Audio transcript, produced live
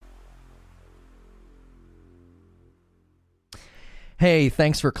Hey,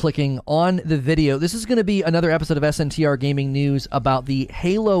 thanks for clicking on the video. This is going to be another episode of SNTR Gaming News about the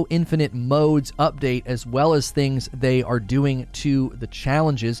Halo Infinite modes update, as well as things they are doing to the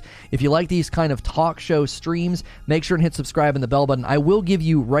challenges. If you like these kind of talk show streams, make sure and hit subscribe and the bell button. I will give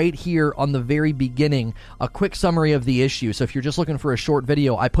you right here on the very beginning a quick summary of the issue. So if you're just looking for a short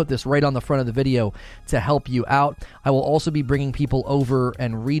video, I put this right on the front of the video to help you out. I will also be bringing people over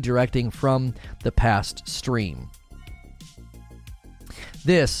and redirecting from the past stream.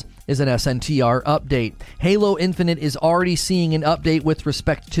 This is an SNTR update. Halo Infinite is already seeing an update with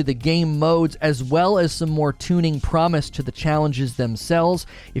respect to the game modes, as well as some more tuning promised to the challenges themselves.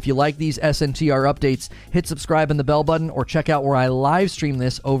 If you like these SNTR updates, hit subscribe and the bell button, or check out where I live stream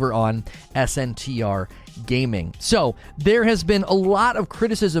this over on SNTR Gaming. So, there has been a lot of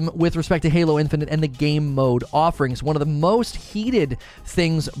criticism with respect to Halo Infinite and the game mode offerings. One of the most heated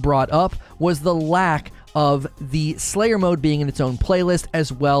things brought up was the lack of the Slayer mode being in its own playlist,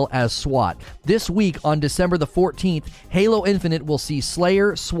 as well as SWAT. This week, on December the 14th, Halo Infinite will see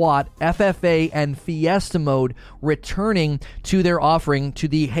Slayer, SWAT, FFA, and Fiesta mode returning to their offering to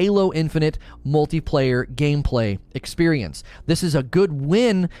the Halo Infinite multiplayer gameplay experience. This is a good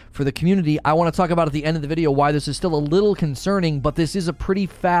win for the community. I want to talk about at the end of the video why this is still a little concerning, but this is a pretty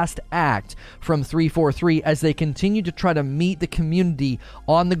fast act from 343 as they continue to try to meet the community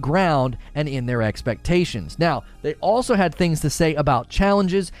on the ground and in their expectations. Now, they also had things to say about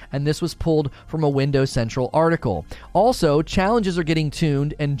challenges, and this was pulled from a Windows Central article. Also, challenges are getting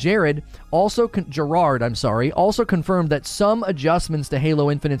tuned, and Gerard also confirmed that some adjustments to Halo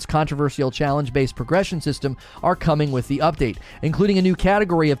Infinite's controversial challenge-based progression system are coming with the update, including a new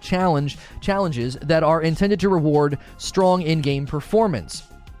category of challenges that are intended to reward strong in-game performance.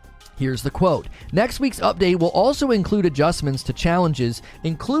 Here's the quote. Next week's update will also include adjustments to challenges,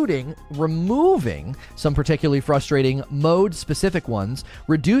 including removing some particularly frustrating mode-specific ones,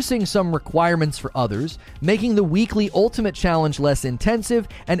 reducing some requirements for others, making the weekly Ultimate Challenge less intensive,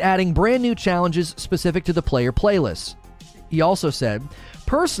 and adding brand new challenges specific to the player playlists. He also said,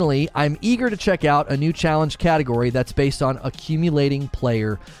 "Personally, I'm eager to check out a new challenge category that's based on accumulating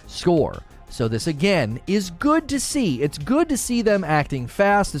player score." So this, again, is good to see. It's good to see them acting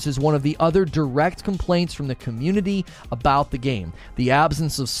fast. This is one of the other direct complaints from the community about the game. The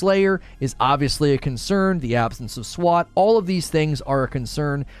absence of Slayer is obviously a concern. The absence of SWAT. All of these things are a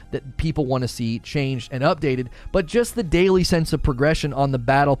concern that people want to see changed and updated. But just the daily sense of progression on the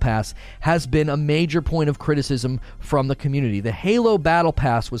Battle Pass has been a major point of criticism from the community. The Halo Battle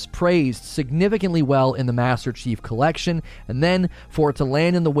Pass was praised significantly well in the Master Chief Collection, and then for it to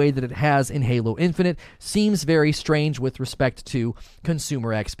land in the way that it has in Halo Infinite seems very strange with respect to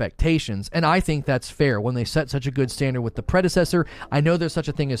consumer expectations, and I think that's fair when they set such a good standard with the predecessor. I know there's such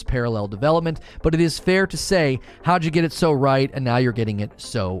a thing as parallel development, but it is fair to say, how'd you get it so right and now you're getting it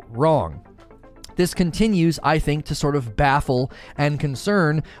so wrong? This continues, I think, to sort of baffle and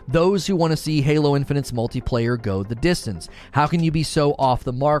concern those who want to see Halo Infinite's multiplayer go the distance. How can you be so off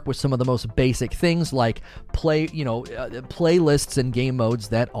the mark with some of the most basic things like playlists and game modes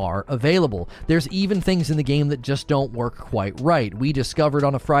that are available? There's even things in the game that just don't work quite right. We discovered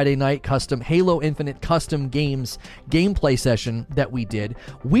on a Friday night custom Halo Infinite custom games gameplay session that we did.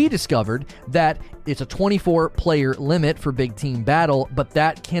 We discovered that it's a 24-player limit for Big Team Battle, but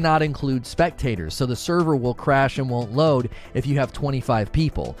that cannot include spectators. So the server will crash and won't load if you have 25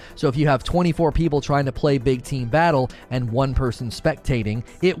 people. So if you have 24 people trying to play Big Team Battle and one person spectating,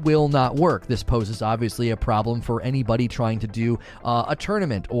 it will not work. This poses obviously a problem for anybody trying to do a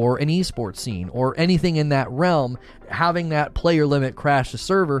tournament or an esports scene or anything in that realm. Having that player limit crash the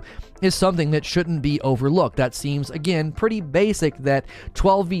server is something that shouldn't be overlooked. That seems, again, pretty basic, that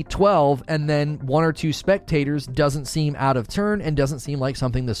 12v12 and then one or two spectators doesn't seem out of turn and doesn't seem like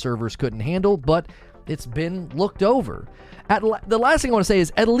something the servers couldn't handle, but it's been looked over. The last thing I want to say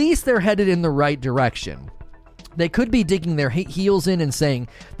is at least they're headed in the right direction. They could be digging their heels in and saying,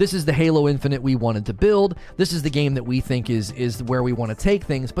 this is the Halo Infinite we wanted to build, this is the game that we think is where we want to take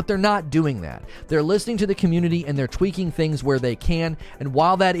things, but they're not doing that. They're listening to the community and they're tweaking things where they can, and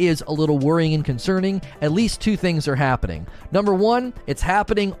while that is a little worrying and concerning, at least two things are happening. Number one, it's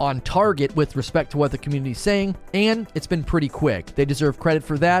happening on target with respect to what the community is saying, and it's been pretty quick. They deserve credit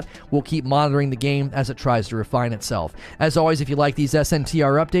for that. We'll keep monitoring the game as it tries to refine itself. As always, if you like these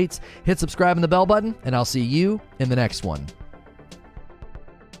SNTR updates, hit subscribe and the bell button, and I'll see you in the next one.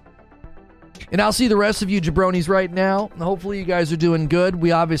 And I'll see the rest of you jabronis right now. Hopefully you guys are doing good.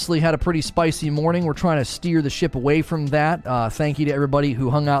 We obviously had a pretty spicy morning. We're trying to steer the ship away from that. Thank you to everybody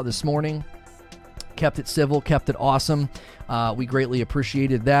who hung out this morning. Kept it civil, kept it awesome. We greatly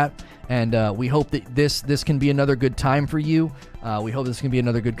appreciated that. And we hope that this can be another good time for you. We hope this can be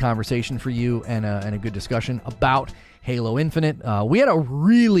another good conversation for you and a good discussion about Halo Infinite. We had a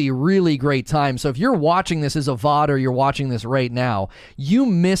really, really great time. So if you're watching this as a VOD or you're watching this right now, you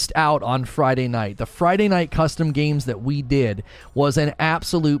missed out on Friday night. The Friday night custom games that we did was an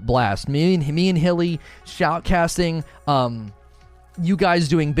absolute blast. Me and Hilly shoutcasting, you guys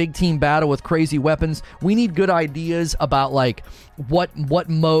doing big team battle with crazy weapons. We need good ideas about like what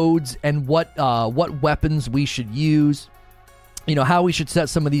modes and what weapons we should use. You know, how we should set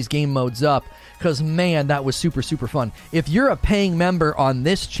some of these game modes up, because, man, that was super, super fun. If you're a paying member on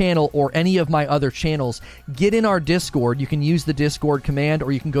this channel or any of my other channels, get in our Discord. You can use the Discord command,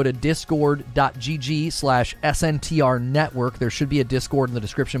 or you can go to discord.gg/SNTR network. There should be a Discord in the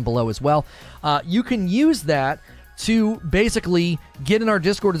description below as well. You can use that to basically get in our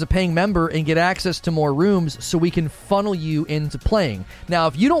Discord as a paying member and get access to more rooms so we can funnel you into playing. Now,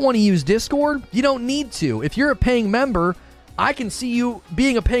 if you don't want to use Discord, you don't need to. If you're a paying member, I can see you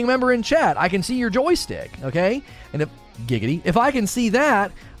being a paying member in chat. I can see your joystick, okay? And if I can see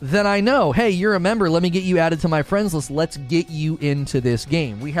that, then I know, hey, you're a member. Let me get you added to my friends list. Let's get you into this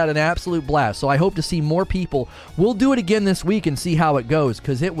game. We had an absolute blast, so I hope to see more people. We'll do it again this week and see how it goes,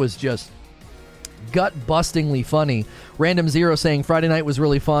 because it was just gut-bustingly funny. Random Zero saying, Friday night was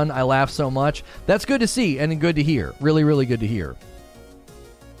really fun. I laughed so much. That's good to see and good to hear. Really, really good to hear.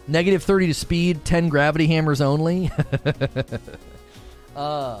 -30 to speed, 10 gravity hammers only.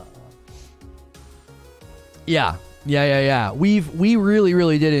 Yeah. We really,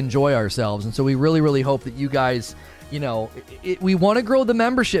 really did enjoy ourselves, and so we really, really hope that you guys, you know, we want to grow the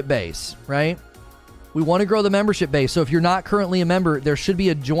membership base, right? We want to grow the membership base. So if you're not currently a member, there should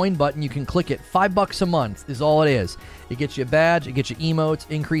be a join button. You can click it. $5 a month is all it is. It gets you a badge. It gets you emotes,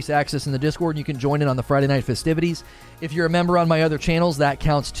 increased access in the Discord, and you can join in on the Friday night festivities. If you're a member on my other channels, that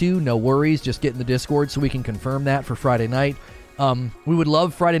counts too. No worries. Just get in the Discord so we can confirm that for Friday night. We would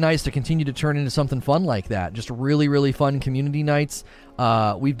love Friday nights to continue to turn into something fun like that. Just really, really fun community nights.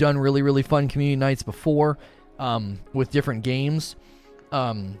 We've done really, really fun community nights before with different games,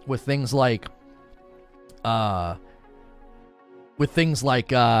 with things like Jackbox.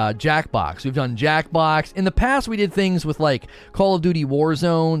 We've done Jackbox. In the past, we did things with like Call of Duty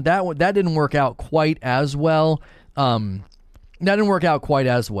Warzone. That didn't work out quite as well.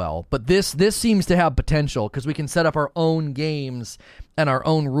 But this seems to have potential, because we can set up our own games and our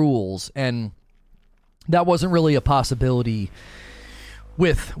own rules, and that wasn't really a possibility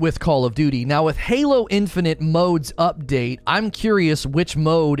with Call of Duty. Now, with Halo Infinite modes update, I'm curious which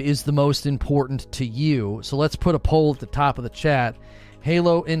mode is the most important to you. So let's put a poll at the top of the chat.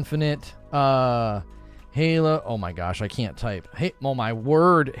 Halo Infinite, oh my gosh, I can't type. Oh my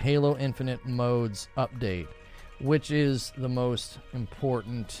word, Halo Infinite modes update. Which is the most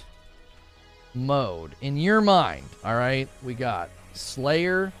important mode in your mind? All right, we got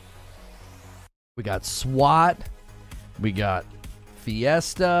Slayer, we got SWAT, we got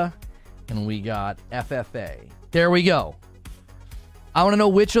Fiesta, and we got FFA. There we go. I want to know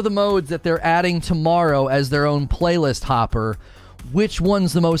which of the modes that they're adding tomorrow as their own playlist hopper, which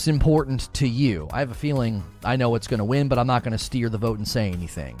one's the most important to you. I have a feeling I know what's going to win, but I'm not going to steer the vote and say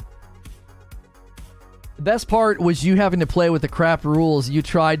anything. The best part was you having to play with the crap rules you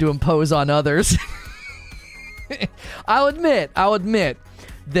tried to impose on others. I'll admit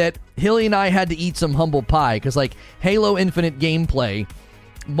that Hilly and I had to eat some humble pie, because like Halo Infinite gameplay,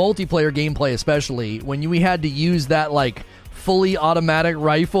 multiplayer gameplay especially, when we had to use that like fully automatic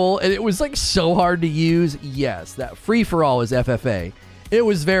rifle, and it was like so hard to use. Yes, that free-for-all is FFA. It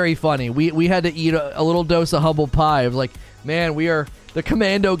was very funny. We had to eat a little dose of humble pie. It was like, man, the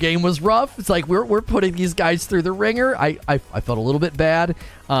commando game was rough. It's like we're putting these guys through the ringer. I felt a little bit bad.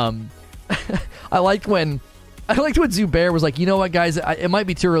 I liked when Zubair was like, you know what, guys, it might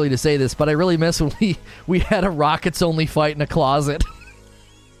be too early to say this, but I really miss when we had a rockets only fight in a closet.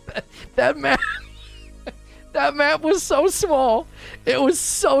 that map was so small. It was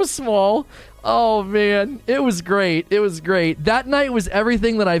so small. Oh man, it was great. It was great. That night was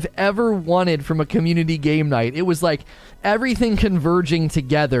everything that I've ever wanted from a community game night. It was like everything converging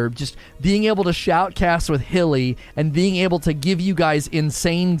together, just being able to shoutcast with Hilly and being able to give you guys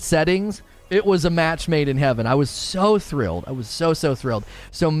insane settings. It was a match made in heaven. I was so thrilled. I was so thrilled.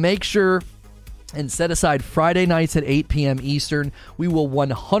 So make sure and set aside Friday nights at 8 p.m. Eastern. We will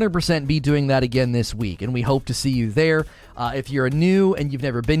 100% be doing that again this week, and we hope to see you there. If you're new and you've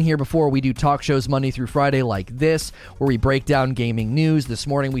never been here before, we do talk shows Monday through Friday like this, where we break down gaming news. This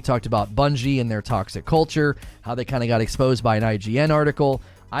morning we talked about Bungie and their toxic culture, how they kind of got exposed by an IGN article.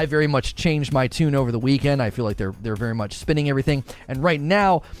 I very much changed my tune over the weekend. I feel like they're very much spinning everything. And right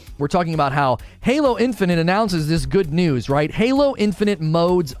now, we're talking about how Halo Infinite announces this good news, right? Halo Infinite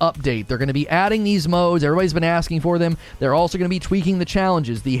modes update. They're going to be adding these modes. Everybody's been asking for them. They're also going to be tweaking the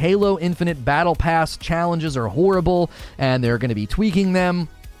challenges. The Halo Infinite Battle Pass challenges are horrible, and they're going to be tweaking them.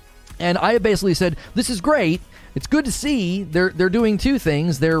 And I basically said, this is great. It's good to see they're doing two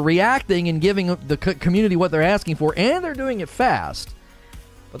things. They're reacting and giving the community what they're asking for, and they're doing it fast.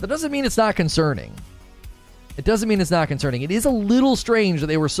 But that doesn't mean it's not concerning. It doesn't mean it's not concerning. It is a little strange that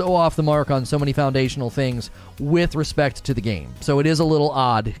they were so off the mark on so many foundational things with respect to the game. So it is a little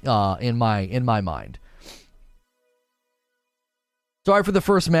odd in my mind. Sorry for the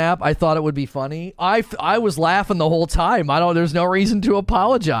first map. I thought it would be funny. I was laughing the whole time. There's no reason to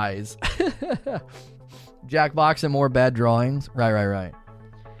apologize. Jackbox and more bad drawings. Right.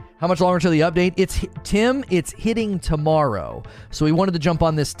 How much longer till the update? It's hitting tomorrow. So we wanted to jump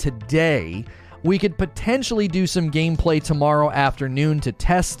on this today. We could potentially do some gameplay tomorrow afternoon to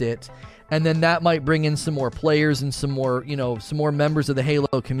test it, and then that might bring in some more players and some more members of the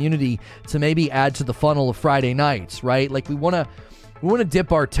Halo community to maybe add to the funnel of Friday nights, right? Like we want to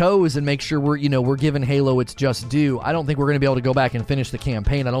dip our toes and make sure we're giving Halo its just due. I don't think we're going to be able to go back and finish the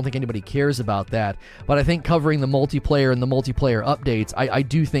campaign. I don't think anybody cares about that. But I think covering the multiplayer and the multiplayer updates, I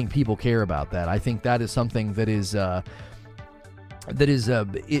do think people care about that. I think that is something that is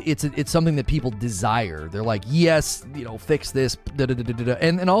it's something that people desire. They're like, yes, fix this,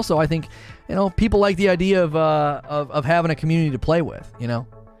 and also I think people like the idea of having a community to play with.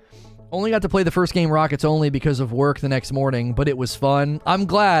 Only got to play the first game Rockets only because of work the next morning, but it was fun. I'm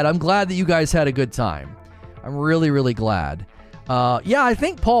glad that you guys had a good time. I'm really, really glad. Yeah, I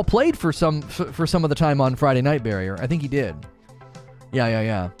think Paul played for some of the time on Friday Night Barrier. I think he did.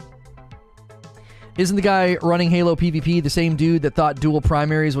 Yeah. Isn't the guy running Halo PvP the same dude that thought dual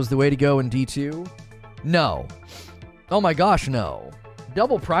primaries was the way to go in D2? No. Oh my gosh, no.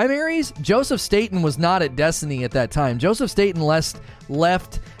 Double primaries? Joseph Staten was not at Destiny at that time. Joseph Staten left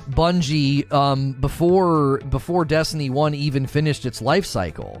Bungie before Destiny 1 even finished its life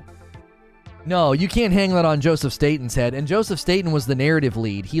cycle. No, you can't hang that on Joseph Staten's head. And Joseph Staten was the narrative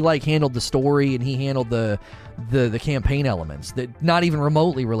lead. He handled the story and he handled the campaign elements that not even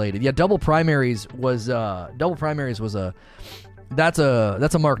remotely related. Yeah, double primaries was that's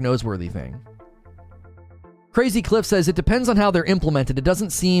a Mark Noseworthy thing. Crazy Cliff says it depends on how they're implemented. It doesn't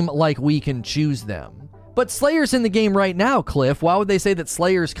seem like we can choose them. But Slayer's in the game right now, Cliff. Why would they say that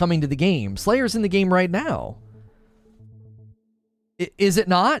Slayer's coming to the game? Slayer's in the game right now. Is it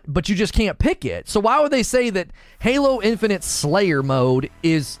not? But you just can't pick it. So why would they say that Halo Infinite Slayer mode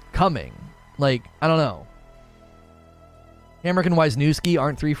is coming? Like, I don't know. Hamrick and Wisniewski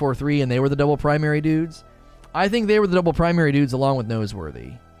aren't 343 and they were the double primary dudes? I think they were the double primary dudes along with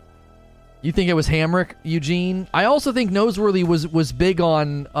Noseworthy. You think it was Hamrick, Eugene? I also think Noseworthy was big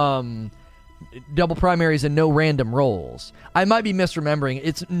on double primaries and no random rolls. I might be misremembering.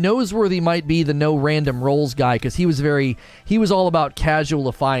 It's Noseworthy might be the no random rolls guy because he was all about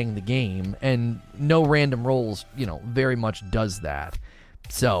casualifying the game, and no random rolls, very much does that.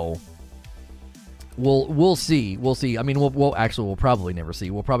 So we'll see. I mean, we'll probably never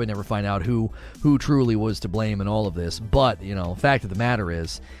see. We'll probably never find out who truly was to blame in all of this. But fact of the matter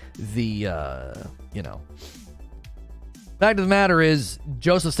is, fact of the matter is,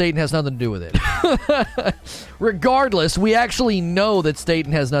 Joseph Staten has nothing to do with it. Regardless, we actually know that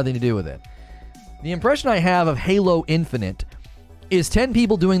Staten has nothing to do with it. The impression I have of Halo Infinite is 10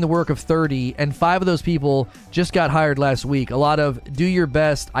 people doing the work of 30, and 5 of those people just got hired last week. A lot of, do your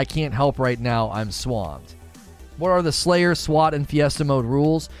best, I can't help right now, I'm swamped. What are the Slayer, SWAT, and Fiesta mode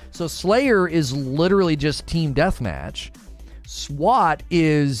rules? So Slayer is literally just team deathmatch. SWAT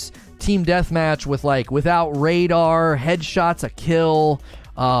is team deathmatch with without radar, headshots a kill.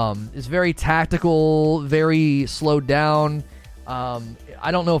 It's very tactical, very slowed down.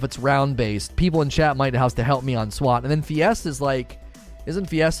 I don't know if it's round based. People in chat might have to help me on SWAT. And then Fiesta is isn't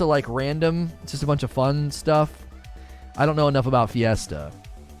Fiesta random? It's just a bunch of fun stuff. I don't know enough about Fiesta.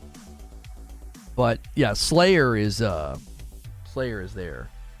 But yeah, Slayer is there.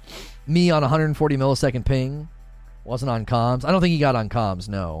 Me on 140 millisecond ping. Wasn't on comms. I don't think he got on comms,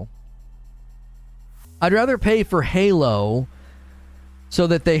 no. I'd rather pay for Halo so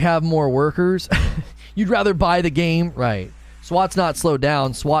that they have more workers. You'd rather buy the game? Right. SWAT's not slowed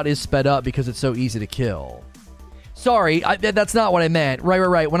down. SWAT is sped up because it's so easy to kill. Sorry, that's not what I meant.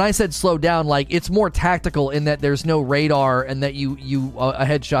 Right. When I said slowed down, it's more tactical in that there's no radar and that you a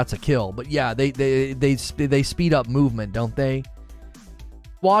headshot's a kill. But yeah, they speed up movement, don't they?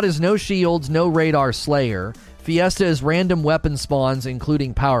 SWAT is no shields, no radar Slayer. Fiesta is random weapon spawns,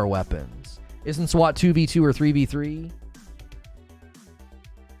 including power weapons. Isn't SWAT 2v2 or 3v3?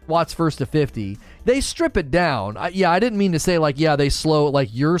 SWAT's first to 50. They strip it down. I didn't mean to say, like, yeah, they slow, like,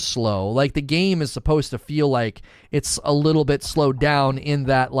 you're slow. Like, the game is supposed to feel like it's a little bit slowed down in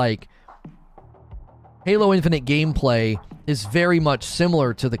that, like, Halo Infinite gameplay is very much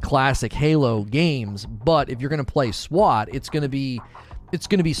similar to the classic Halo games, but if you're going to play SWAT, it's going to be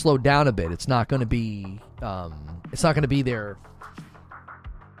slowed down a bit. It's not going to be there.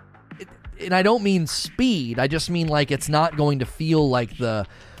 And I don't mean speed. I just mean, like, it's not going to feel like the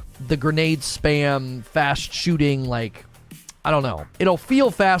grenade spam, fast shooting, like, I don't know. It'll feel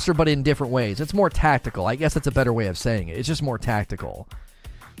faster, but in different ways. It's more tactical. I guess that's a better way of saying it. It's just more tactical.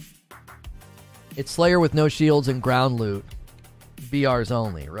 It's Slayer with no shields and ground loot. BRs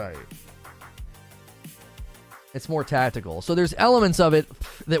only, right. It's more tactical. So there's elements of it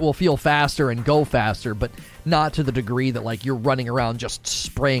that will feel faster and go faster, but not to the degree that, like, you're running around just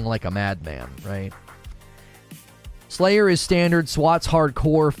spraying like a madman, right? Slayer is standard, SWAT's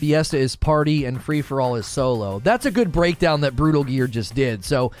hardcore, Fiesta is party, and free-for-all is solo. That's a good breakdown that Brutal Gear just did.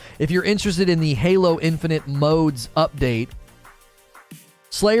 So if you're interested in the Halo Infinite modes update,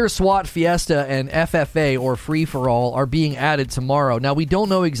 Slayer, SWAT, Fiesta, and FFA, or free-for-all, are being added tomorrow. Now, we don't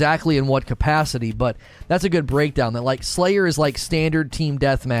know exactly in what capacity, but that's a good breakdown. That, like, Slayer is like standard team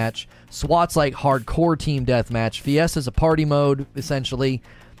deathmatch, SWAT's like hardcore team deathmatch, Fiesta's a party mode, essentially,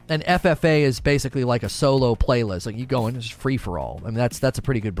 and FFA is basically like a solo playlist. Like, you go in, it's free-for-all. I mean, that's a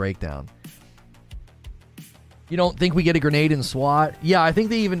pretty good breakdown. You don't think we get a grenade in SWAT? Yeah, I think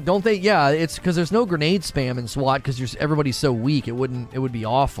they even don't they. Yeah, it's because there's no grenade spam in SWAT because everybody's so weak. It would be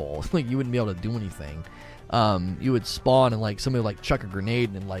awful. Like, you wouldn't be able to do anything. You would spawn and, like, somebody would, like, chuck a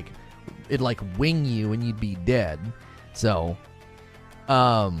grenade and, like, it'd, like, wing you and you'd be dead. So,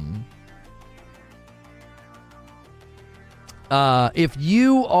 if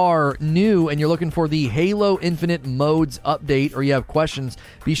you are new and you're looking for the Halo Infinite modes update, or you have questions,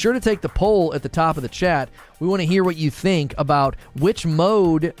 be sure to take the poll at the top of the chat. We want to hear what you think about which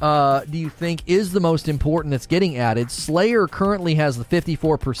mode do you think is the most important that's getting added. Slayer currently has the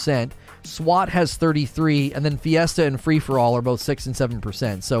 54%, SWAT has 33%, and then Fiesta and Free-for-all are both 6 and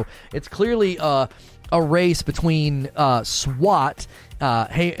 7%. So it's clearly a race between SWAT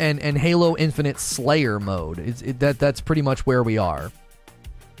and Halo Infinite Slayer mode. That's pretty much where we are.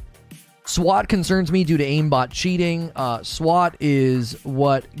 SWAT concerns me due to aimbot cheating. SWAT is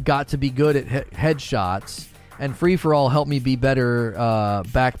what got to be good at headshots, and free-for-all helped me be better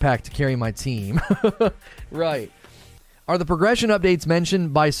backpack to carry my team. Right. Are the progression updates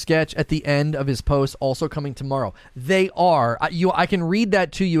mentioned by Sketch at the end of his post also coming tomorrow? They are. I can read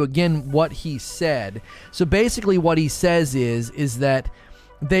that to you again, what he said. So basically what he says is that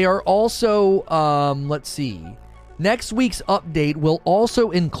they are also, let's see. Next week's update will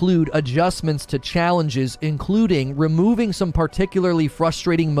also include adjustments to challenges, including removing some particularly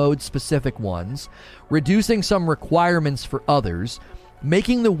frustrating mode-specific ones, reducing some requirements for others,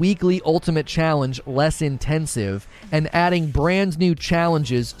 making the weekly Ultimate Challenge less intensive, and adding brand new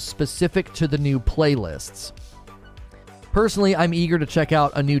challenges specific to the new playlists. Personally, I'm eager to check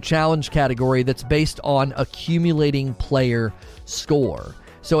out a new challenge category that's based on accumulating player score.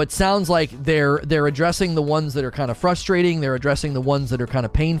 So it sounds like they're addressing the ones that are kind of frustrating, they're addressing the ones that are kind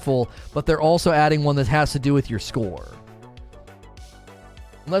of painful, but they're also adding one that has to do with your score.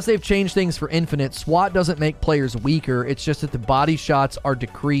 Unless they've changed things for Infinite, SWAT doesn't make players weaker, it's just that the body shots are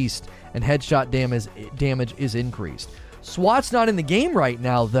decreased and headshot damage is increased. SWAT's not in the game right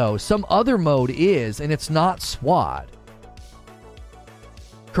now, though. Some other mode is, and it's not SWAT.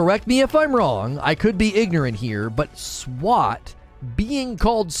 Correct me if I'm wrong, I could be ignorant here, but SWAT, being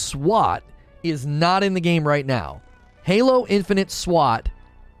called SWAT, is not in the game right now. Halo Infinite SWAT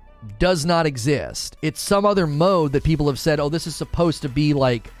does not exist. It's some other mode that people have said, oh, this is supposed to be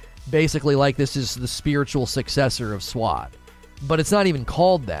like, basically like this is the spiritual successor of SWAT. But it's not even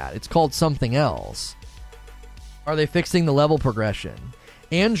called that. It's called something else. Are they fixing the level progression?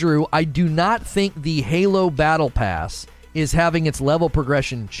 Andrew, I do not think the Halo Battle Pass is having its level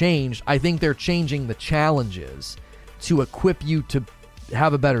progression changed. I think they're changing the challenges to equip you to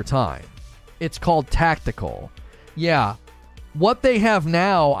have a better time. It's called Tactical. Yeah. What they have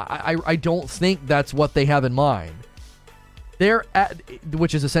now, I don't think that's what they have in mind.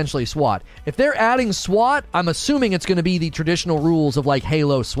 Which is essentially SWAT. If they're adding SWAT, I'm assuming it's going to be the traditional rules of like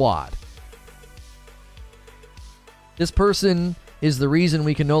Halo SWAT. This person is the reason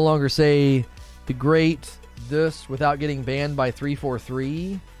we can no longer say the great this without getting banned by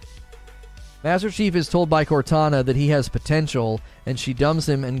 343. Master Chief is told by Cortana that he has potential, and she dumps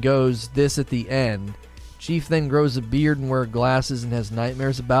him and goes this at the end. Chief then grows a beard and wears glasses and has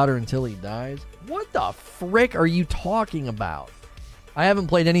nightmares about her until he dies. What the frick are you talking about? I haven't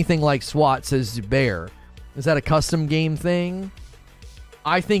played anything like SWAT, says Zubair. Is that a custom game thing?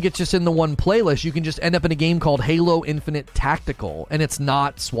 I think it's just in the one playlist. You can just end up in a game called Halo Infinite Tactical, and it's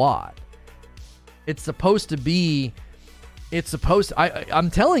not SWAT. It's supposed to be...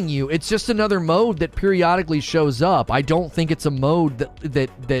 I'm telling you, it's just another mode that periodically shows up. I don't think it's a mode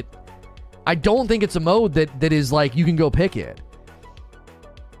that I don't think it's a mode that is like you can go pick it.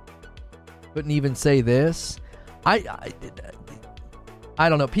 Couldn't even say this. I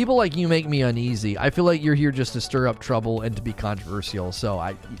don't know. People like you make me uneasy. I feel like you're here just to stir up trouble and to be controversial.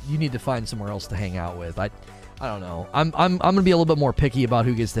 So you need to find somewhere else to hang out with. I don't know. I'm gonna be a little bit more picky about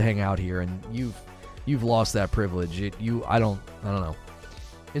who gets to hang out here, and you've lost that privilege. I don't know.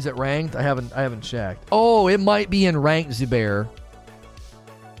 Is it ranked? I haven't checked. Oh, it might be in ranked, Zubair.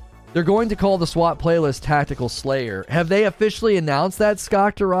 They're going to call the SWAT playlist Tactical Slayer. Have they officially announced that,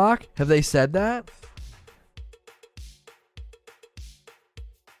 Skok to Rock? Have they said that?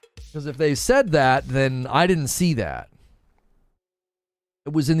 Because if they said that, then I didn't see that.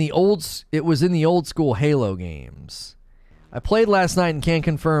 It was in the old school Halo games. I played last night and can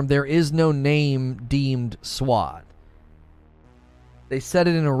confirm there is no name deemed SWAT. They said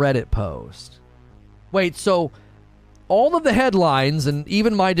it in a Reddit post. Wait, so all of the headlines and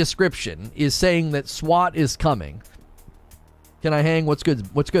even my description is saying that SWAT is coming. Can I hang? What's good?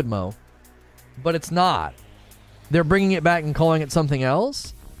 What's good, Mo? But it's not. They're bringing it back and calling it something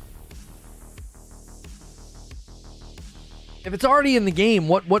else? If it's already in the game,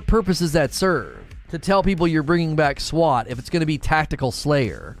 what purpose does that serve? To tell people you're bringing back SWAT if it's going to be Tactical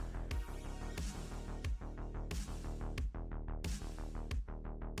Slayer.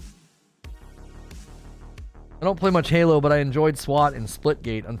 I don't play much Halo, but I enjoyed SWAT and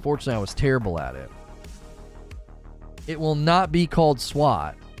Splitgate. Unfortunately, I was terrible at it. It will not be called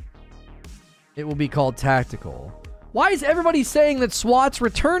SWAT. It will be called Tactical. Why is everybody saying that SWAT's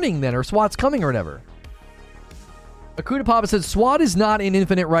returning then, or SWAT's coming or whatever? Akuda Papa says, SWAT is not in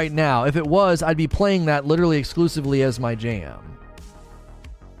Infinite right now. If it was, I'd be playing that literally exclusively as my jam.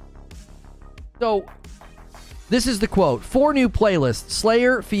 So, this is the quote. 4 new playlists,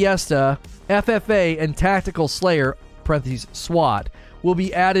 Slayer, Fiesta, FFA, and Tactical Slayer, parentheses, SWAT, will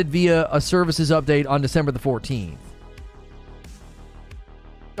be added via a services update on December the 14th.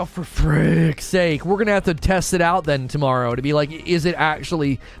 Oh, for frick's sake. We're going to have to test it out then tomorrow to be like, is it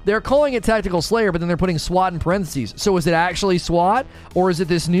actually... They're calling it Tactical Slayer, but then they're putting SWAT in parentheses. So is it actually SWAT? Or is it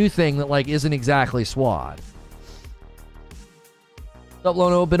this new thing that, like, isn't exactly SWAT? Up,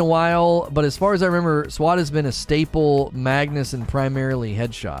 Lono, been a while, but as far as I remember, SWAT has been a staple Magnus and primarily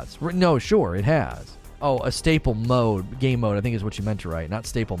headshots. No, sure, it has. Oh, a staple mode, game mode, I think is what you meant to write, not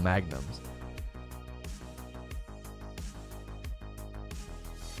staple Magnums.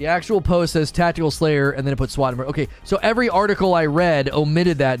 The actual post says Tactical Slayer, and then it puts SWAT in. Okay, so every article I read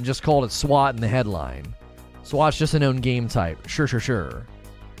omitted that and just called it SWAT in the headline. SWAT's just a known game type. Sure.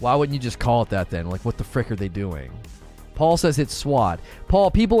 Why wouldn't you just call it that then? Like, what the frick are they doing? Paul says it's SWAT.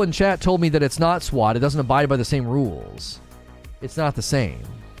 Paul, people in chat told me that it's not SWAT. It doesn't abide by the same rules. It's not the same.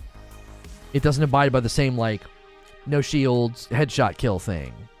 It doesn't abide by the same, like, no shields, headshot kill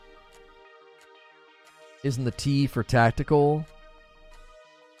thing. Isn't the T for tactical?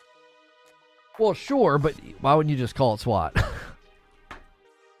 Well, sure, but why wouldn't you just call it SWAT?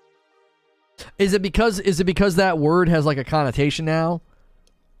 Is it because that word has like a connotation now?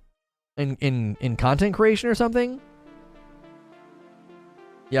 In content creation or something?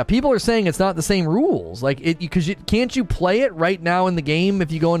 Yeah, people are saying it's not the same rules. Like can't you play it right now in the game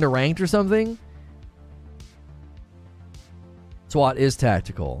if you go into ranked or something? SWAT is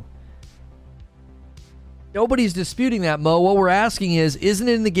tactical. Nobody's disputing that, Mo. What we're asking is, isn't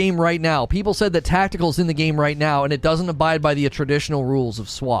it in the game right now? People said that Tactical's in the game right now, and it doesn't abide by the traditional rules of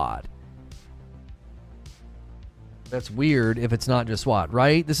SWAT. That's weird if it's not just SWAT,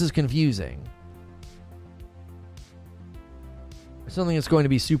 right? This is confusing. Something that's going to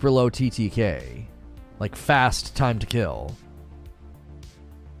be super low TTK. Like fast time to kill.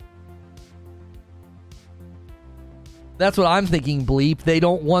 That's what I'm thinking, Bleep. They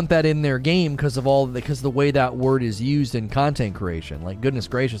don't want that in their game because of the way that word is used in content creation. Like, goodness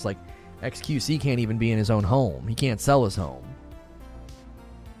gracious, like XQC can't even be in his own home. He can't sell his home.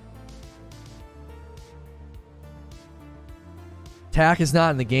 TAC is not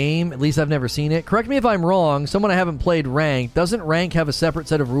in the game. At least I've never seen it. Correct me if I'm wrong. Someone I haven't played Rank. Doesn't Rank have a separate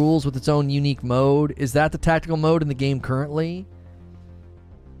set of rules with its own unique mode? Is that the tactical mode in the game currently?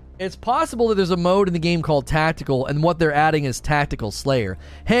 It's possible that there's a mode in the game called Tactical, and what they're adding is Tactical Slayer.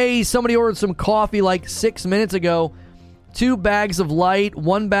 Hey, somebody ordered some coffee like 6 minutes ago. 2 bags of Light,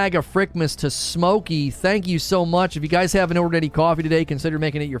 1 bag of Frickmas to Smokey. Thank you so much. If you guys haven't ordered any coffee today, consider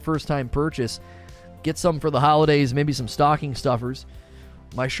making it your first time purchase. Get some for the holidays, maybe some stocking stuffers.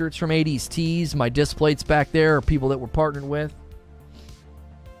 My shirt's from 80s Tees. My disc plates back there are people that we're partnered with.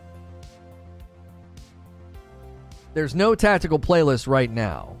 There's no Tactical playlist right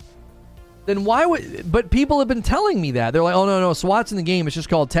now. Then why would... But people have been telling me that. They're like, oh, no, SWAT's in the game. It's just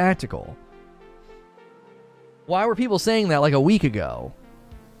called Tactical. Why were people saying that like a week ago?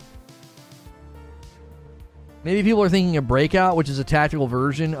 Maybe people are thinking of Breakout, which is a tactical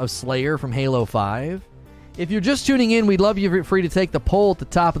version of Slayer from Halo 5. If you're just tuning in, we'd love you free to take the poll at the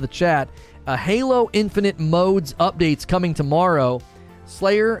top of the chat. Halo Infinite modes updates coming tomorrow.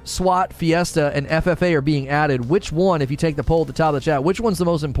 Slayer, SWAT, Fiesta, and FFA are being added. Which one, if you take the poll at the top of the chat, which one's the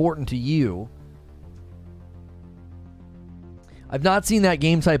most important to you? I've not seen that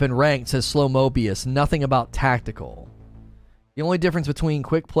game type in ranked, says Slow Mobius. Nothing about tactical. The only difference between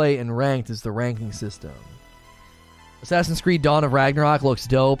quick play and ranked is the ranking system. Assassin's Creed Dawn of Ragnarok looks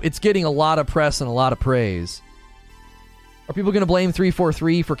dope. It's getting a lot of press and a lot of praise. Are people going to blame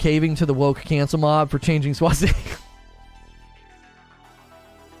 343 for caving to the woke cancel mob for changing swastika?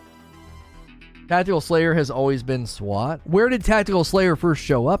 Tactical Slayer has always been SWAT. Where did Tactical Slayer first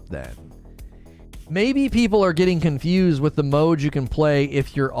show up then? Maybe people are getting confused with the modes you can play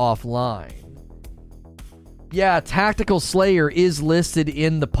if you're offline. Yeah, Tactical Slayer is listed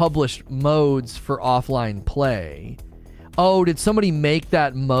in the published modes for offline play. Oh, did somebody make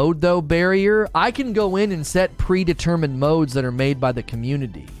that mode though, Barrier? I can go in and set predetermined modes that are made by the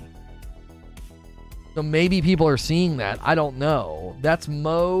community. So maybe people are seeing that. I don't know. That's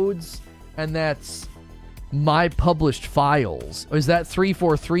modes... And that's my published files. Is that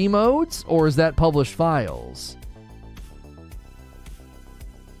 343 modes or is that published files?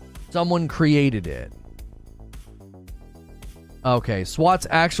 Someone created it. Okay, SWAT's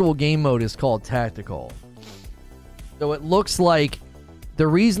actual game mode is called Tactical. So it looks like the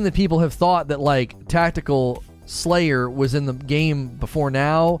reason that people have thought that like Tactical Slayer was in the game before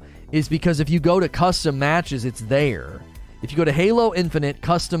now is because if you go to custom matches, it's there. If you go to Halo Infinite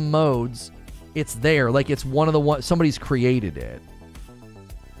custom modes, it's there. Like it's one of the one somebody's created it.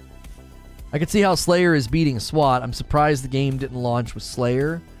 I can see how Slayer is beating SWAT. I'm surprised the game didn't launch with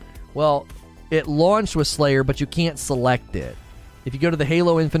Slayer. Well, it launched with Slayer, but you can't select it. If you go to the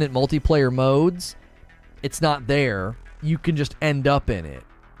Halo Infinite multiplayer modes, it's not there. You can just end up in it.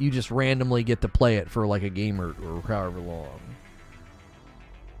 You just randomly get to play it for like a game or however long.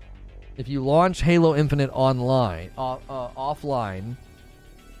 If you launch Halo Infinite offline,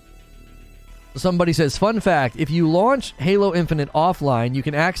 somebody says, fun fact, if you launch Halo Infinite offline, you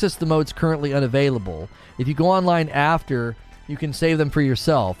can access the modes currently unavailable. If you go online after, you can save them for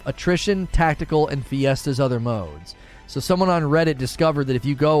yourself. Attrition, Tactical, and Fiesta's other modes. So someone on Reddit discovered that if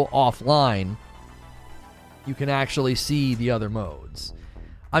you go offline, you can actually see the other modes.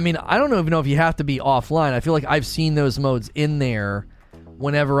 I mean, I don't even know if you have to be offline. I feel like I've seen those modes in there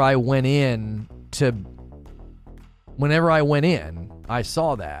whenever I went in, I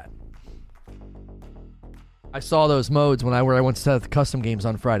saw that. I saw those modes where I went to set up the custom games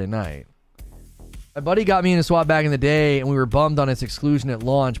on Friday night. My buddy got me into SWAT back in the day, and we were bummed on its exclusion at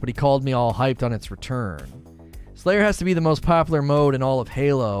launch, but he called me all hyped on its return. Slayer has to be the most popular mode in all of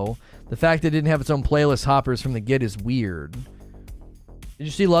Halo. The fact that it didn't have its own playlist hoppers from the get is weird. Did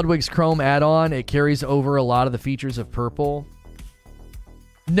you see Ludwig's Chrome add-on? It carries over a lot of the features of Purple.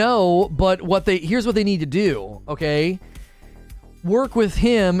 No, but here's what they need to do, okay? Work with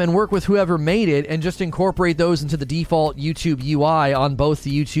him and work with whoever made it and just incorporate those into the default YouTube UI on both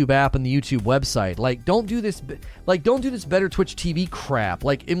the YouTube app and the YouTube website. Like, don't do this Better Twitch TV crap.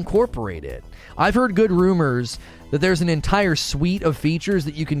 Like, incorporate it. I've heard good rumors that there's an entire suite of features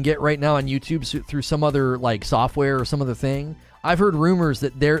that you can get right now on YouTube through some other, like, software or some other thing. I've heard rumors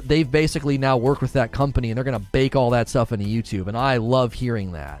that they've basically now worked with that company and they're going to bake all that stuff into YouTube, and I love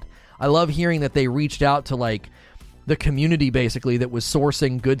hearing that. I love hearing that they reached out to, like, the community, basically, that was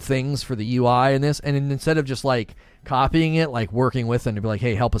sourcing good things for the UI and this, and instead of just, like, copying it, like, working with them to be like,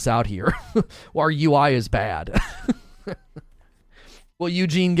 hey, help us out here. Well, our UI is bad. Will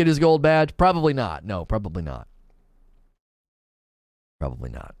Eugene get his gold badge? Probably not. No, probably not.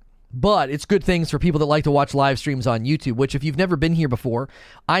 Probably not. But it's good things for people that like to watch live streams on YouTube, which if you've never been here before,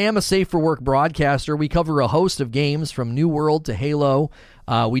 I am a Safe for Work broadcaster. We cover a host of games from New World to Halo.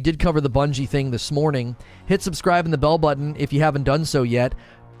 We did cover the Bungie thing this morning. Hit subscribe and the bell button if you haven't done so yet.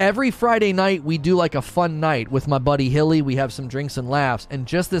 Every Friday night, we do like a fun night with my buddy Hilly. We have some drinks and laughs. And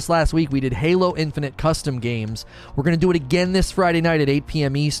just this last week, we did Halo Infinite custom games. We're going to do it again this Friday night at 8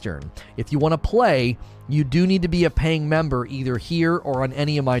 p.m. Eastern. If you want to play, you do need to be a paying member either here or on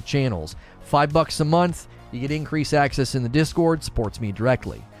any of my channels. $5 a month. You get increased access in the Discord. Supports me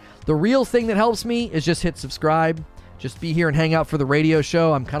directly. The real thing that helps me is just hit subscribe. Just be here and hang out for the radio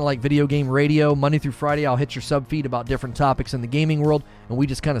show. I'm kind of like video game radio. Monday through Friday, I'll hit your sub feed about different topics in the gaming world, and we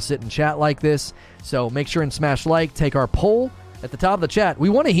just kind of sit and chat like this. So make sure and smash like. Take our poll at the top of the chat. We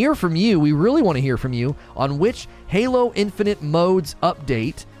want to hear from you. We really want to hear from you on which Halo Infinite modes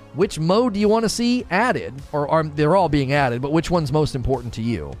update. Which mode do you want to see added? Or they're all being added, but which one's most important to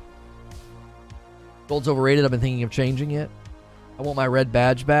you? Gold's overrated. I've been thinking of changing it. I want my red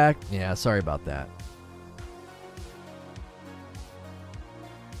badge back. Yeah, sorry about that.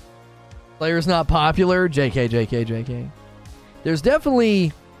 Player's not popular. JK. There's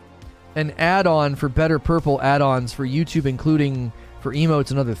definitely an add-on for Better Purple add-ons for YouTube, including for emotes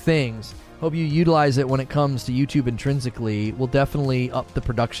and other things. Hope you utilize it when it comes to YouTube intrinsically. Will definitely up the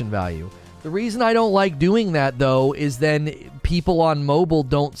production value. The reason I don't like doing that, though, is then people on mobile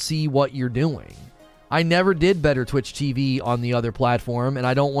don't see what you're doing. I never did Better Twitch TV on the other platform, and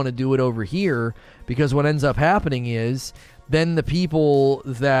I don't want to do it over here because what ends up happening is then the people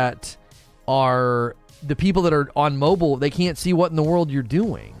that are on mobile, they can't see what in the world you're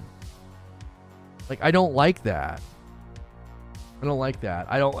doing. Like, I don't like that.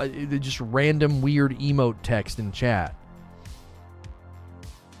 Just random weird emote text in chat.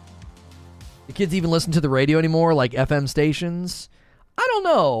 The kids even listen to the radio anymore, like FM stations? I don't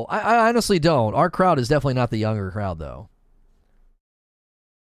know. I honestly don't. Our crowd is definitely not the younger crowd, though.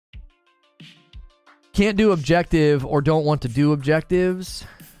 Can't do objective or don't want to do objectives.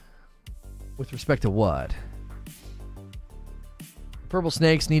 With respect to what? Purple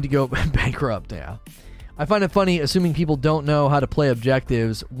snakes need to go bankrupt now. I find it funny assuming people don't know how to play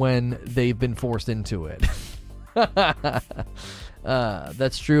objectives when they've been forced into it.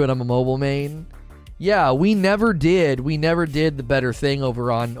 That's true, and I'm a mobile main. Yeah, we never did the better thing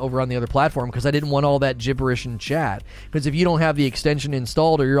over on the other platform because I didn't want all that gibberish in chat. Because if you don't have the extension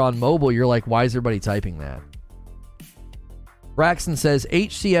installed or you're on mobile, you're like, why is everybody typing that? Braxton says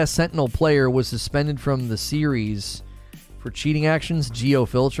HCS Sentinel player was suspended from the series for cheating actions.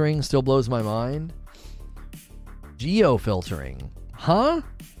 Geo-filtering still blows my mind. Geo-filtering. Huh?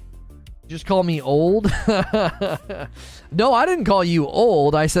 Just call me old? No, I didn't call you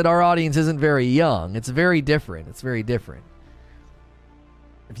old. I said our audience isn't very young. It's very different.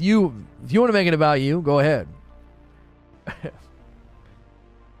 If you want to make it about you, go ahead.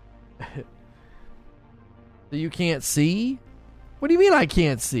 So you can't see? What do you mean I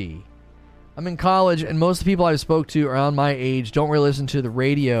can't see? I'm in college, and most of the people I've spoke to around my age don't really listen to the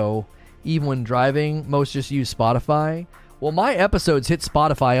radio, even when driving. Most just use Spotify. Well, my episodes hit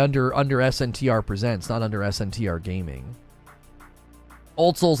Spotify under SNTR Presents, not under SNTR Gaming.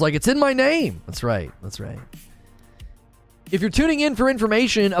 Old Soul's like, it's in my name. That's right. If you're tuning in for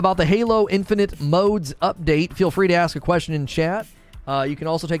information about the Halo Infinite modes update, feel free to ask a question in chat. You can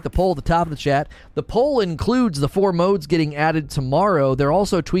also take the poll at the top of the chat. The poll includes the 4 modes getting added tomorrow. They're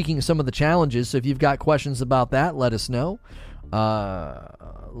also tweaking some of the challenges, so if you've got questions about that, let us know.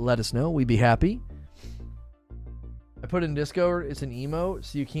 We'd be happy. I put in Discord, it's an emote,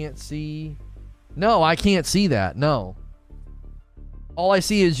 so you can't see. No, I can't see that. No. All I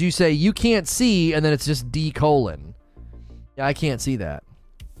see is you say you can't see, and then it's just D:. Yeah, I can't see that.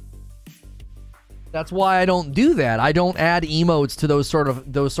 That's why I don't do that. I don't add emotes to those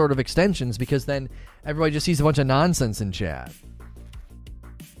sort of extensions because then everybody just sees a bunch of nonsense in chat.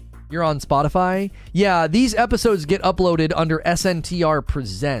 You're on Spotify? Yeah, these episodes get uploaded under SNTR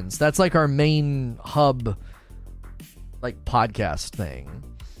Presents. That's like our main hub, like, podcast thing.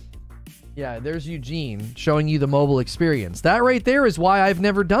 Yeah, there's Eugene showing you the mobile experience. That right there is why I've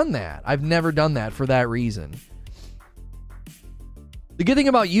never done that. I've never done that for that reason. The good thing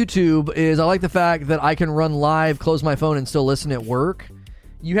about YouTube is I like the fact that I can run live, close my phone, and still listen at work.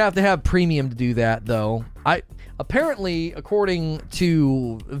 You have to have premium to do that, though. Apparently, according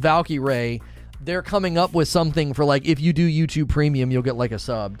to Valkyrie, they're coming up with something for, like, if you do YouTube Premium, you'll get, like, a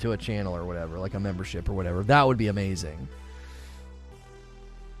sub to a channel or whatever, like a membership or whatever. That would be amazing.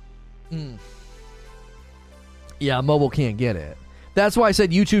 Yeah, mobile can't get it. That's why I said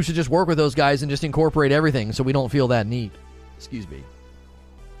YouTube should just work with those guys and just incorporate everything so we don't feel that neat. Excuse me.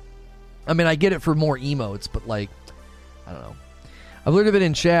 I mean, I get it for more emotes, but, like, I don't know. I've learned a bit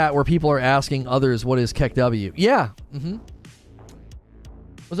in chat where people are asking others, what is KEKW? Yeah.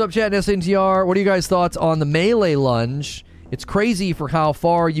 What's up, chat and SNTR? What are you guys' thoughts on the melee lunge It's crazy for how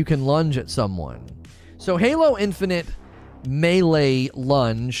far you can lunge at someone. So Halo Infinite melee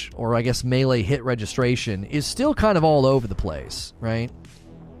lunge, or I guess melee hit registration, is still kind of all over the place, right?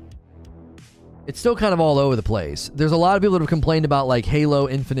 It's still kind of all over the place. There's a lot of people that have complained about like Halo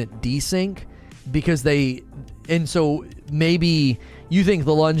Infinite desync because and so maybe you think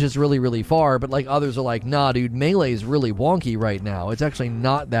the lunge is really, really far, but like others are like, nah, dude, melee is really wonky right now. It's actually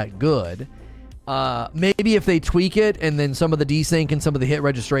not that good. Maybe if they tweak it and then some of the desync and some of the hit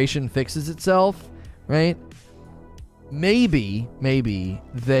registration fixes itself, right? Maybe they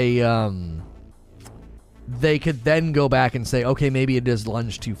could then go back and say, okay, maybe it does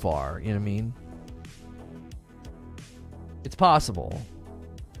lunge too far. You know what I mean? It's possible.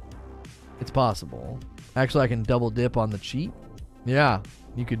 It's possible. Actually, I can double dip on the cheat. Yeah,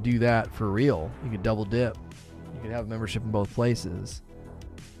 you could do that for real. You could double dip. You could have membership in both places.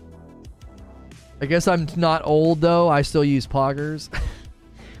 I guess I'm not old though. I still use poggers.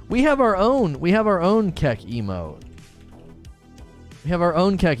 We have our own Keck emote. We have our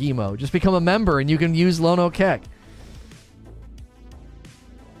own Keck emote. Just become a member and you can use Lono Keck.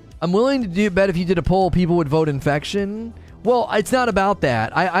 I'm willing to bet if you did a poll, people would vote infection. Well, it's not about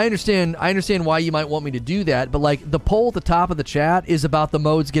that. I understand why you might want me to do that, but like the poll at the top of the chat is about the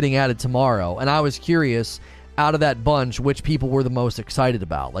modes getting added tomorrow, and I was curious out of that bunch which people were the most excited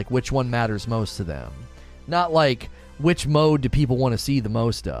about, like which one matters most to them. Not like which mode do people want to see the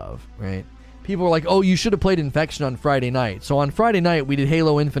most of, right? People were like, "Oh, you should have played Infection on Friday night." So on Friday night we did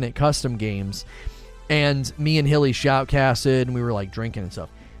Halo Infinite custom games, and me and Hilly shoutcasted and we were like drinking and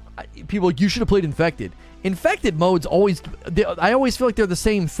stuff. People were like, you should have played Infected. Infected modes I always feel like they're the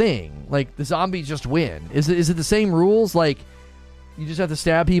same thing. Like the zombies just win. Is it the same rules? Like you just have to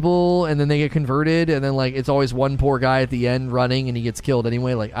stab people and then they get converted and then like it's always one poor guy at the end running and he gets killed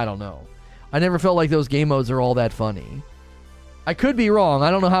anyway. Like I don't know. I never felt like those game modes are all that funny. I could be wrong. I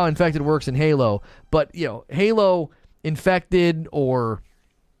don't know how Infected works in Halo, but you know, Halo Infected or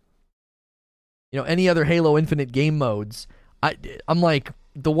you know any other Halo Infinite game modes, I'm like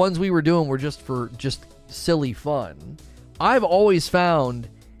the ones we were doing were just silly fun. I've always found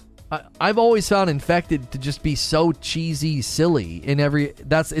Infected to just be so cheesy silly in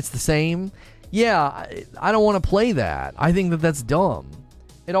it's the same. Yeah, I don't want to play that. I think that's dumb.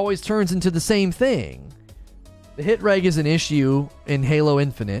 It always turns into the same thing. The hit reg is an issue in Halo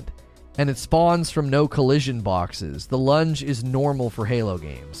Infinite, and it spawns from no collision boxes. The lunge is normal for Halo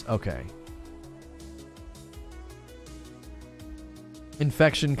games. Okay.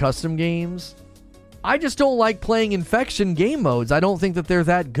 Infection custom games? I just don't like playing Infection game modes. I don't think that they're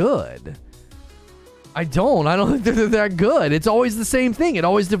that good. I don't think they're that good. It's always the same thing. It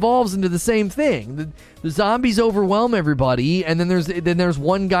always devolves into the same thing. The zombies overwhelm everybody, and then there's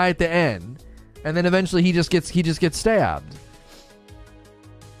one guy at the end, and then eventually he just gets stabbed.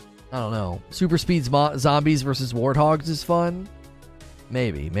 I don't know. Super Speed Zombies versus Warthogs is fun.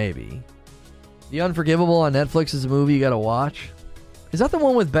 Maybe. The Unforgivable on Netflix is a movie you gotta watch. Is that the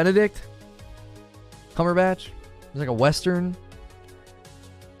one with Benedict Cumberbatch? It's like a Western.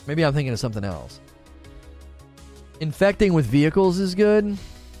 Maybe I'm thinking of something else. Infecting with vehicles is good.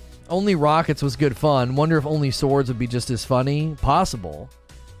 Only Rockets was good fun. Wonder if Only Swords would be just as funny. Possible.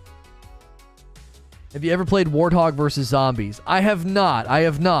 Have you ever played Warthog versus Zombies? I have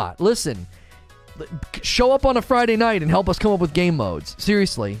not. Listen. Show up on a Friday night and help us come up with game modes.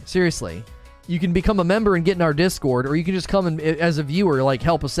 Seriously. You can become a member and get in our Discord, or you can just come and, as a viewer, like,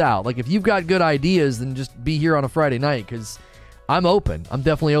 help us out. Like, if you've got good ideas, then just be here on a Friday night, because I'm open. I'm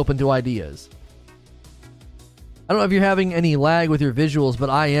definitely open to ideas. I don't know if you're having any lag with your visuals, but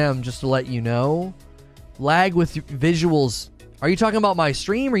I am, just to let you know. Lag with visuals. Are you talking about my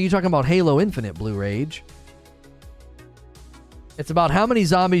stream, or are you talking about Halo Infinite, Blue Rage? It's about how many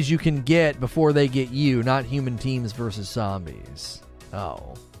zombies you can get before they get you, not human teams versus zombies.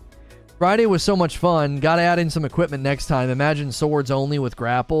 Oh. Friday was so much fun. Gotta add in some equipment next time. Imagine swords only with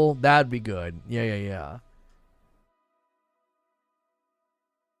grapple. That'd be good. Yeah.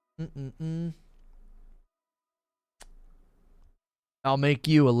 I'll make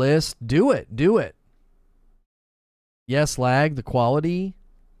you a list. Do it. Yes, lag, the quality.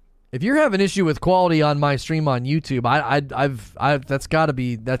 If you're having issue with quality on my stream on YouTube,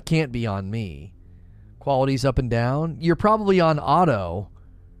 that can't be on me. Quality's up and down. You're probably on auto.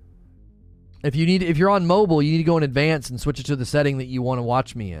 If you're on mobile, you need to go in advanced and switch it to the setting that you want to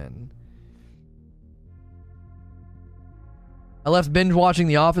watch me in. I left binge watching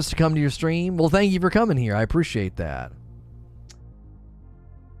The Office to come to your stream. Well, thank you for coming here. I appreciate that.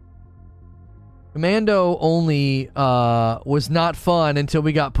 Commando only was not fun until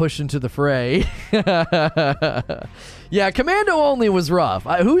we got pushed into the fray. Yeah, Commando only was rough.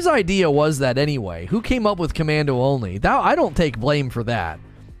 Whose idea was that anyway? Who came up with Commando only? I don't take blame for that.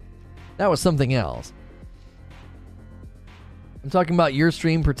 That was something else. I'm talking about your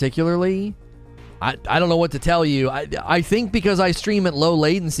stream particularly. I don't know what to tell you. I think because I stream at low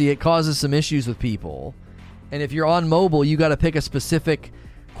latency, it causes some issues with people. And if you're on mobile, you got to pick a specific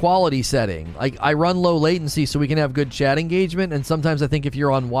quality setting. Like, I run low latency so we can have good chat engagement, and sometimes I think if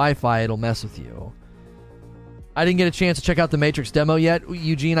you're on Wi-Fi, it'll mess with you. I didn't get a chance to check out the Matrix demo yet,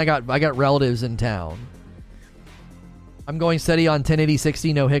 Eugene. I got relatives in town. I'm going steady on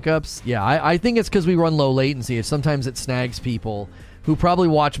 1080-60, no hiccups. Yeah, I think it's because we run low latency. Sometimes it snags people who probably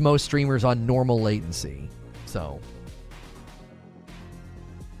watch most streamers on normal latency. So,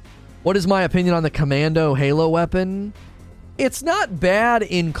 what is my opinion on the Commando Halo weapon? It's not bad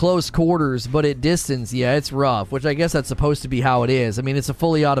in close quarters, but at distance, yeah, it's rough, which I guess that's supposed to be how it is. I mean, it's a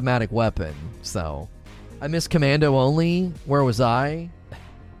fully automatic weapon, so. I miss Commando only. Where was I?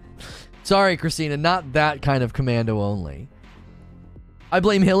 Sorry, Christina, not that kind of Commando only. I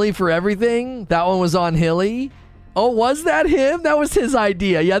blame Hilly for everything. That one was on Hilly. Oh, was that him? That was his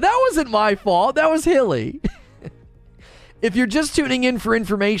idea. Yeah, that wasn't my fault. That was Hilly. If you're just tuning in for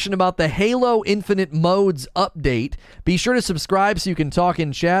information about the Halo Infinite Modes update, be sure to subscribe so you can talk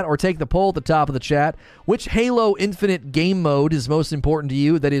in chat or take the poll at the top of the chat. Which Halo Infinite game mode is most important to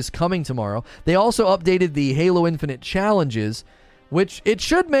you that is coming tomorrow? They also updated the Halo Infinite challenges, which it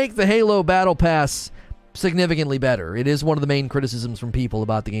should make the Halo Battle Pass significantly better. It is one of the main criticisms from people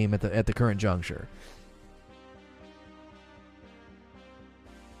about the game at the current juncture.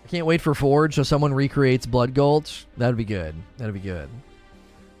 Can't wait for Forge so someone recreates Blood Gulch. That'd be good. That'd be good.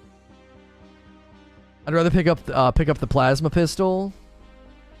 I'd rather pick up the plasma pistol.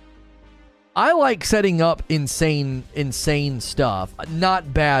 I like setting up insane stuff,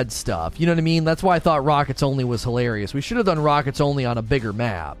 not bad stuff. You know what I mean? That's why I thought Rockets Only was hilarious. We should have done Rockets Only on a bigger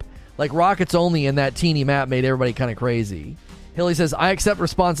map. Like, Rockets Only in that teeny map made everybody kind of crazy. Hilly says, I accept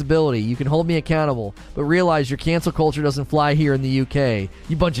responsibility. You can hold me accountable, but realize your cancel culture doesn't fly here in the UK.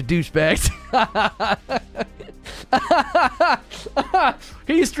 You bunch of douchebags.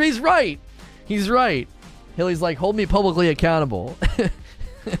 He's right. He's right. Hilly's like, hold me publicly accountable.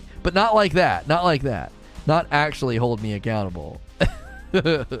 But not like that. Not like that. Not actually hold me accountable.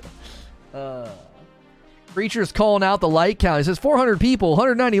 Preacher's calling out the like count. He says 400 people,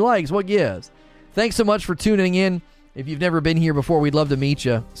 190 likes. What gives? Thanks so much for tuning in. If you've never been here before, we'd love to meet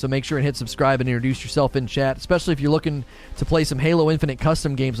you. So make sure and hit subscribe and introduce yourself in chat, especially if you're looking to play some Halo Infinite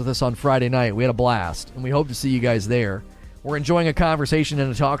custom games with us on Friday night. We had a blast, and we hope to see you guys there. We're enjoying a conversation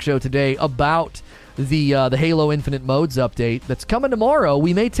and a talk show today about the Halo Infinite Modes update that's coming tomorrow.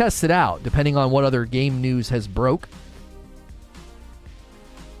 We may test it out, depending on what other game news has broke.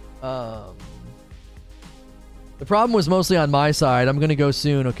 The problem was mostly on my side. I'm going to go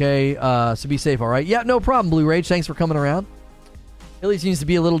soon, okay? So be safe, all right? Yeah, no problem, Blue Rage. Thanks for coming around. Hilly seems to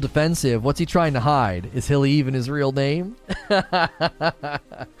be a little defensive. What's he trying to hide? Is Hilly even his real name?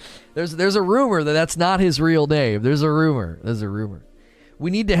 There's a rumor that that's not his real name. There's a rumor.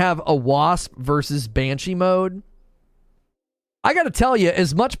 We need to have a Wasp versus Banshee mode. I got to tell you,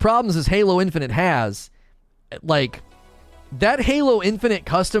 as much problems as Halo Infinite has, like, that Halo Infinite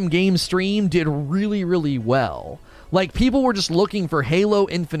custom game stream did really, really well. Like, people were just looking for Halo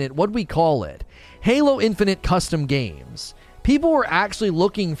Infinite, what'd we call it? Halo Infinite custom games. People were actually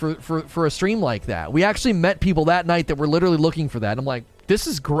looking for a stream like that. We actually met people that night that were literally looking for that. I'm like, this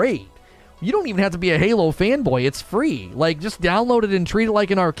is great. You don't even have to be a Halo fanboy. It's free. Like, just download it and treat it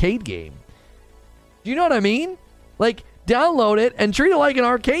like an arcade game. Do you know what I mean? Like, download it and treat it like an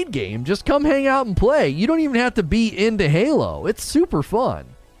arcade game. Just come hang out and play. You don't even have to be into Halo. It's super fun.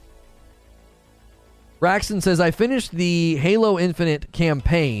 Braxton says, I finished the Halo Infinite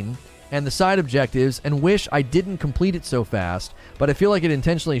campaign and the side objectives and wish I didn't complete it so fast, but I feel like it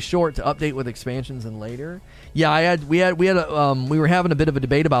intentionally short to update with expansions and later. Yeah, we were having a bit of a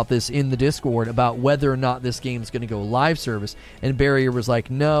debate about this in the Discord about whether or not this game's going to go live service, and Barrier was like,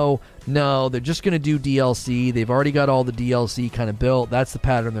 no, they're just going to do DLC. They've already got all the DLC kind of built. That's the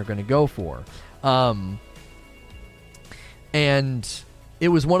pattern they're going to go for. And it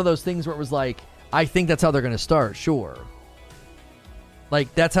was one of those things where it was like, I think that's how they're going to start, sure.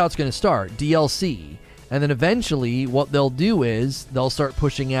 Like, that's how it's going to start, DLC. And then eventually, what they'll do is, they'll start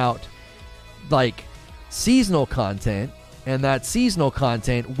pushing out, like, seasonal content, and that seasonal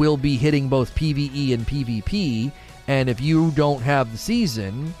content will be hitting both PvE and PvP, and if you don't have the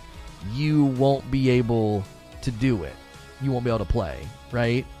season, you won't be able to do it. You won't be able to play,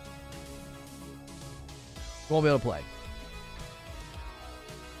 right? Won't be able to play.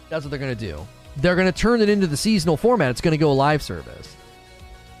 That's what they're going to do. They're going to turn it into the seasonal format. It's going to go live service.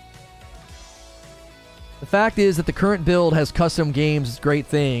 The fact is that the current build has custom games. It's a great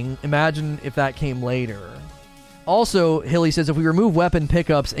thing. Imagine if that came later. Also, Hilly says if we remove weapon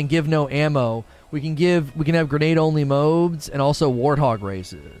pickups and give no ammo, we can have grenade only modes and also warthog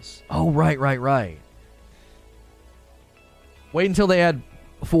races. Oh, right. Wait until they add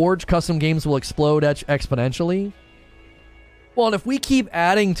Forge. Custom games will explode exponentially. Well, and if we keep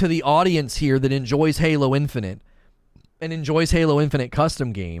adding to the audience here that enjoys Halo Infinite and enjoys Halo Infinite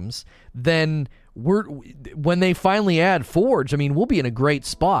custom games, then when they finally add Forge, I mean, we'll be in a great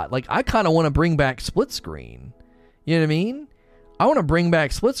spot. Like, I kind of want to bring back split screen. You know what I mean? I want to bring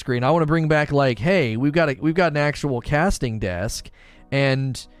back split screen. I want to bring back, like, hey, we've got an actual casting desk,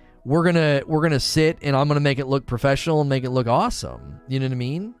 and we're gonna sit, and I'm gonna make it look professional and make it look awesome. You know what I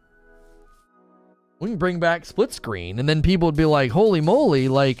mean? We can bring back split screen, and then people would be like, holy moly,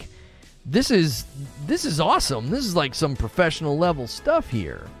 like, this is awesome. This is like some professional level stuff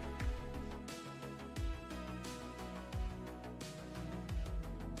here.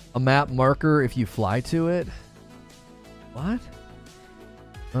 A map marker if you fly to it? What?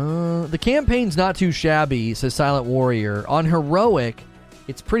 The campaign's not too shabby, says Silent Warrior. On Heroic,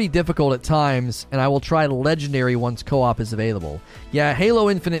 it's pretty difficult at times, and I will try Legendary once co-op is available. Yeah, Halo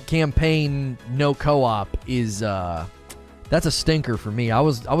Infinite campaign, no co-op is, that's a stinker for me. I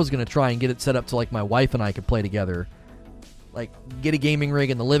was going to try and get it set up to, like, my wife and I could play together. Like, get a gaming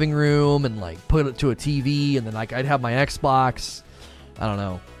rig in the living room and, like, put it to a TV, and then, like, I'd have my Xbox. I don't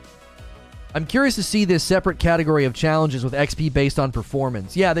know. I'm curious to see this separate category of challenges with XP based on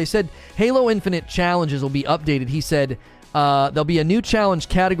performance. Yeah, they said Halo Infinite challenges will be updated. He said there'll be a new challenge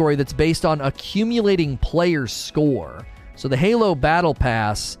category that's based on accumulating player score. So the Halo Battle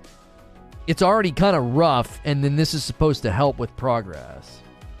Pass, it's already kind of rough, and then this is supposed to help with progress.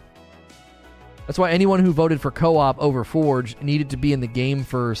 That's why anyone who voted for co-op over Forge needed to be in the game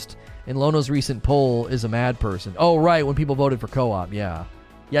first, and Lono's recent poll is a mad person. Oh, right, when people voted for co-op, yeah.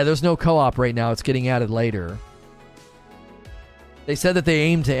 Yeah, there's no co-op right now. It's getting added later. They said that they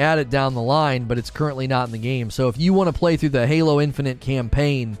aim to add it down the line, but it's currently not in the game. So if you want to play through the Halo Infinite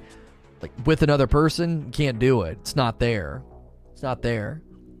campaign, like, with another person, you can't do it. It's not there. It's not there.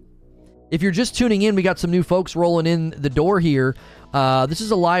 If you're just tuning in, we got some new folks rolling in the door here. This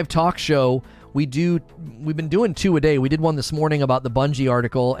is a live talk show. We've been doing 2 a day. We did one this morning about the Bungie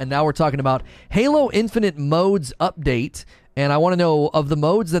article, and now we're talking about Halo Infinite modes update. And I want to know, of the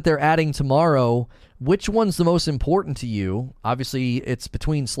modes that they're adding tomorrow, which one's the most important to you? Obviously, it's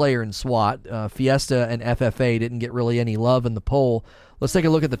between Slayer and SWAT. Fiesta and FFA didn't get really any love in the poll. Let's take a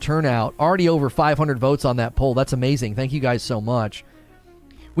look at the turnout. Already over 500 votes on that poll. That's amazing. Thank you guys so much.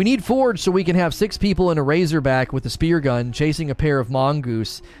 We need Forge so we can have 6 people in a Razorback with a spear gun chasing a pair of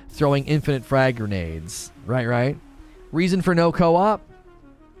mongoose throwing infinite frag grenades. Right. Reason for no co-op?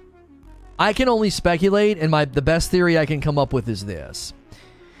 I can only speculate, and the best theory I can come up with is this.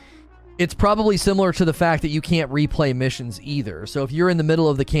 It's probably similar to the fact that you can't replay missions either. So if you're in the middle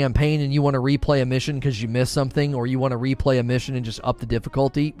of the campaign and you want to replay a mission because you missed something, or you want to replay a mission and just up the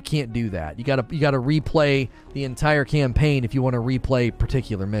difficulty, you can't do that. You gotta replay the entire campaign if you want to replay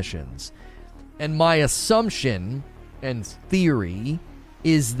particular missions. And my assumption and theory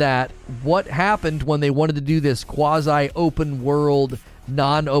is that what happened when they wanted to do this quasi-open world,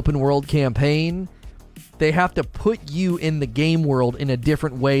 non-open world campaign, they have to put you in the game world in a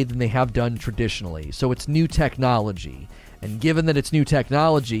different way than they have done traditionally. So it's new technology. And given that it's new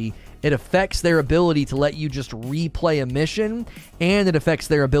technology, it affects their ability to let you just replay a mission, and it affects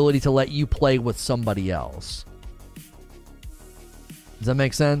their ability to let you play with somebody else. Does that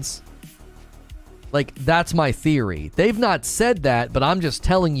make sense? Like, that's my theory. They've not said that, but I'm just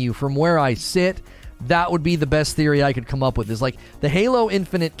telling you from where I sit, that would be the best theory I could come up with. Is like the Halo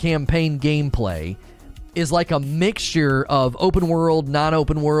Infinite campaign gameplay is like a mixture of open world,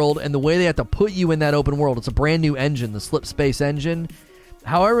 non-open world, and the way they have to put you in that open world. It's a brand new engine, the Slipspace engine.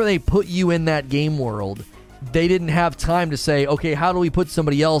 However they put you in that game world, they didn't have time to say, okay, how do we put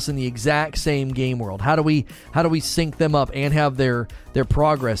somebody else in the exact same game world? How do we sync them up and have their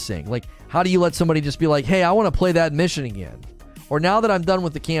progress sync? Like, how do you let somebody just be like, hey, I want to play that mission again? Or now that I'm done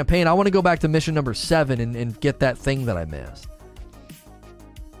with the campaign, I want to go back to mission number 7 and get that thing that I missed.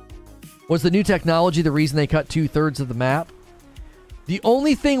 Was the new technology the reason they cut 2/3 of the map? The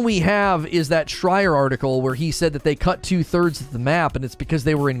only thing we have is that Schreier article where he said that they cut 2/3 of the map, and it's because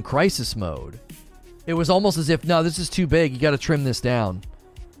they were in crisis mode. It was almost as if, no, this is too big. You got to trim this down.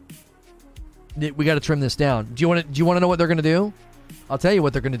 We got to trim this down. Do you want to know what they're going to do? I'll tell you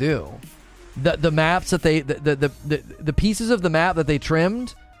what they're going to do. The maps that the pieces of the map that they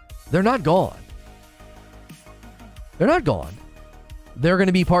trimmed, they're not gone. They're not gone. They're going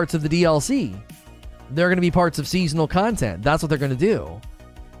to be parts of the DLC. They're going to be parts of seasonal content. That's what they're going to do.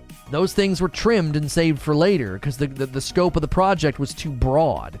 Those things were trimmed and saved for later because the scope of the project was too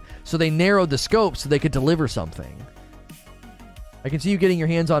broad. So they narrowed the scope so they could deliver something. I can see you getting your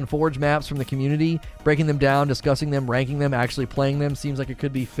hands on Forge maps from the community, breaking them down, discussing them, ranking them, actually playing them. Seems like it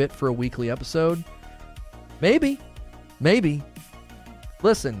could be fit for a weekly episode. Maybe.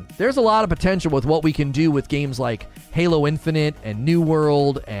 Listen, there's a lot of potential with what we can do with games like Halo Infinite and New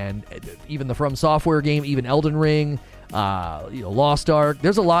World and even the From Software game, even Elden Ring, Lost Ark.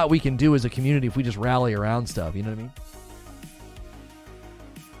 There's a lot we can do as a community if we just rally around stuff, you know what I mean?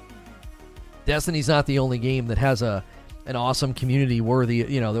 Destiny's not the only game that has an awesome community worthy,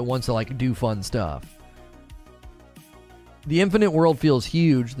 that wants to do fun stuff. The Infinite world feels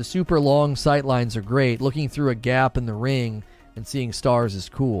huge. The super long sight lines are great. Looking through a gap in the ring and seeing stars is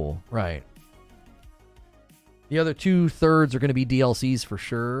cool. Right. The other 2/3 are going to be DLCs for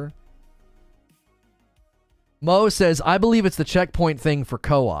sure. Mo says, I believe it's the checkpoint thing for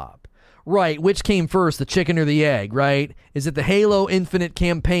co-op. Right, which came first, the chicken or the egg, right? Is it the Halo Infinite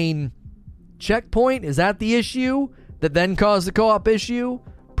campaign checkpoint? Is that the issue that then caused the co-op issue?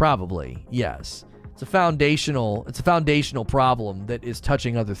 Probably, yes. It's a foundational problem that is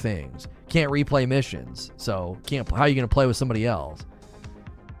touching other things. Can't replay missions, so how are you going to play with somebody else?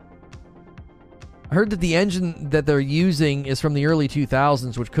 I heard that the engine that they're using is from the early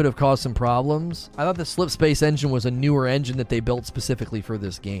 2000s, which could have caused some problems. I thought the Slipspace engine was a newer engine that they built specifically for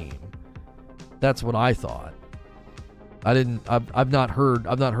this game. That's what I thought. I've not heard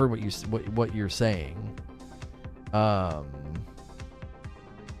what you're saying. Not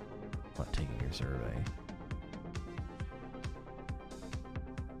taking your survey.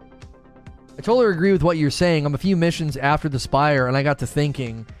 I totally agree with what you're saying. I'm a few missions after the Spire, and I got to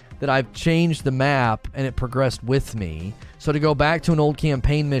thinking that I've changed the map, and it progressed with me. So to go back to an old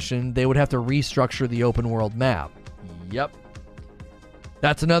campaign mission, they would have to restructure the open world map. Yep.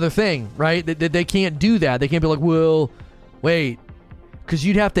 That's another thing, right? They can't do that. They can't be like, well, wait. Because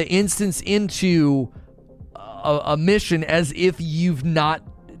you'd have to instance into a mission as if you've not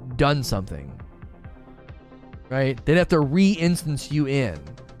done something. Right? They'd have to re-instance you in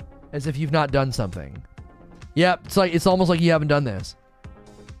as if you've not done something. Yep, it's almost like you haven't done this.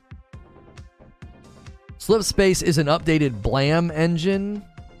 Slipspace is an updated Blam engine.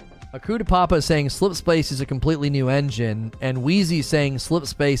 Akuda Papa is saying Slipspace is a completely new engine, and Wheezy saying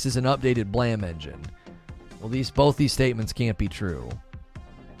Slipspace is an updated Blam engine. Well, both these statements can't be true.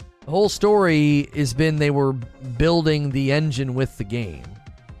 The whole story has been they were building the engine with the game.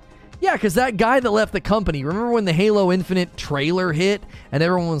 Yeah, because that guy that left the company, remember when the Halo Infinite trailer hit and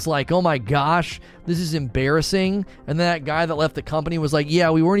everyone was like, oh my gosh, this is embarrassing? And then that guy that left the company was like, yeah,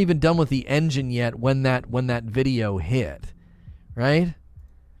 we weren't even done with the engine yet when that video hit. Right?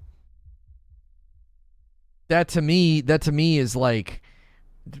 That to me is like,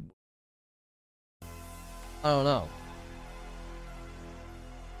 I don't know.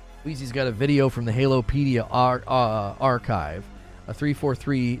 Wheezy's got a video from the Halopedia archive. A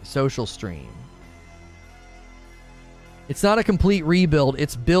 343 social stream. It's not a complete rebuild.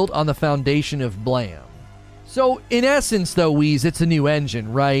 It's built on the foundation of Blam. So in essence, though, Wheeze, it's a new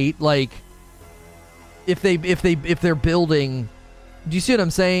engine, right? Like, if they're building, do you see what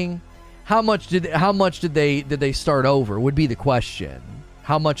I'm saying? How much did they start over? Would be the question.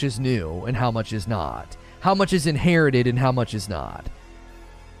 How much is new and how much is not? How much is inherited and how much is not?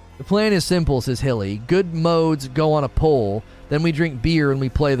 The plan is simple, says Hilly. Good modes go on a poll, then we drink beer and we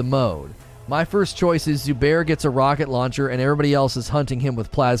play the mode. My first choice is Zubair gets a rocket launcher and everybody else is hunting him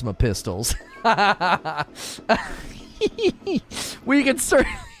with plasma pistols. We could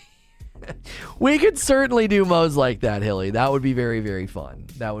certainly do modes like that, Hilly. That would be very, very fun.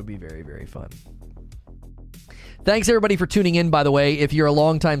 That would be very, very fun. Thanks, everybody, for tuning in, by the way. If you're a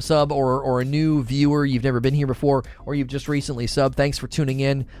longtime sub or a new viewer, you've never been here before, or you've just recently subbed, thanks for tuning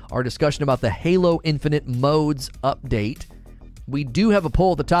in. Our discussion about the Halo Infinite modes update. We do have a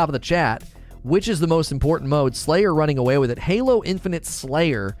poll at the top of the chat. Which is the most important mode? Slayer running away with it. Halo Infinite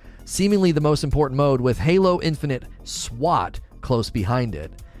Slayer, seemingly the most important mode, with Halo Infinite SWAT close behind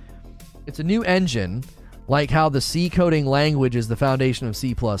it. It's a new engine, like how the C coding language is the foundation of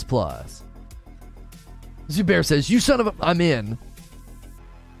C++. Zubair says, you son of a... I'm in.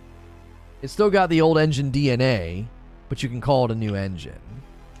 It's still got the old engine DNA, but you can call it a new engine.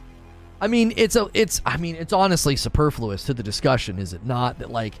 I mean, it's honestly superfluous to the discussion, is it not?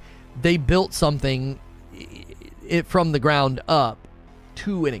 That, like, they built something from the ground up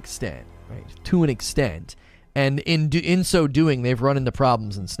to an extent, right? To an extent. And in so doing, they've run into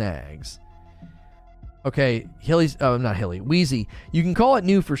problems and snags. Okay, not Hilly. Wheezy. You can call it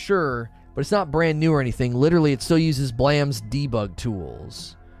new for sure, but it's not brand new or anything. Literally, it still uses Blam's debug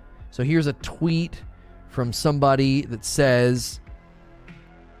tools. So here's a tweet from somebody that says,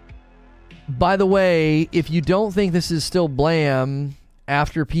 by the way, if you don't think this is still Blam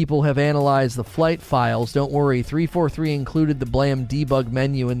after people have analyzed the flight files, don't worry. 343 included the Blam debug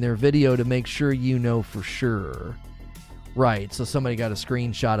menu in their video to make sure you know for sure. Right, so somebody got a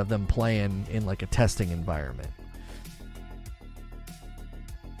screenshot of them playing in like a testing environment.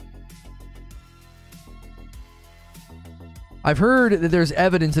 I've heard that there's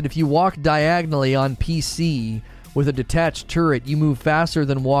evidence that if you walk diagonally on PC with a detached turret, you move faster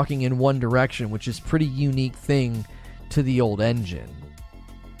than walking in one direction, which is a pretty unique thing to the old engine.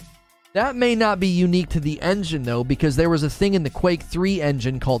 That may not be unique to the engine, though, because there was a thing in the Quake 3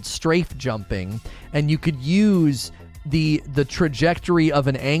 engine called strafe jumping, and you could use the trajectory of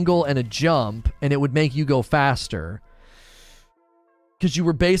an angle and a jump, and it would make you go faster. Because you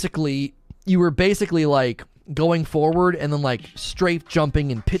were basically like going forward and then like strafe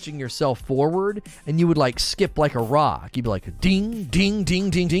jumping and pitching yourself forward, and you would like skip like a rock. You'd be like ding, ding, ding,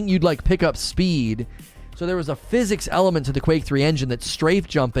 ding, ding. You'd like pick up speed. So there was a physics element to the Quake 3 engine that strafe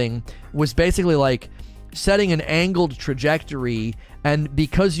jumping was basically like setting an angled trajectory, and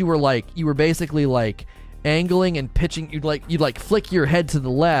because you were basically like angling and pitching, you'd like flick your head to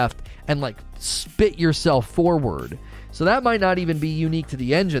the left and like spit yourself forward. So that might not even be unique to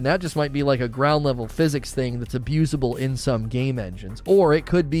the engine. That just might be like a ground level physics thing that's abusable in some game engines. Or it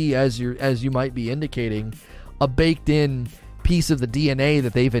could be, as you might be indicating, a baked in piece of the DNA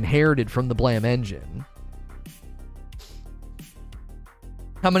that they've inherited from the Blam engine.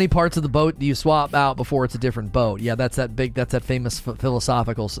 How many parts of the boat do you swap out before it's a different boat? Yeah, that's that famous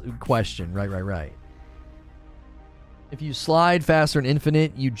philosophical question. Right. If you slide faster in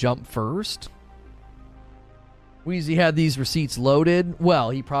Infinite, you jump first. Wheezy had these receipts loaded. Well,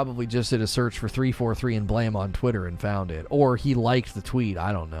 he probably just did a search for 343 and Blam on Twitter and found it. Or he liked the tweet.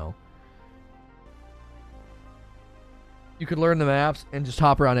 I don't know. You could learn the maps and just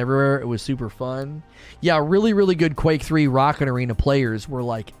hop around everywhere. It was super fun. Yeah, really, really good Quake 3 Rocket Arena players were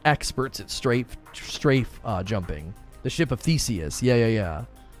like experts at strafe jumping. The ship of Theseus. Yeah.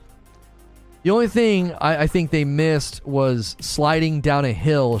 The only thing I think they missed was sliding down a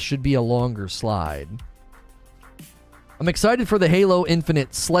hill should be a longer slide. I'm excited for the Halo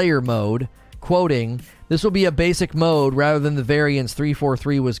Infinite Slayer mode. Quoting, this will be a basic mode rather than the variants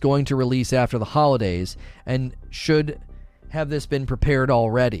 343 was going to release after the holidays, and should have this been prepared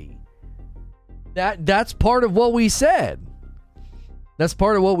already. That's part of what we said. That's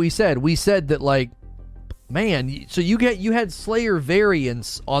part of what we said. We said that, like, man, so you had Slayer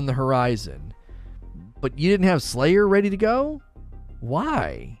variants on the horizon, but you didn't have Slayer ready to go?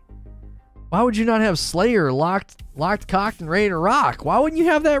 Why? Why would you not have Slayer locked, cocked, and ready to rock? Why wouldn't you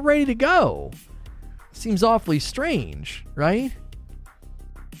have that ready to go? Seems awfully strange, right?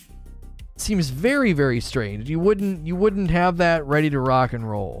 Seems very, very strange. You wouldn't have that ready to rock and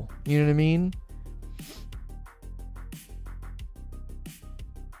roll. You know what I mean?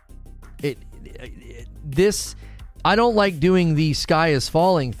 I don't like doing the sky is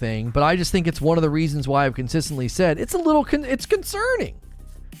falling thing, but I just think it's one of the reasons why I've consistently said it's concerning.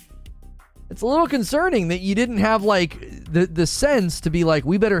 It's a little concerning that you didn't have like the sense to be like,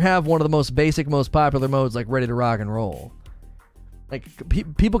 we better have one of the most basic, most popular modes like ready to rock and roll. Like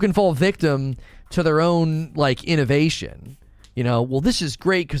people can fall victim to their own like innovation. You know, well, this is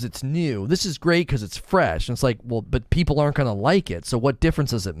great because it's new. This is great because it's fresh. And it's like, well, but people aren't going to like it. So what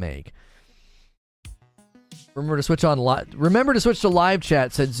difference does it make? Remember to switch to live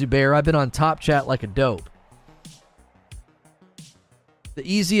chat, said Zubair. I've been on top chat like a dope. The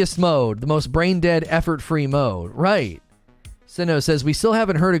easiest mode, the most brain-dead, effort-free mode. Right. Sino says, we still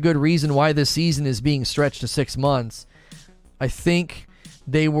haven't heard a good reason why this season is being stretched to 6 months. I think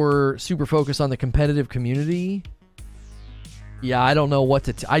they were super focused on the competitive community. Yeah, I don't know what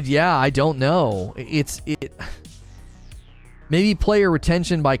to... I don't know. Maybe player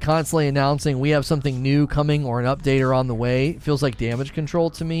retention by constantly announcing we have something new coming or an update or on the way. Feels like damage control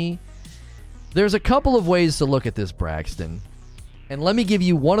to me. There's a couple of ways to look at this, Braxton. And let me give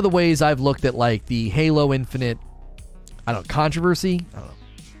you one of the ways I've looked at like the Halo Infinite, controversy. I don't know.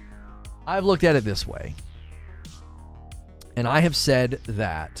 I've looked at it this way. And I have said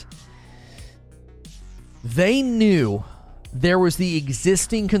that they knew there was the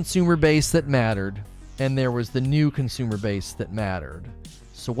existing consumer base that mattered, and there was the new consumer base that mattered.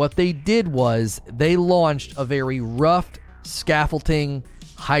 So what they did was they launched a very rough scaffolding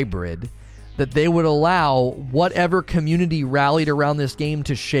hybrid that they would allow whatever community rallied around this game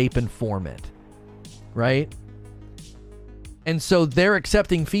to shape and form it. Right? And so they're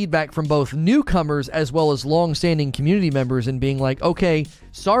accepting feedback from both newcomers as well as long-standing community members and being like, okay,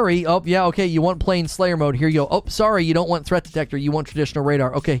 sorry, oh, yeah, okay, you want plain Slayer mode, here you go. Oh, sorry, you don't want threat detector, you want traditional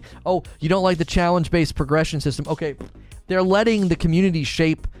radar. Okay, oh, you don't like the challenge-based progression system. Okay, they're letting the community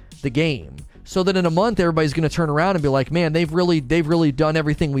shape the game so that in a month everybody's going to turn around and be like, man, they've really done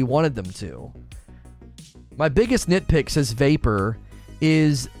everything we wanted them to. My biggest nitpick, says Vapor,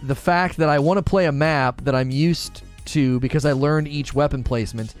 is the fact that I want to play a map that I'm used to because I learned each weapon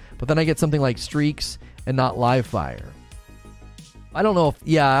placement, but then I get something like streaks and not live fire. I don't know if,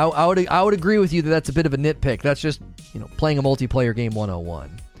 yeah, I would agree with you that that's a bit of a nitpick. That's just, playing a multiplayer game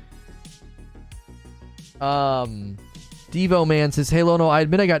 101. Devo Man says, hey Lono, I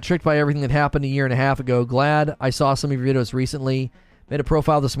admit I got tricked by everything that happened a year and a half ago. Glad I saw some of your videos recently. Made a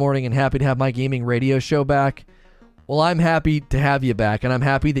profile this morning and happy to have my gaming radio show back. Well, I'm happy to have you back, and I'm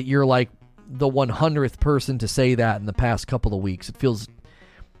happy that you're like the 100th person to say that in the past couple of weeks. It feels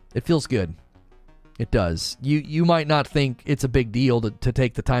good. It does. You might not think it's a big deal to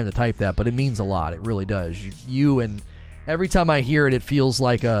take the time to type that, but it means a lot. It really does. You and every time I hear it, it feels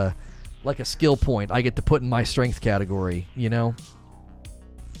like a skill point I get to put in my strength category,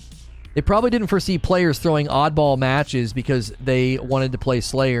 They probably didn't foresee players throwing oddball matches because they wanted to play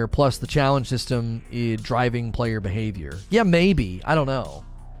Slayer, plus the challenge system driving player behavior. Yeah, maybe. I don't know.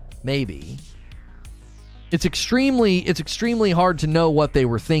 Maybe. It's extremely hard to know what they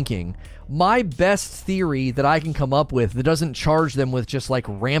were thinking. My best theory that I can come up with that doesn't charge them with just like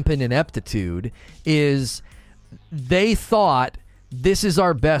rampant ineptitude is they thought, this is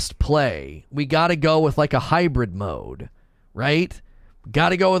our best play. We got to go with like a hybrid mode, right? Got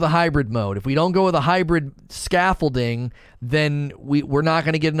to go with a hybrid mode. If we don't go with a hybrid scaffolding, then we're not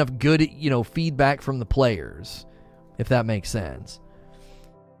going to get enough good, feedback from the players, if that makes sense.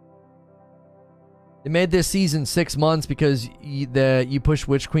 They made this season 6 months because you pushed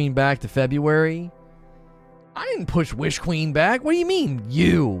Witch Queen back to February. I didn't push Witch Queen back. What do you mean,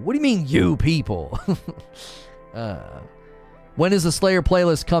 you? What do you mean, you people? When is the Slayer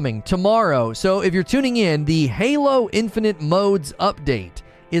playlist coming? Tomorrow. So if you're tuning in, the Halo Infinite Modes update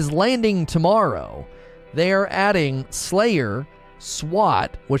is landing tomorrow. They are adding Slayer,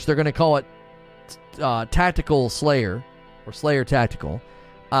 SWAT, which they're going to call it Tactical Slayer, or Slayer Tactical.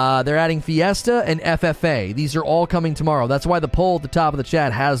 They're adding Fiesta and FFA. These are all coming tomorrow. That's why the poll at the top of the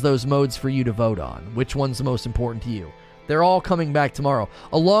chat has those modes for you to vote on. Which one's the most important to you? They're all coming back tomorrow,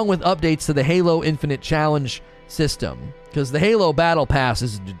 along with updates to the Halo Infinite Challenge system, because the Halo Battle Pass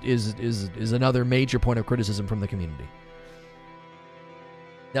is another major point of criticism from the community.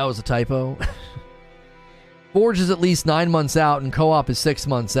 That was a typo. Forge is at least 9 months out, and co-op is 6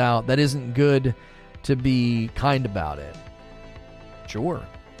 months out. That isn't good to be kind about it. Sure.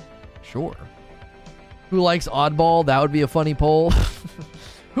 Who likes Oddball? That would be a funny poll.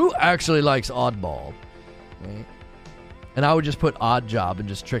 Who actually likes Oddball? Right. And I would just put Odd Job and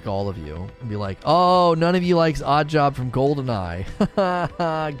just trick all of you and be like, oh, none of you likes Odd Job from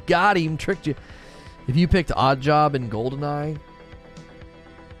GoldenEye. Got him, tricked you. If you picked Odd Job and GoldenEye,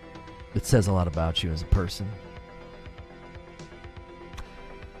 it says a lot about you as a person.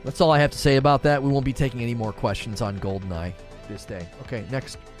 That's all I have to say about that. We won't be taking any more questions on GoldenEye this day. Okay,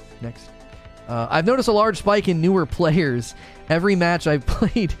 next. I've noticed a large spike in newer players. Every match I've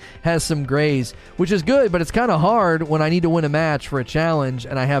played has some grays, which is good, but it's kind of hard when I need to win a match for a challenge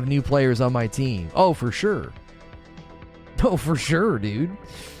and I have new players on my team. Oh, for sure. Oh, for sure, dude.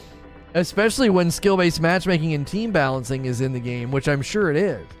 Especially when skill-based matchmaking and team balancing is in the game, which I'm sure it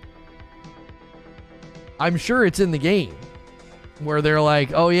is. I'm sure it's in the game. Where they're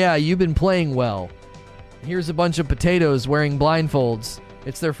like, oh yeah, you've been playing well. Here's a bunch of potatoes wearing blindfolds.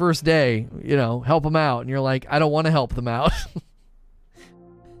 It's their first day, help them out. And you're like, I don't want to help them out.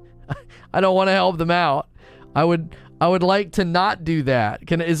 I don't want to help them out. I would like to not do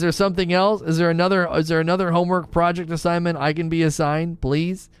that. Is there something else? Is there another homework project assignment I can be assigned,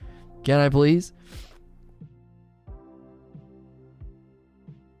 please? Can I please?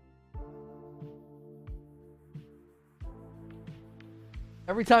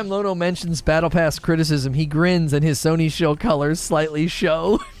 Every time Lono mentions Battle Pass criticism, he grins and his Sony show colors slightly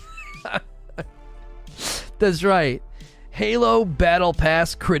show. That's right. Halo Battle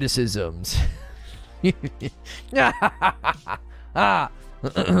Pass criticisms.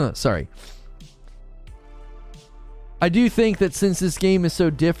 Sorry. I do think that since this game is so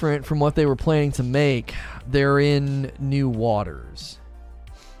different from what they were planning to make, they're in new waters.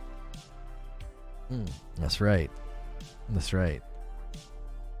 That's right.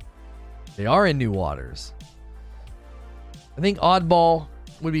 They are in new waters. I think Oddball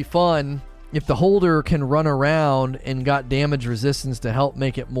would be fun if the holder can run around and got damage resistance to help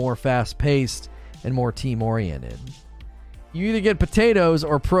make it more fast-paced and more team-oriented. You either get potatoes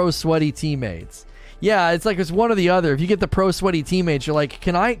or pro sweaty teammates. Yeah, it's like it's one or the other. If you get the pro sweaty teammates, you're like,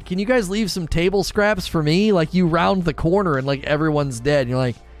 can you guys leave some table scraps for me? Like, you round the corner and like everyone's dead. And you're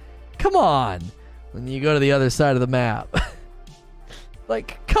like, come on. And you go to the other side of the map.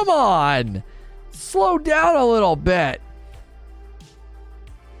 Like, come on. Slow down a little bit.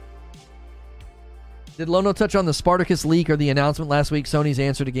 Did Lono touch on the Spartacus leak or the announcement last week, Sony's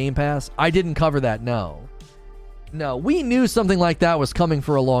answer to Game Pass? I didn't cover that, no. No, we knew something like that was coming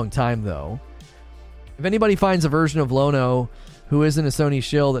for a long time, though. If anybody finds a version of Lono who isn't a Sony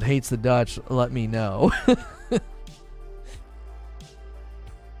shill that hates the Dutch, let me know.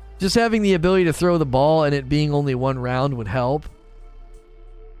 Just having the ability to throw the ball and it being only one round would help.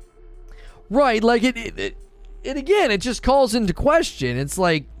 Right, like it again, it just calls into question. It's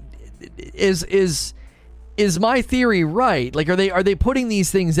like, is my theory right? Like, are they putting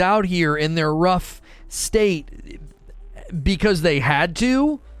these things out here in their rough state because they had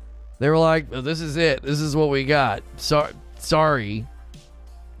to? They were like, oh, this is it. This is what we got. Sorry.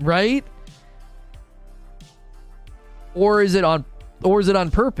 Right? Or is it on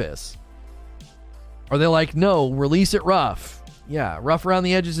purpose? Are they like, no, release it rough? Yeah, rough around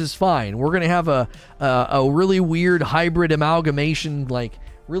the edges is fine. We're going to have a really weird hybrid amalgamation, like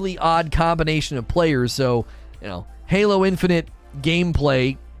really odd combination of players. So, Halo Infinite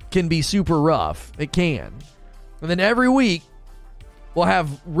gameplay can be super rough. It can. And then every week, we'll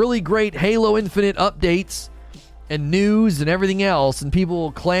have really great Halo Infinite updates and news and everything else, and people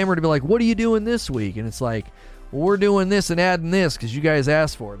will clamor to be like, what are you doing this week? And it's like, well, we're doing this and adding this because you guys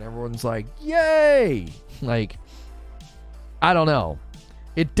asked for it. And everyone's like, yay! Like, I don't know.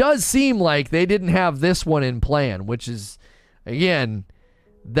 It does seem like they didn't have this one in plan, which is, again,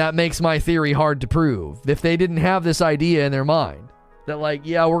 that makes my theory hard to prove. If they didn't have this idea in their mind, that like,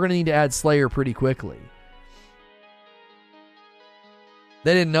 yeah, we're going to need to add Slayer pretty quickly.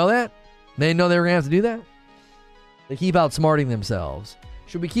 They didn't know that? They didn't know they were going to have to do that? They keep outsmarting themselves.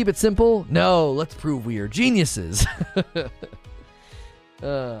 Should we keep it simple? No, let's prove we are geniuses.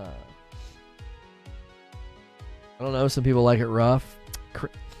 I don't know. Some people like it rough.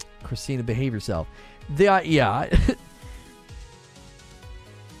 Christina, behave yourself. Yeah.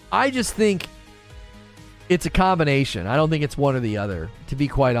 I just think it's a combination. I don't think it's one or the other, to be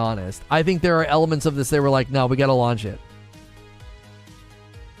quite honest. I think there are elements of this they were like, no, we got to launch it.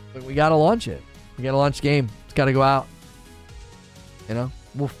 But we got to launch it. We got to launch the game. It's got to go out.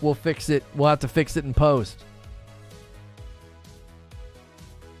 We'll fix it. We'll have to fix it in post.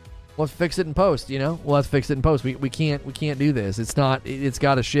 We'll have to fix it in post, We'll have to fix it in post. We can't do this. It's got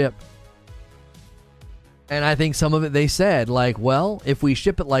to ship. And I think some of it they said, like, well, if we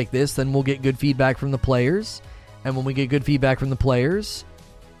ship it like this, then we'll get good feedback from the players. And when we get good feedback from the players,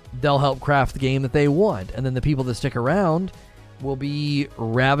 they'll help craft the game that they want. And then the people that stick around will be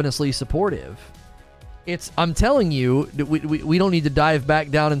ravenously supportive. I'm telling you, we don't need to dive back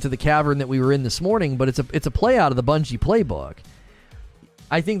down into the cavern that we were in this morning, but it's a play out of the Bungie playbook.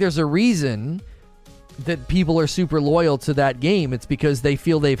 I think there's a reason that people are super loyal to that game. It's because they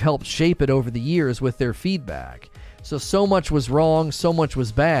feel they've helped shape it over the years with their feedback. So much was wrong, so much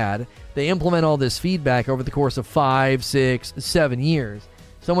was bad. They implement all this feedback over the course of 5, 6, 7 years.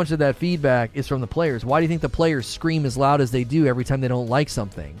 So much of that feedback is from the players. Why do you think the players scream as loud as they do every time they don't like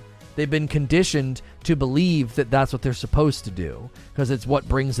something? They've been conditioned to believe that that's what they're supposed to do, because it's what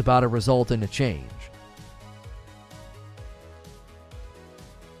brings about a result and a change.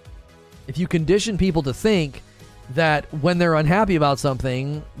 If you condition people to think that when they're unhappy about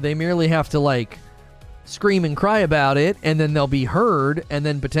something, they merely have to, like, scream and cry about it, and then they'll be heard, and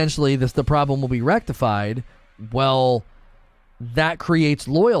then potentially the problem will be rectified, well, that creates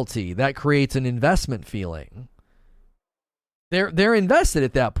loyalty. That creates an investment feeling. They're invested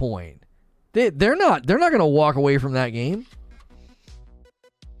at that point. They're not going to walk away from that game.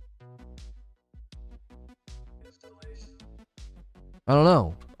 I don't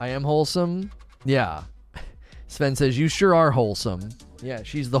know. I am wholesome. Yeah. Sven says, you sure are wholesome. Yeah,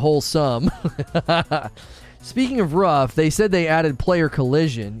 she's the wholesome. Speaking of rough, they said they added player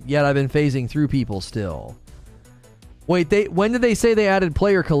collision, yet I've been phasing through people still. Wait, when did they say they added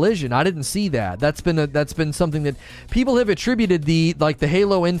player collision? I didn't see that. That's been something that people have attributed the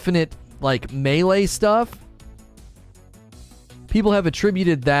Halo Infinite melee stuff. People have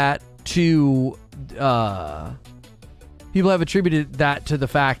attributed that to the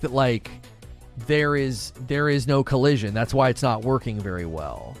fact that there is no collision. That's why it's not working very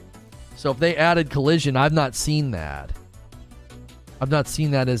well. So if they added collision, I've not seen that. I've not seen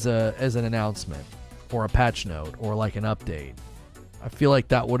that as an announcement or a patch note or like an update. I feel like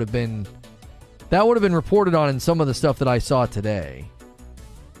that would have been reported on in some of the stuff that I saw today.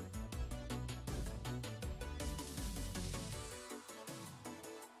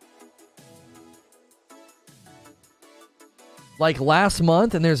 Like last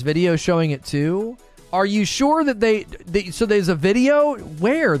month, and there's video showing it too. Are you sure that so there's a video?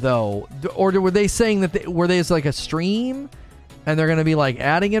 Where though? Or were they saying that were there's like a stream and they're going to be like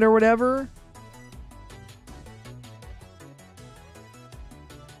adding it or whatever?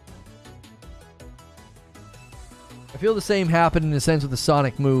 I feel the same happened in a sense with the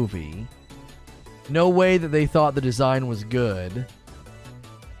Sonic movie. No way that they thought the design was good.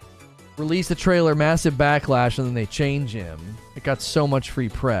 Release the trailer, massive backlash, and then they change him. It got so much free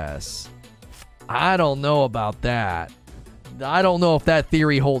press. I don't know about that. I don't know if that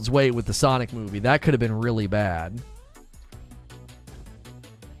theory holds weight with the Sonic movie. That could have been really bad.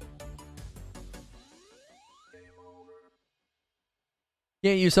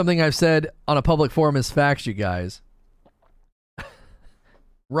 Can't use something I've said on a public forum as facts, you guys.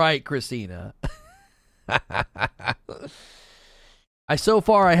 Right, Christina. So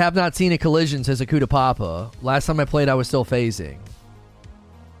far, I have not seen a collision, says Akuta Papa. Last time I played, I was still phasing.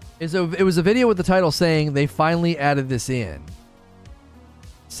 It was a video with the title saying they finally added this in.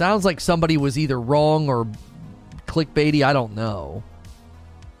 Sounds like somebody was either wrong or clickbaity. I don't know.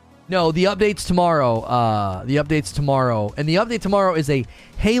 No, the update's tomorrow. And the update tomorrow is a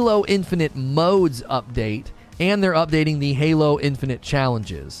Halo Infinite modes update, and they're updating the Halo Infinite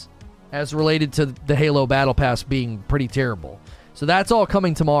challenges as related to the Halo Battle Pass being pretty terrible. So that's all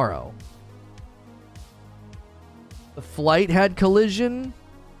coming tomorrow. The flight had collision.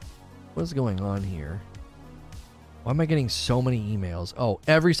 What's going on here? Why am I getting so many emails? Oh,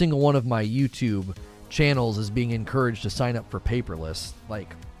 every single one of my YouTube channels is being encouraged to sign up for paperless.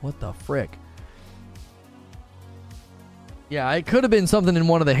 Like, what the frick? Yeah, it could have been something in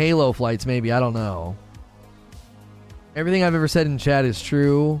one of the Halo flights, maybe. I don't know. Everything I've ever said in chat is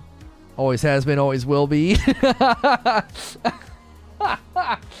true. Always has been, always will be.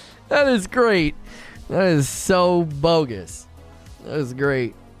 That is great. That is so bogus. That is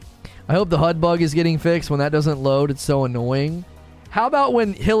great. I hope the HUD bug is getting fixed. When that doesn't load, it's so annoying. How about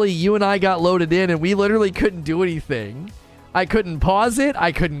when, Hilly, you and I got loaded in and we literally couldn't do anything? I couldn't pause it.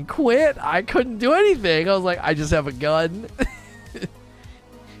 I couldn't quit. I couldn't do anything. I was like, I just have a gun.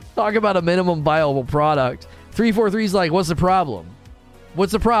 Talk about a minimum viable product. 343's like, what's the problem?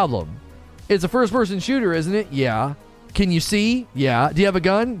 What's the problem? It's a first-person shooter, isn't it? Yeah. Can you see? Yeah. Do you have a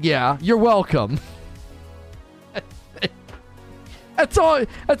gun? Yeah. You're welcome.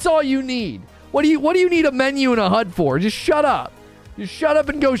 That's all you need. What do you need a menu and a HUD for? Just shut up. Just shut up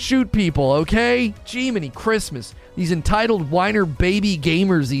and go shoot people, okay? Jiminy Christmas. These entitled whiner baby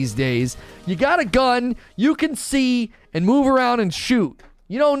gamers these days. You got a gun, you can see and move around and shoot.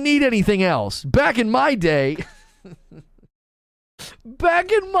 You don't need anything else. Back in my day,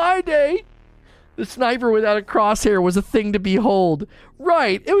 the sniper without a crosshair was a thing to behold.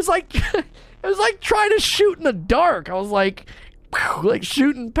 Right. It was like trying to shoot in the dark. I was like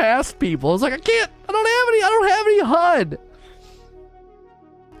shooting past people. I was like, I don't have any HUD.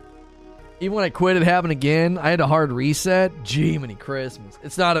 Even when I quit, it happened again. I had a hard reset. Jiminy Christmas.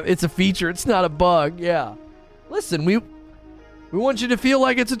 It's a feature. It's not a bug. Yeah. Listen, we want you to feel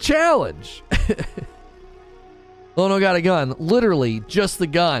like it's a challenge. Lono got a gun. Literally, just the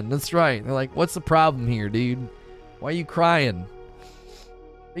gun. That's right. They're like, what's the problem here, dude? Why are you crying?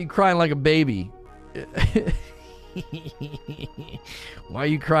 Why are you crying like a baby? Why are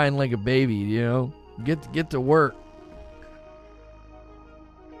you crying like a baby, you know? Get to work.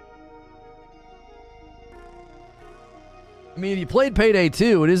 I mean, if you played Payday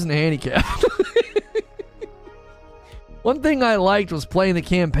 2, it isn't handicapped. One thing I liked was playing the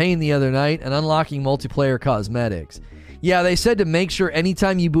campaign the other night and unlocking multiplayer cosmetics. Yeah, they said to make sure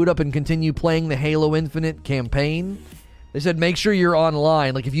anytime you boot up and continue playing the Halo Infinite campaign, they said make sure you're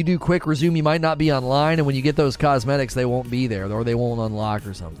online. Like if you do quick resume, you might not be online, and when you get those cosmetics, they won't be there, or they won't unlock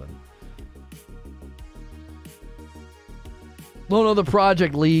or something. Lono the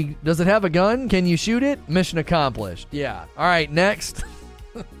Project League. Does it have a gun? Can you shoot it? Mission accomplished. Yeah. All right, next.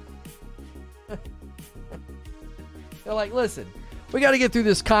 They're like, listen, we got to get through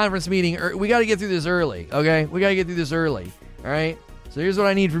this conference meeting. We got to get through this early, okay? We got to get through this early, all right? So here's what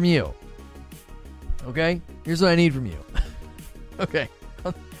I need from you, okay? Here's what I need from you. Okay.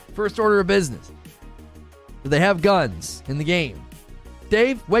 First order of business. Do they have guns in the game?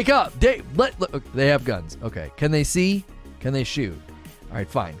 Dave, wake up. Dave, look, they have guns. Okay. Can they see? Can they shoot? All right,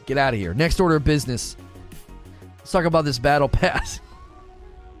 fine. Get out of here. Next order of business. Let's talk about this battle pass.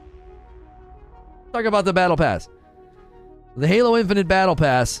 Talk about the battle pass. The Halo Infinite battle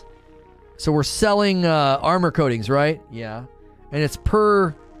pass. So we're selling armor coatings, right? Yeah. And it's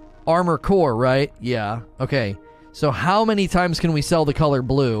per armor core, right? Yeah. Okay. So how many times can we sell the color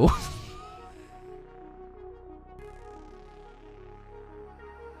blue?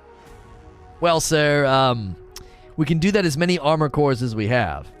 Well, sir, we can do that as many armor cores as we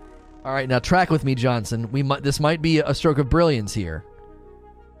have. All right, now track with me, Johnson. This might be a stroke of brilliance here.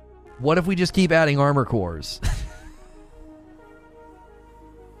 What if we just keep adding armor cores?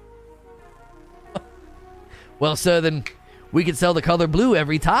 Well, sir, then we could sell the color blue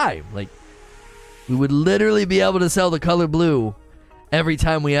every time. Like, we would literally be able to sell the color blue every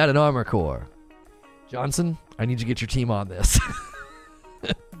time we add an armor core. Johnson, I need you to get your team on this.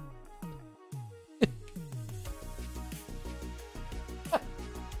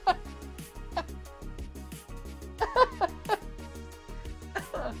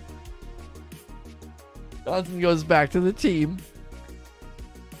 Johnson goes back to the team.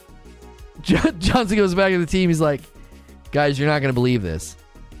 Johnson goes back to the team. He's like, guys, you're not going to believe this.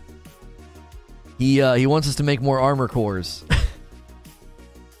 He wants us to make more armor cores.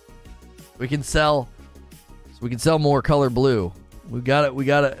 we can sell more color blue. We got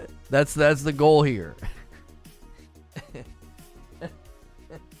it. That's the goal here.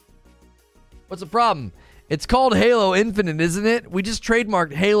 What's the problem? It's called Halo Infinite, isn't it? We just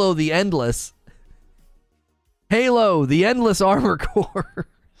trademarked Halo the Endless. Halo the Endless armor cores.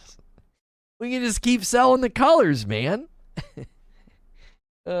 We can just keep selling the colors, man.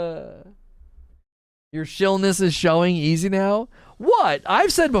 Your shillness is showing easy now. What?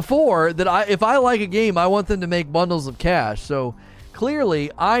 I've said before that if I like a game, I want them to make bundles of cash. So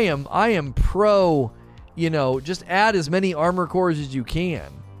clearly, I am pro. Just add as many armor cores as you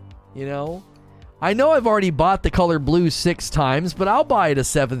can. I know I've already bought the color blue 6 times, but I'll buy it a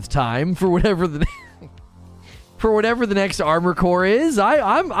 7th time for whatever the next armor core is.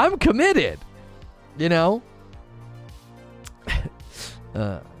 I'm committed.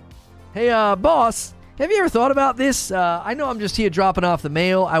 Hey, boss, have you ever thought about this? I know I'm just here dropping off the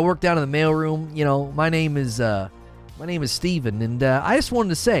mail. I work down in the mailroom. My name is Steven, and I just wanted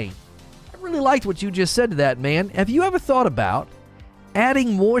to say, I really liked what you just said to that man. Have you ever thought about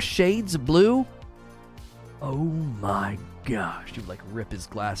adding more shades of blue? Oh my gosh, you would like rip his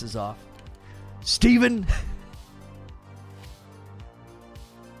glasses off. Steven,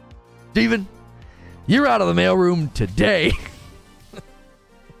 you're out of the mailroom today.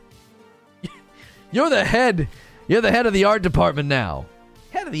 You're the head of the art department now.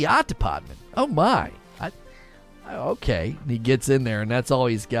 Head of the art department? Oh my. Okay. And he gets in there and that's all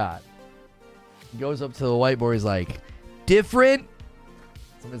he's got. He goes up to the whiteboard. He's like, different?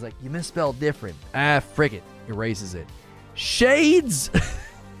 Somebody's like, you misspelled different. Ah, frick it. Erases it. Shades?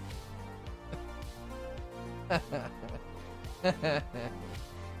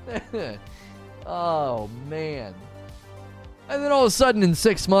 Oh, man. And then all of a sudden in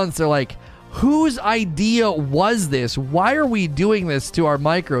 6 months, they're like, whose idea was this? Why are we doing this to our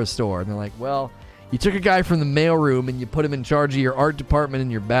micro store? And they're like, well, you took a guy from the mailroom and you put him in charge of your art department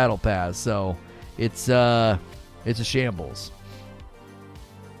and your battle pass. So it's a shambles.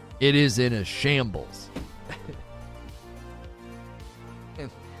 It is in a shambles.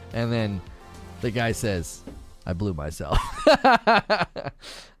 And then the guy says, I blew myself.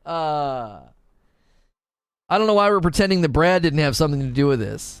 I don't know why we're pretending that Brad didn't have something to do with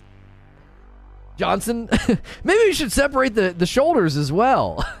this. Johnson, maybe we should separate the shoulders as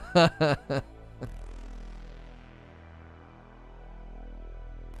well.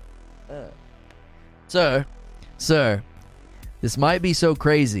 Sir, this might be so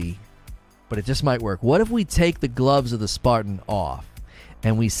crazy, but it just might work. What if we take the gloves of the Spartan off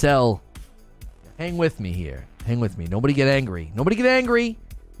and we sell... Hang with me here. Hang with me. Nobody get angry.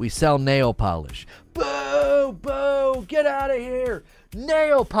 We sell nail polish. Boo! Boo! Get out of here!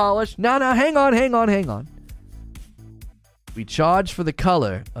 Nail polish! No, hang on. We charge for the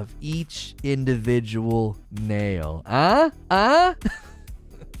color of each individual nail. And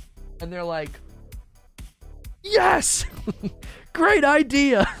they're like, yes! Great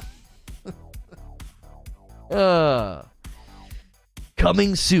idea!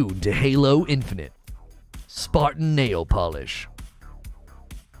 Coming soon to Halo Infinite. Spartan nail polish.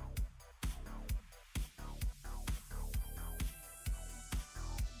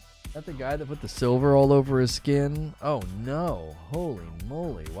 Is that the guy that put the silver all over his skin? Oh no. Holy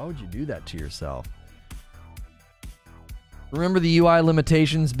moly. Why would you do that to yourself? Remember the UI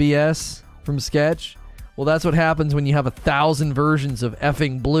limitations BS from Sketch? Well, that's what happens when you have 1,000 versions of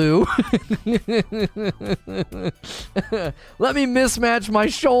effing blue. Let me mismatch my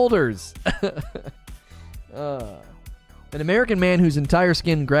shoulders. An American man whose entire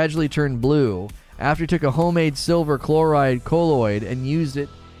skin gradually turned blue after he took a homemade silver chloride colloid and used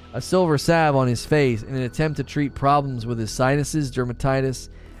a silver salve on his face in an attempt to treat problems with his sinuses, dermatitis,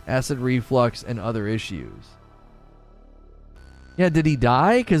 acid reflux, and other issues. Yeah, did he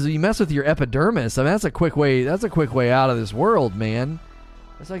die? Because you mess with your epidermis. I mean, that's a quick way out of this world, man.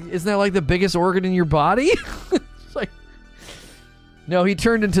 It's like, isn't that like the biggest organ in your body? It's like, no, he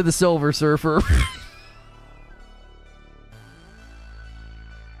turned into the Silver Surfer.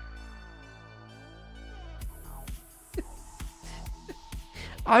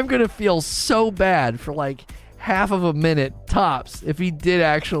 I'm gonna feel so bad for like half of a minute tops if he did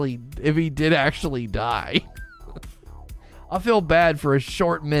actually die. I'll feel bad for a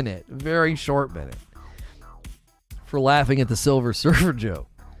short minute, very short minute, for laughing at the Silver Surfer joke.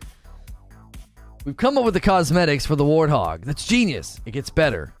 We've come up with the cosmetics for the Warthog. That's genius. It gets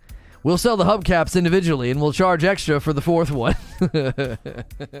better. We'll sell the hubcaps individually, and we'll charge extra for the fourth one.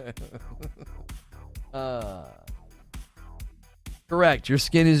 Correct. Your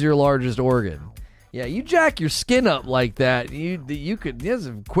skin is your largest organ. Yeah, you jack your skin up like that, you could. There's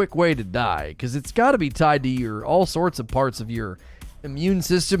a quick way to die because it's got to be tied to your all sorts of parts of your immune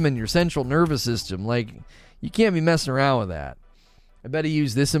system and your central nervous system. Like, you can't be messing around with that. I bet he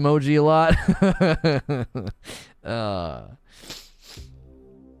used this emoji a lot.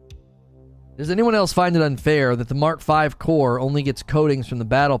 Does anyone else find it unfair that the Mark V core only gets coatings from the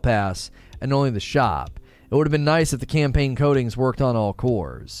Battle Pass and only the shop? It would have been nice if the campaign coatings worked on all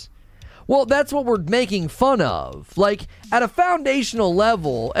cores. Well, that's what we're making fun of. Like, at a foundational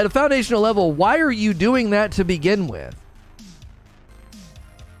level, why are you doing that to begin with?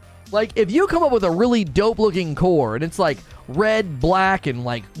 Like, if you come up with a really dope-looking core, and it's like red, black, and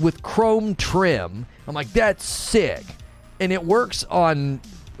like with chrome trim, I'm like, that's sick. And it works on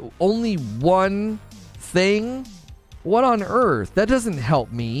only one thing? What on earth? That doesn't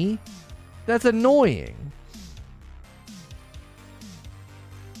help me. That's annoying.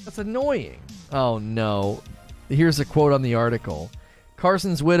 That's annoying. Oh, no. Here's a quote on the article.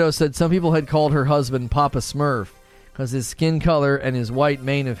 Carson's widow said some people had called her husband Papa Smurf because his skin color and his white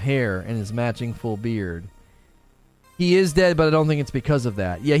mane of hair and his matching full beard. He is dead, but I don't think it's because of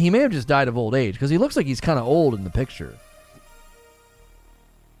that. Yeah, he may have just died of old age because he looks like he's kind of old in the picture.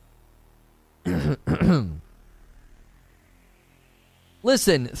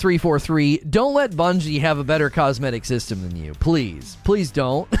 Listen, 343, don't let Bungie have a better cosmetic system than you. Please. Please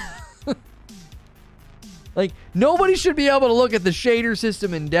don't. Like, nobody should be able to look at the shader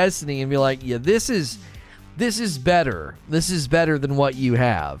system in Destiny and be like, yeah, this is better. This is better than what you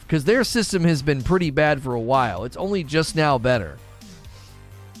have. Because their system has been pretty bad for a while. It's only just now better.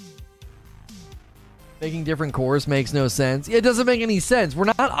 Making different cores makes no sense. It doesn't make any sense. We're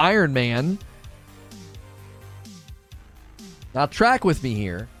not Iron Man. Now, track with me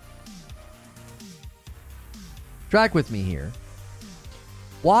here.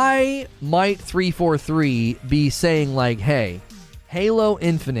 Why might 343 be saying, like, hey, Halo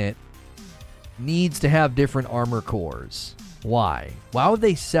Infinite needs to have different armor cores? Why? Why would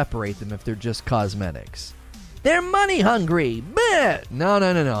they separate them if they're just cosmetics? They're money hungry. Bleh! No.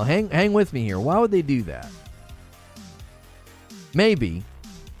 Hang with me here. Why would they do that? Maybe,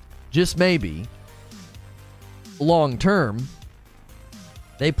 just maybe, long term,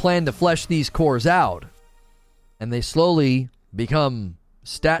 they plan to flesh these cores out, and they slowly become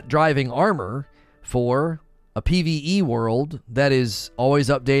stat-driving armor for a PvE world that is always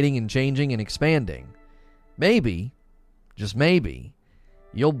updating and changing and expanding. Maybe, just maybe,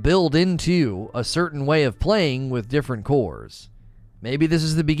 you'll build into a certain way of playing with different cores. Maybe this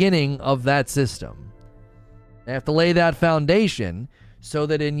is the beginning of that system. They have to lay that foundation so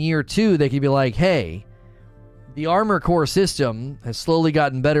that in year 2 they can be like, hey, the armor core system has slowly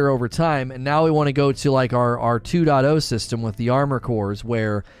gotten better over time, and now we want to go to like our 2.0 system with the armor cores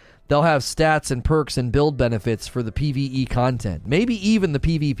where they'll have stats and perks and build benefits for the PvE content. Maybe even the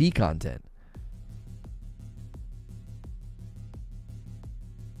PvP content.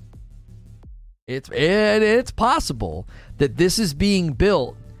 It's possible that this is being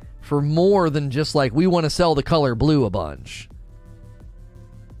built for more than just like we want to sell the color blue a bunch.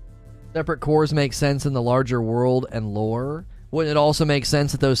 Separate cores make sense in the larger world and lore. Wouldn't it also make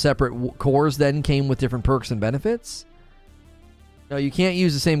sense that those separate cores then came with different perks and benefits? No, you can't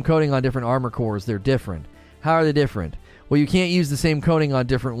use the same coating on different armor cores. They're different. How are they different? Well, you can't use the same coating on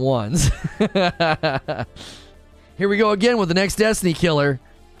different ones. Here we go again with the next Destiny killer.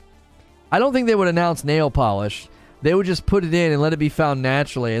 I don't think they would announce nail polish. They would just put it in and let it be found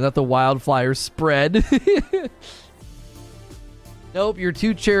naturally and let the wildfire spread. Nope, you're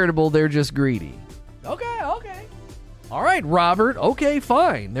too charitable. They're just greedy. Okay. All right, Robert. Okay,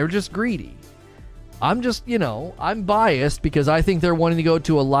 fine. They're just greedy. I'm just, I'm biased because I think they're wanting to go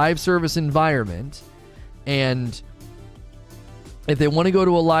to a live service environment. And if they want to go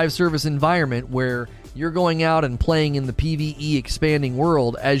to a live service environment where you're going out and playing in the PvE expanding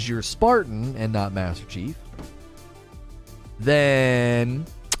world as your Spartan and not Master Chief, then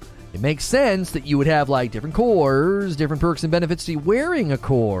it makes sense that you would have like different cores, different perks and benefits to wearing a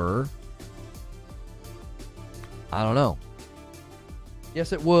core. I don't know.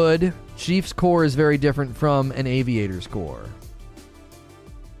 Yes, it would. Chief's core is very different from an Aviator's core.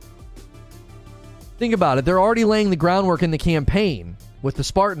 Think about it. They're already laying the groundwork in the campaign with the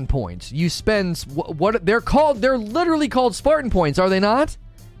Spartan points. You spend what they're called. They're literally called Spartan points, are they not?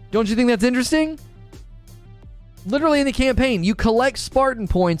 Don't you think that's interesting? Literally in the campaign, you collect Spartan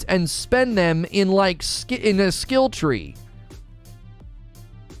points and spend them in in a skill tree.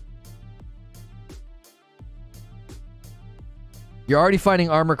 You're already finding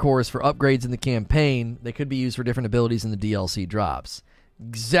armor cores for upgrades in the campaign. They could be used for different abilities in the DLC drops.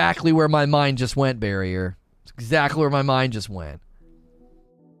 Exactly where my mind just went, Barrier. It's exactly where my mind just went.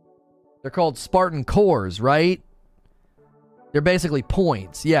 They're called Spartan cores, right? They're basically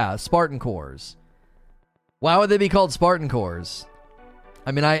points. Yeah, Spartan cores. Why would they be called Spartan cores?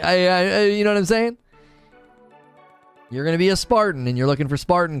 I mean, I you know what I'm saying? You're going to be a Spartan, and you're looking for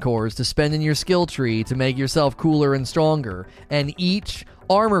Spartan cores to spend in your skill tree to make yourself cooler and stronger. And each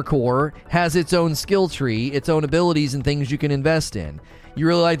armor core has its own skill tree, its own abilities and things you can invest in. You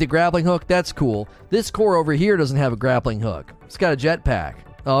really like the grappling hook? That's cool. This core over here doesn't have a grappling hook. It's got a jetpack.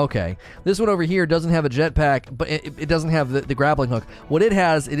 Oh, okay. This one over here doesn't have a jetpack, but it doesn't have the grappling hook. What it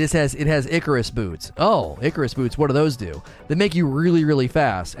has, it has Icarus boots. Oh, Icarus boots, what do those do? They make you really, really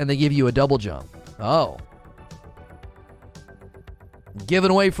fast, and they give you a double jump. Oh.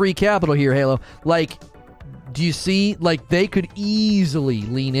 Giving away free capital here, Halo. Do you see? They could easily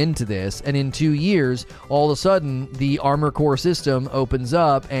lean into this, and in 2 years, all of a sudden, the armor core system opens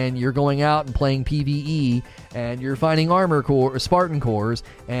up, and you're going out and playing PvE, and you're finding armor core, Spartan cores,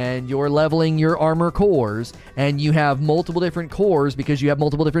 and you're leveling your armor cores, and you have multiple different cores because you have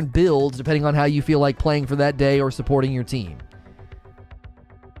multiple different builds, depending on how you feel like playing for that day or supporting your team.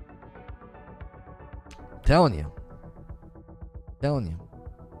 Telling you.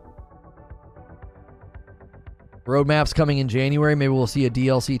 Roadmap's coming in January. Maybe we'll see a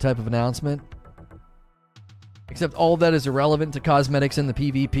DLC type of announcement. Except all that is irrelevant to cosmetics in the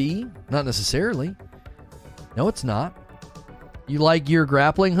PvP? Not necessarily. No, it's not. You like your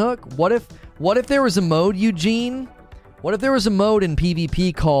grappling hook? What if there was a mode, Eugene? What if there was a mode in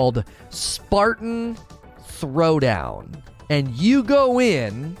PvP called Spartan Throwdown? And you go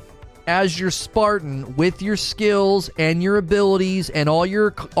in as your Spartan with your skills and your abilities and all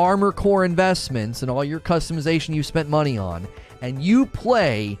your armor core investments and all your customization you spent money on, and you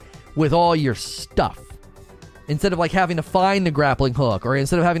play with all your stuff. Instead of having to find the grappling hook, or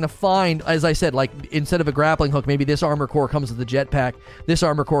instead of having to find, as I said, instead of a grappling hook, maybe this armor core comes with a jetpack, this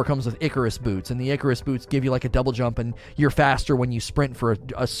armor core comes with Icarus boots, and the Icarus boots give you a double jump, and you're faster when you sprint for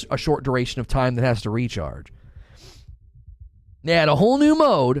a short duration of time that has to recharge. They had a whole new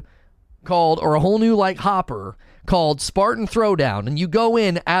mode a whole new hopper called Spartan Throwdown, and you go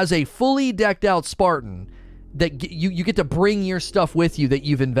in as a fully decked out Spartan that you get to bring your stuff with you that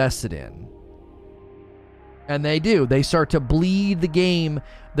you've invested in. And they start to bleed the game.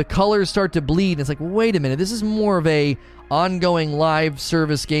 The colors start to bleed, and it's wait a minute, this is more of a ongoing live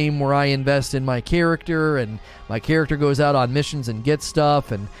service game where I invest in my character, and my character goes out on missions and gets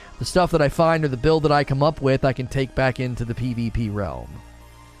stuff, and the stuff that I find or the build that I come up with I can take back into the PvP realm.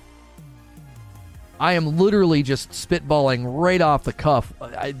 I am literally just spitballing right off the cuff.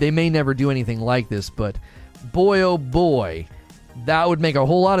 They may never do anything like this, but boy, oh boy, that would make a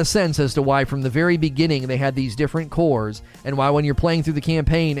whole lot of sense as to why from the very beginning they had these different cores, and why when you're playing through the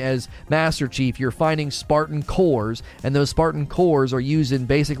campaign as Master Chief, you're finding Spartan cores, and those Spartan cores are used in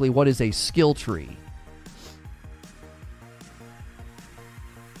basically what is a skill tree.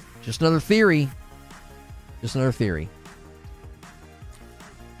 Just another theory.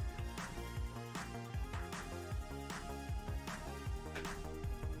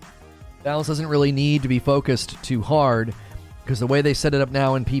 Balance doesn't really need to be focused too hard, because the way they set it up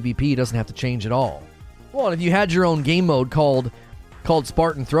now in PvP doesn't have to change at all. Well, and if you had your own game mode called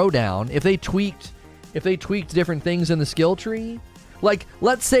Spartan Throwdown, if they tweaked different things in the skill tree, Like,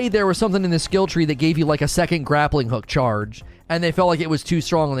 let's say there was something in the skill tree that gave you like a second grappling hook charge, and they felt like it was too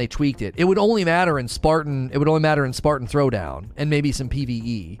strong and they tweaked it. It would only matter in Spartan. It would only matter in Spartan Throwdown and maybe some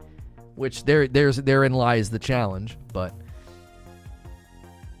PvE, which therein lies the challenge. But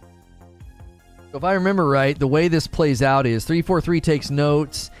if I remember right, the way this plays out is 343 takes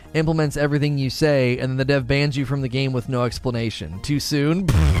notes, implements everything you say, and then the dev bans you from the game with no explanation. Too soon?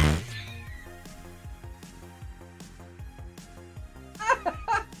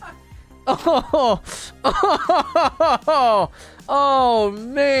 Oh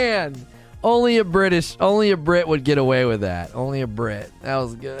man. Only a Brit would get away with that. Only a Brit. That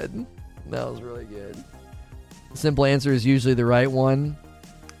was good. That was really good. The simple answer is usually the right one.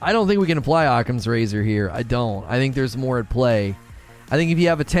 I don't think we can apply Occam's razor here. I don't. I think there's more at play. I think if you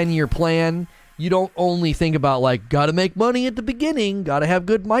have a 10-year plan, you don't only think about, like, gotta make money at the beginning, gotta have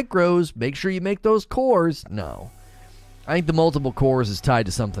good micros, make sure you make those cores. No. I think the multiple cores is tied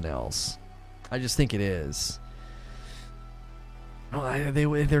to something else. I just think it is. Oh,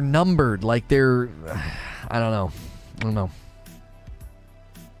 they're numbered. Like, they're... I don't know.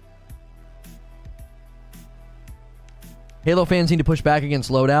 Halo fans need to push back against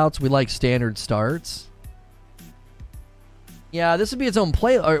loadouts. We like standard starts. Yeah, this would be its own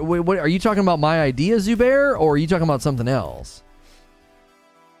play. Are you talking about my idea, Zubair, or are you talking about something else?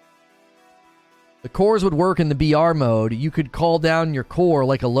 The cores would work in the BR mode. You could call down your core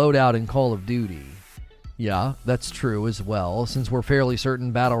like a loadout in Call of Duty. Yeah, that's true as well, since we're fairly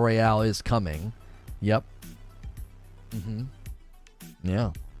certain Battle Royale is coming. Yep.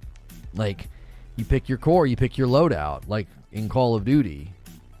 Yeah. Like, you pick your core, you pick your loadout, like in Call of Duty.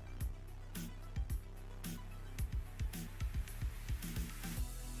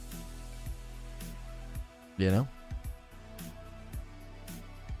 You know?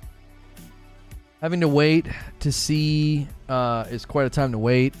 Having to wait to see is quite a time to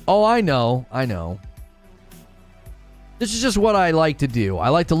wait. Oh, I know. This is just what I like to do. I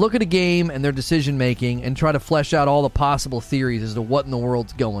like to look at a game and their decision making and try to flesh out all the possible theories as to what in the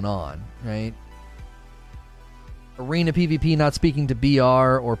world's going on, right? Arena PvP not speaking to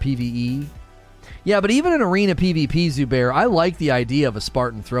BR or PvE. Yeah, but even in Arena PvP, Zubair, I like the idea of a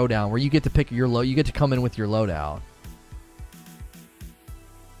Spartan Throwdown where you get to pick your you get to come in with your loadout.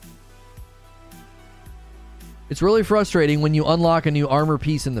 It's really frustrating when you unlock a new armor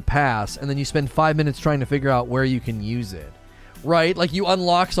piece in the pass and then you spend 5 minutes trying to figure out where you can use it. Right? Like you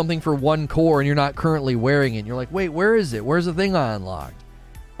unlock something for one core and you're not currently wearing it. And you're like, wait, where is it? Where's the thing I unlocked?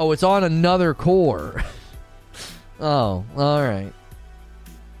 Oh, it's on another core. Oh, alright.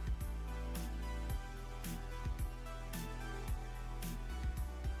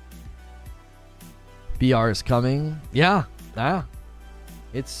 BR is coming. Yeah.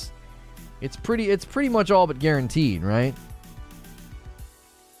 It's pretty much all but guaranteed, right?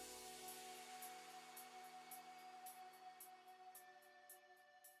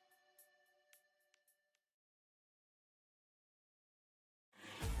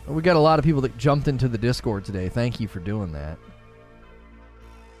 We got a lot of people that jumped into the Discord today. Thank you for doing that.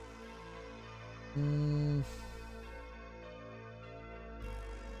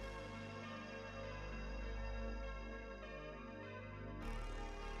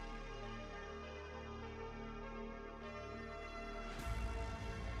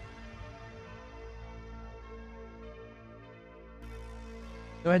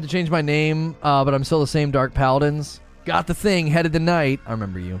 I had to change my name, but I'm still the same Dark Paladins. Got the thing, headed to night. I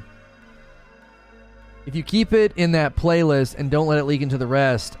remember you. If you keep it in that playlist and don't let it leak into the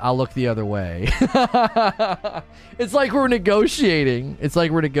rest, I'll look the other way. It's like we're negotiating.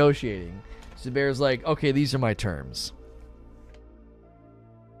 Zubair's like, okay, these are my terms.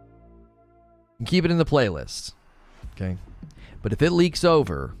 And keep it in the playlist. Okay? But if it leaks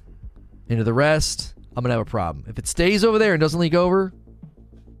over into the rest, I'm going to have a problem. If it stays over there and doesn't leak over,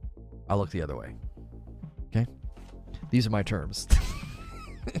 I'll look the other way. Okay? These are my terms.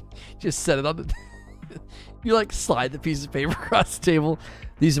 Just set it on the... You like slide the piece of paper across the table.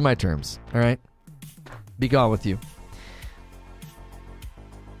 These are my terms. Alright? Be gone with you.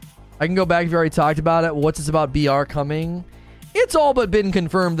 I can go back if you already talked about it. What's this about BR coming? It's all but been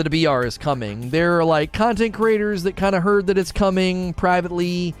confirmed that a BR is coming. There are like content creators that kind of heard that it's coming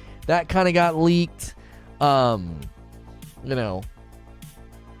privately. That kind of got leaked. You know...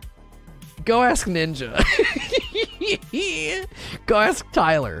 Go ask Ninja. Go ask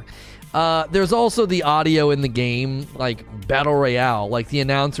Tyler. There's also the audio in the game, like Battle Royale, like the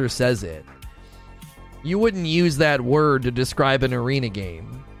announcer says it. You wouldn't use that word to describe an arena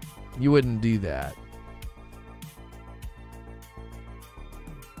game. You wouldn't do that.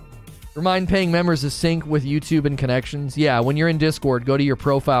 Remind paying members to sync with YouTube and connections. Yeah, when you're in Discord, go to your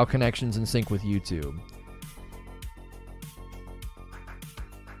profile connections and sync with YouTube.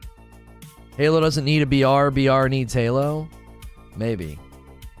 Halo doesn't need a BR. BR needs Halo? Maybe.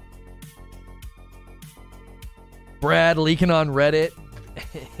 Brad leaking on Reddit.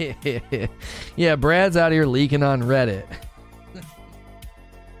 Yeah, Brad's out here leaking on Reddit.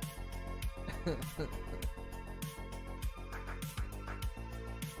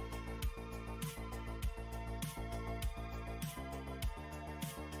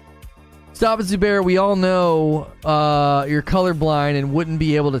 Stop it, Zubair. We all know you're colorblind and wouldn't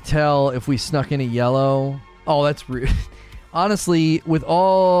be able to tell if we snuck in a yellow. Oh, that's rude. Honestly, with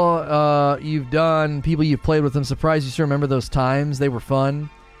all you've done, people you've played with, I'm surprised you still remember those times. They were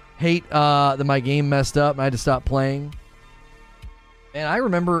fun. Hate that my game messed up and I had to stop playing. And I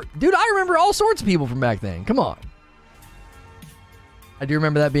remember all sorts of people from back then. Come on. I do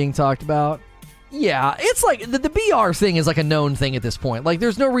remember that being talked about. Yeah, it's like the BR thing is like a known thing at this point. Like,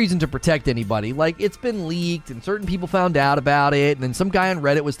 there's no reason to protect anybody. Like, it's been leaked and certain people found out about it, and then some guy on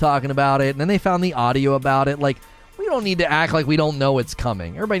Reddit was talking about it, and then they found the audio about it. Like, we don't need to act like we don't know it's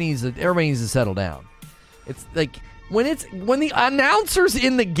coming. Everybody needs to settle down. It's like when the announcer's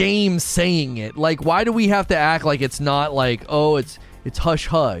in the game saying it, like, why do we have to act like it's not like, oh, it's hush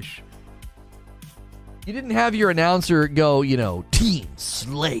hush? You didn't have your announcer go, Team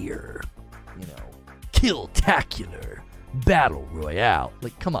Slayer, Kill-tacular, Battle Royale.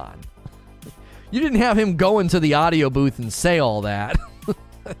 Like, come on. You didn't have him go into the audio booth and say all that.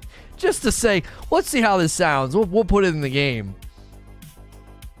 Just to say, let's see how this sounds. We'll put it in the game.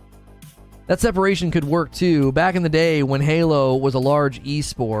 That separation could work too. Back in the day when Halo was a large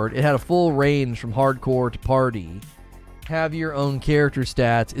esport, it had a full range from hardcore to party. Have your own character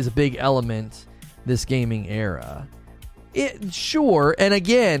stats is a big element this gaming era. Sure, and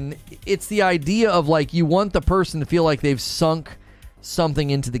again, it's the idea of, like, you want the person to feel like they've sunk something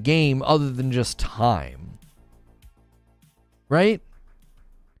into the game other than just time. Right?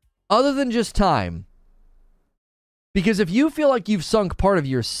 Other than just time. Because if you feel like you've sunk part of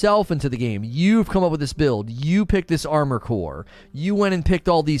yourself into the game, you've come up with this build, you picked this armor core, you went and picked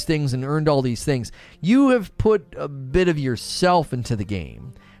all these things and earned all these things, you have put a bit of yourself into the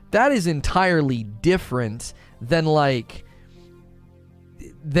game. That is entirely different than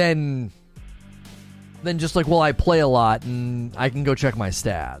just like, well, I play a lot and I can go check my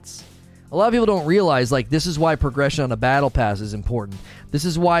stats. A lot of people don't realize, like, this is why progression on a battle pass is important. This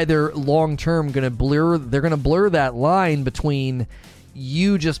is why they're long-term going to blur that line between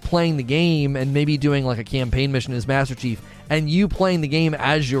you just playing the game and maybe doing, like, a campaign mission as Master Chief and you playing the game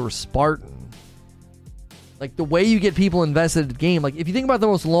as your Spartan. Like, the way you get people invested in the game, like, if you think about the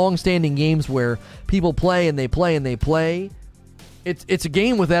most long-standing games where people play and they play and they play, it's a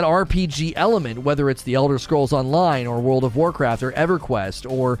game with that RPG element, whether it's the Elder Scrolls Online or World of Warcraft or EverQuest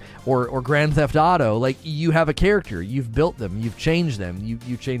or Grand Theft Auto. Like, you have a character, you've built them, you've changed them,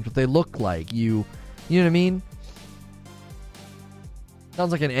 you changed what they look like, you know what I mean?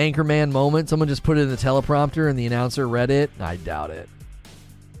 Sounds like an Anchorman moment. Someone just put it in the teleprompter and the announcer read it. I doubt it.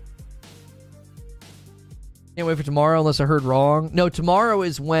 Can't wait for tomorrow unless I heard wrong. No, tomorrow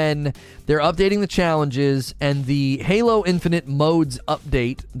is when they're updating the challenges and the Halo Infinite modes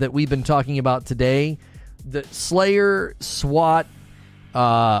update that we've been talking about today. The Slayer, SWAT,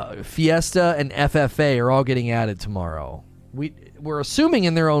 Fiesta, and FFA are all getting added tomorrow. We're assuming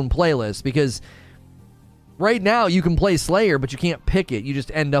in their own playlist because right now you can play Slayer, but you can't pick it. You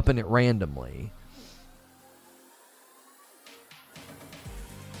just end up in it randomly.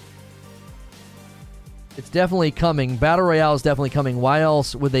 It's definitely coming. Battle Royale is definitely coming. Why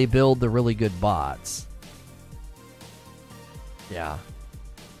else would they build the really good bots? Yeah.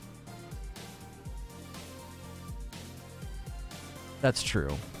 That's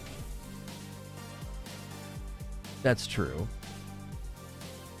true. That's true.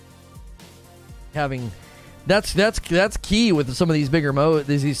 That's key with some of these bigger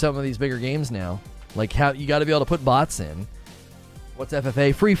some of these bigger games now. Like, how you got to be able to put bots in. What's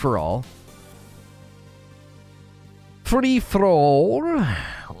FFA? Free for all. Free for all.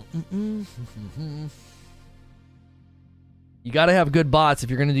 You got to have good bots if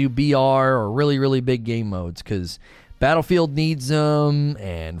you're going to do BR or really, really big game modes, because Battlefield needs them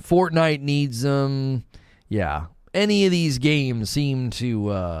and Fortnite needs them. Yeah, any of these games seem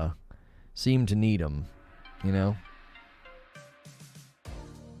to need them. You know,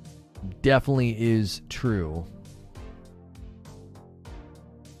 definitely is true.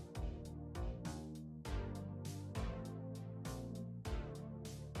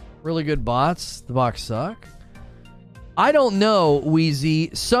 Really good bots. The bots suck. I don't know,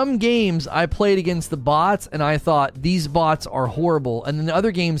 Wheezy. Some games I played against the bots and I thought these bots are horrible. And then the other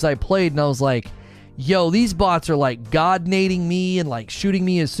games I played and I was like, yo, these bots are like god-nading me and like shooting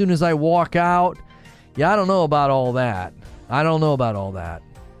me as soon as I walk out. Yeah, I don't know about all that.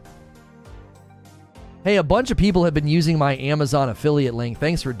 Hey, a bunch of people have been using my Amazon affiliate link.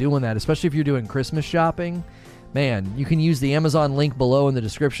 Thanks for doing that, especially if you're doing Christmas shopping. Man, you can use the Amazon link below in the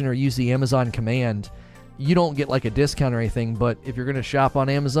description or use the Amazon command. You don't get like a discount or anything, but if you're going to shop on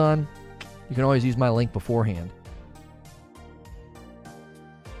Amazon, you can always use my link beforehand.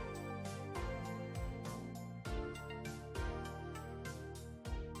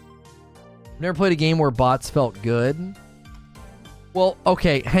 Never played a game where bots felt good. Well,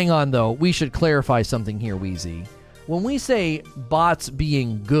 okay, hang on though. We should clarify something here, Wheezy. When we say bots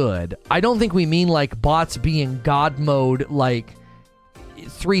being good, I don't think we mean like bots being god mode, like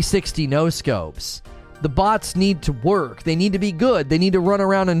 360 no scopes. The bots need to work. They need to be good. They need to run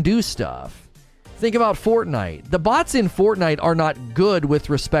around and do stuff. Think about Fortnite. The bots in Fortnite are not good with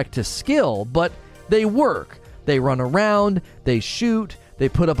respect to skill, but they work. They run around, they shoot, they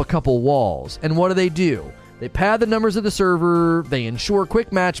put up a couple walls. And what do? They pad the numbers of the server, they ensure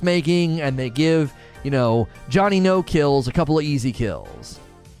quick matchmaking, and they give, Johnny No Kills a couple of easy kills.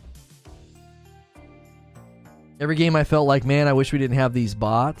 Every game I felt like, man, I wish we didn't have these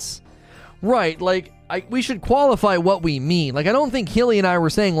bots. Right, like, we should qualify what we mean. Like, I don't think Hilly and I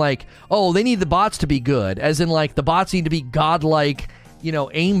were saying, like, oh, they need the bots to be good, as in, like, the bots need to be godlike,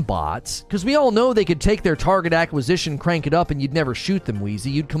 aim bots. Because we all know they could take their target acquisition, crank it up, and you'd never shoot them,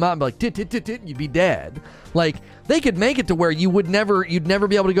 Wheezy. You'd come out and be like, tit, tit, tit, tit, and you'd be dead. Like, they could make it to where you'd never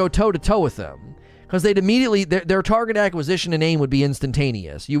be able to go toe-to-toe with them. Because they'd immediately, their target acquisition and aim would be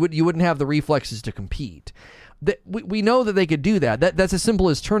instantaneous. You wouldn't have the reflexes to compete. We know that they could do that. That's as simple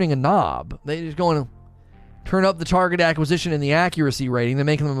as turning a knob. They just go and turn up the target acquisition and the accuracy rating to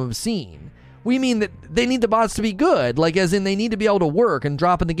make them obscene. We mean that they need the bots to be good, like as in they need to be able to work and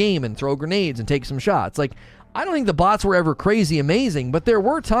drop in the game and throw grenades and take some shots. Like, I don't think the bots were ever crazy amazing, but there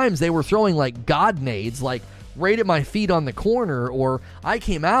were times they were throwing like god nades, like right at my feet on the corner, or I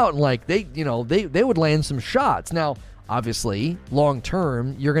came out and like they would land some shots. Now, obviously, long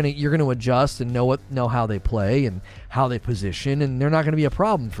term, you're gonna adjust and know how they play and how they position, and they're not gonna be a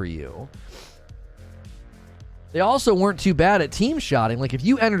problem for you. They also weren't too bad at team shotting. Like, if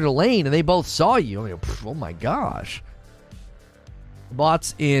you entered a lane and they both saw you, oh my gosh. The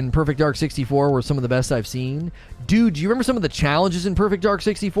bots in Perfect Dark 64 were some of the best I've seen. Dude, do you remember some of the challenges in Perfect Dark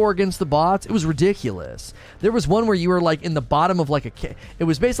 64 against the bots? It was ridiculous. There was one where you were like in the bottom of like it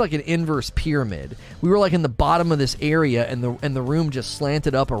was basically like an inverse pyramid. We were like in the bottom of this area and the room just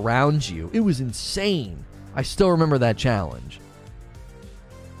slanted up around you. It was insane. I still remember that challenge.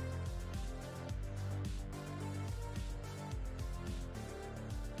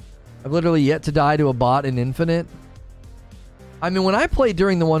 I've literally yet to die to a bot in Infinite. I mean, when I played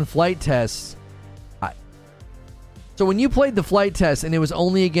during the one flight test, so when you played the flight test and it was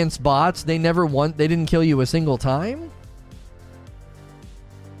only against bots, they didn't kill you a single time?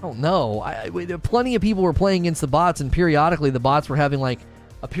 I don't know. Plenty of people were playing against the bots, and periodically the bots were having like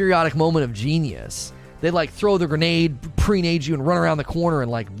a periodic moment of genius. They'd like throw the grenade, pre-nade you, and run around the corner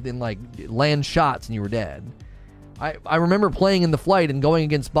and land shots, and you were dead. I remember playing in the flight and going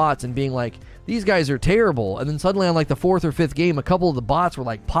against bots and being like, these guys are terrible. And then suddenly on like the 4th or 5th game, a couple of the bots were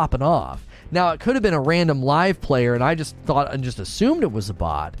like popping off. Now, it could have been a random live player, and I just thought and just assumed it was a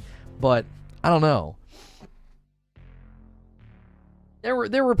bot. But I don't know. There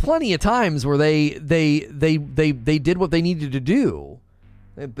were plenty of times where they did what they needed to do.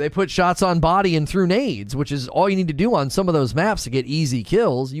 They put shots on body and threw nades, which is all you need to do on some of those maps to get easy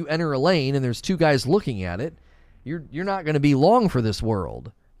kills. You enter a lane and there's two guys looking at it. You're not going to be long for this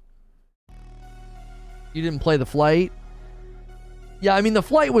world. You didn't play the flight? Yeah, I mean, the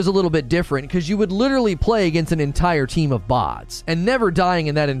flight was a little bit different because you would literally play against an entire team of bots, and never dying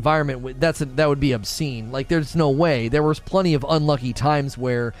in that environment, that would be obscene. Like, there's no way. There was plenty of unlucky times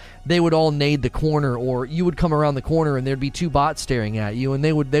where they would all nade the corner, or you would come around the corner and there'd be two bots staring at you, and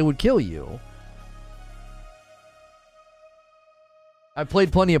they would kill you. I've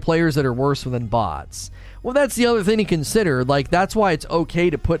played plenty of players that are worse than bots. Well, that's the other thing to consider. Like, that's why it's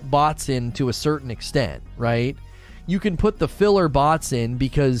okay to put bots in to a certain extent, right? You can put the filler bots in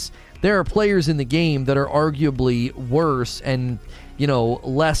because there are players in the game that are arguably worse and,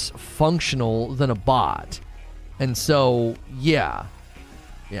 less functional than a bot. And so, yeah.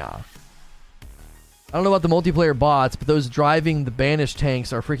 I don't know about the multiplayer bots, but those driving the banished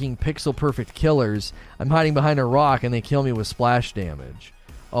tanks are freaking pixel perfect killers. I'm hiding behind a rock and they kill me with splash damage.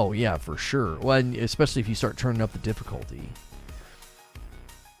 Oh, yeah, for sure. Well, and especially if you start turning up the difficulty.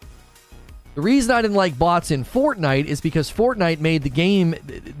 The reason I didn't like bots in Fortnite is because Fortnite made the game,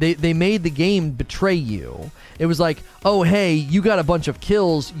 they made the game betray you. It was like, oh, hey, you got a bunch of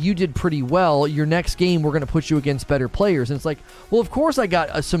kills, you did pretty well, your next game we're going to put you against better players. And it's like, well, of course I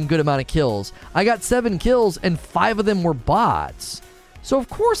got some good amount of kills. I got 7 kills and 5 of them were bots. So of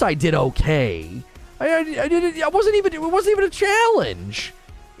course I did okay. I did it. It wasn't even a challenge.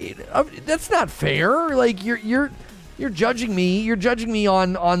 That's not fair. Like you're judging me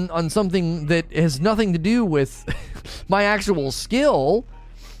on something that has nothing to do with my actual skill.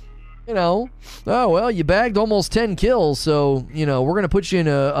 You know, oh, well, you bagged almost 10 kills, so, you know, we're going to put you in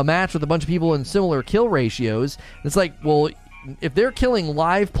a match with a bunch of people in similar kill ratios. It's like, well, if they're killing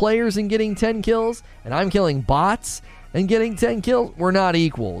live players and getting 10 kills, and I'm killing bots and getting 10 kills, we're not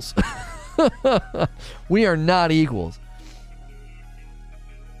equals. We are not equals.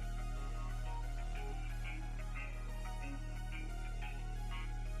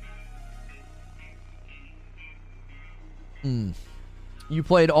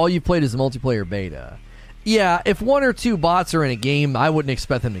 All you played is the multiplayer beta. Yeah, if 1 or 2 bots are in a game, I wouldn't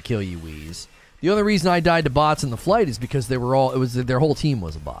expect them to kill you, Wheeze. The only reason I died to bots in the flight is because their whole team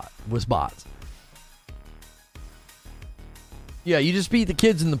was bots. Yeah, you just beat the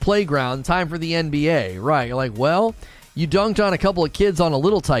kids in the playground, time for the NBA. Right, you're like, well, you dunked on a couple of kids on a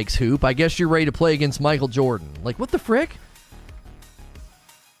Little Tykes hoop, I guess you're ready to play against Michael Jordan. Like, what the frick?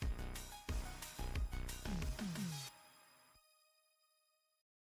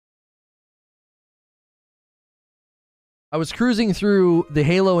 I was cruising through the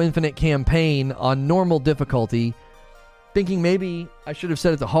Halo Infinite campaign on normal difficulty, thinking maybe I should have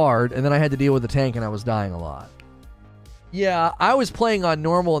set it to hard, and then I had to deal with the tank and I was dying a lot. Yeah, I was playing on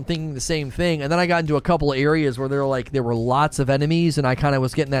normal and thinking the same thing, and then I got into a couple of areas where there were lots of enemies, and I kind of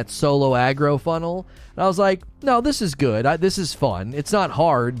was getting that solo aggro funnel, and I was like, no, this is good. This is fun. It's not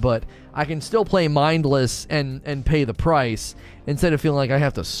hard, but I can still play mindless and pay the price instead of feeling like I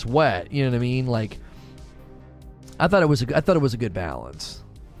have to sweat. You know what I mean? Like, I thought it was a good balance.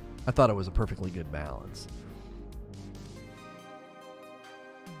 I thought it was a perfectly good balance.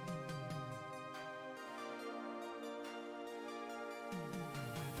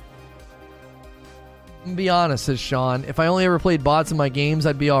 Be honest, says Sean. If I only ever played bots in my games,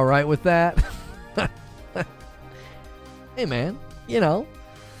 I'd be all right with that. Hey, man, you know,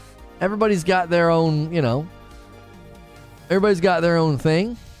 everybody's got their own, everybody's got their own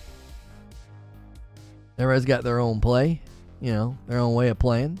thing. Everybody's got their own play, their own way of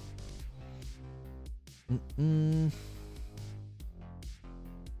playing.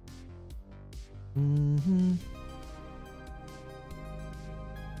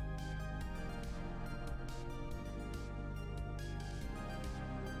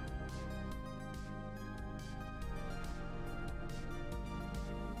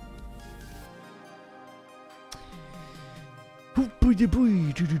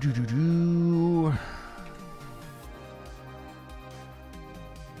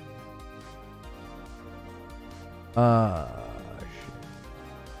 Shit.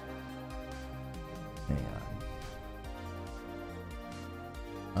 Hang on.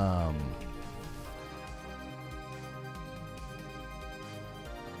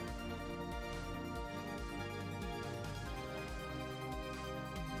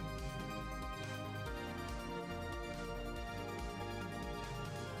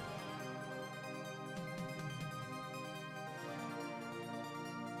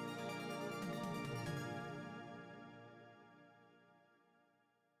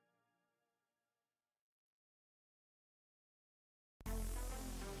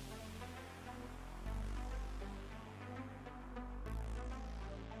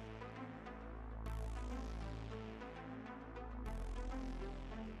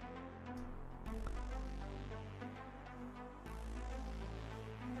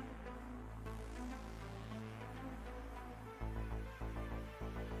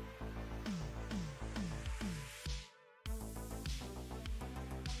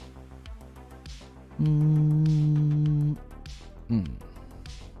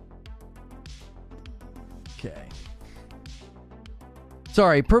 Okay.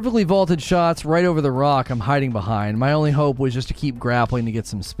 Sorry, perfectly vaulted shots right over the rock I'm hiding behind. My only hope was just to keep grappling to get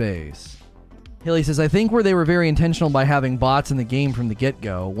some space. Hilly says, I think where they were very intentional by having bots in the game from the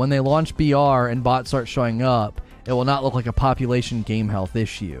get-go. When they launch BR and bots start showing up, it will not look like a population game health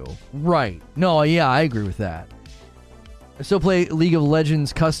issue. Right. No, yeah, I agree with that. I still play League of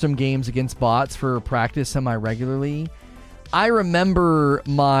Legends custom games against bots for practice semi-regularly. I remember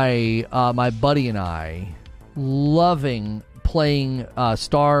my buddy and I loving playing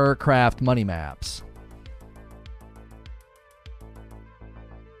StarCraft money maps.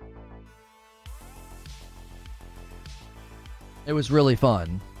 It was really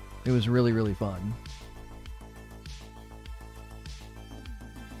fun. It was really, really fun.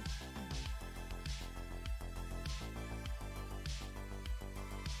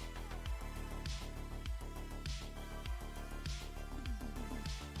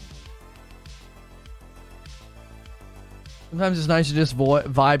 Sometimes it's nice to just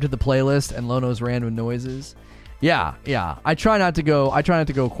vibe to the playlist and Lono's random noises. Yeah. I try not to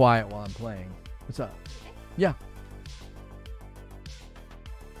go quiet while I'm playing. What's up? Yeah.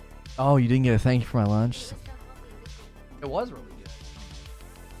 Oh, you didn't get a thank you for my lunch? It was really good.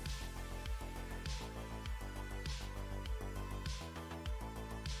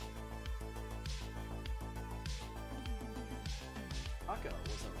 Taco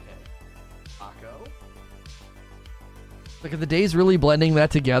was okay. Taco? Like, are the days really blending that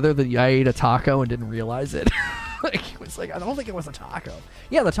together that I ate a taco and didn't realize it? Like, it was like, I don't think it was a taco.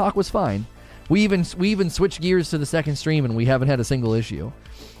 Yeah, the talk was fine. We even switched gears to the second stream and we haven't had a single issue.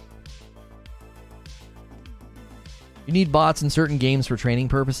 You need bots in certain games for training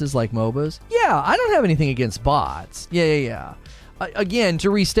purposes like MOBAs? Yeah, I don't have anything against bots. Yeah. Again,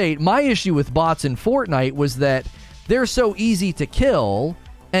 to restate, my issue with bots in Fortnite was that they're so easy to kill,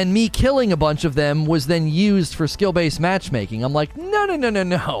 and me killing a bunch of them was then used for skill-based matchmaking. I'm like,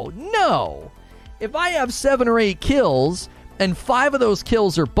 no. If I have 7 or 8 kills, and 5 of those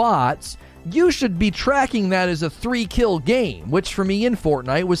kills are bots, you should be tracking that as a 3-kill game, which for me in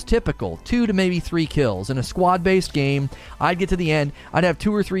Fortnite was typical. 2 to maybe 3 kills. In a squad-based game, I'd get to the end, I'd have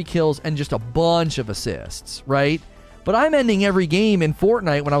 2 or 3 kills and just a bunch of assists, right? But I'm ending every game in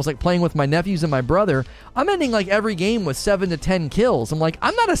Fortnite when I was like playing with my nephews and my brother. I'm ending like every game with 7 to 10 kills. I'm like,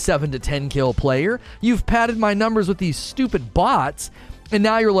 I'm not a 7 to 10 kill player. You've padded my numbers with these stupid bots, and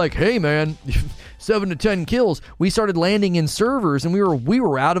now you're like, hey man, 7 to 10 kills. We started landing in servers and we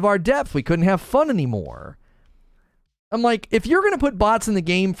were out of our depth. We couldn't have fun anymore. I'm like, if you're going to put bots in the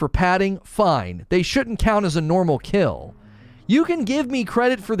game for padding, fine. They shouldn't count as a normal kill. You can give me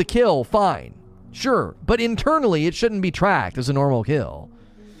credit for the kill, fine. Sure, but internally it shouldn't be tracked as a normal kill.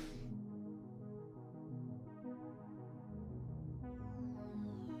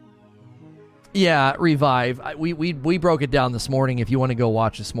 Yeah, Revive. We broke it down this morning if you want to go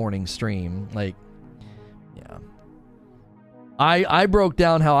watch this morning's stream. Like, yeah. I broke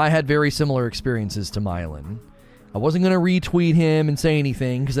down how I had very similar experiences to Mylan. I wasn't going to retweet him and say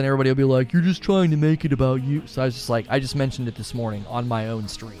anything because then everybody will be like, you're just trying to make it about you. So I was just like, I just mentioned it this morning on my own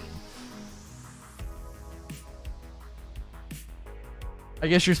stream. I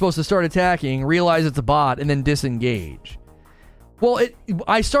guess you're supposed to start attacking, realize it's a bot, and then disengage. Well,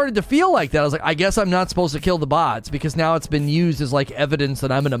 I started to feel like that. I was like, I guess I'm not supposed to kill the bots because now it's been used as like evidence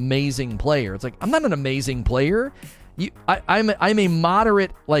that I'm an amazing player. It's like, I'm not an amazing player. I'm a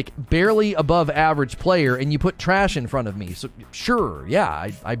moderate, like barely above average player, and you put trash in front of me. So sure, yeah,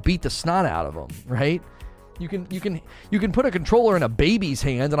 I beat the snot out of them, right? You can put a controller in a baby's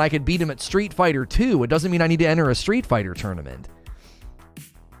hand, and I could beat him at Street Fighter 2. It doesn't mean I need to enter a Street Fighter tournament.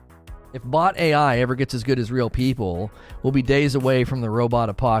 If bot AI ever gets as good as real people, we'll be days away from the robot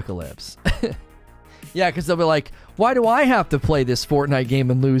apocalypse. Yeah, because they'll be like, why do I have to play this Fortnite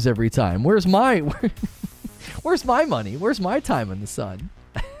game and lose every time? Where's my money? Where's my time in the sun?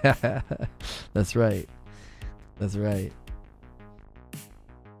 That's right. That's right.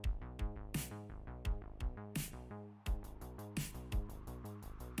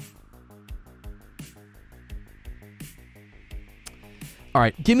 All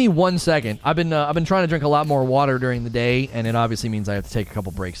right, give me 1 second. I've been trying to drink a lot more water during the day, and it obviously means I have to take a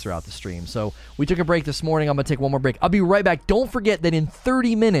couple breaks throughout the stream. So we took a break this morning. I'm going to take one more break. I'll be right back. Don't forget that in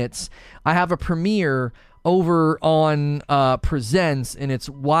 30 minutes, I have a premiere over on Presents, and it's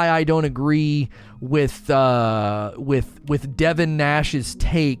why I don't agree with Devin Nash's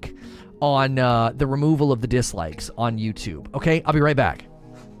take on the removal of the dislikes on YouTube. Okay, I'll be right back.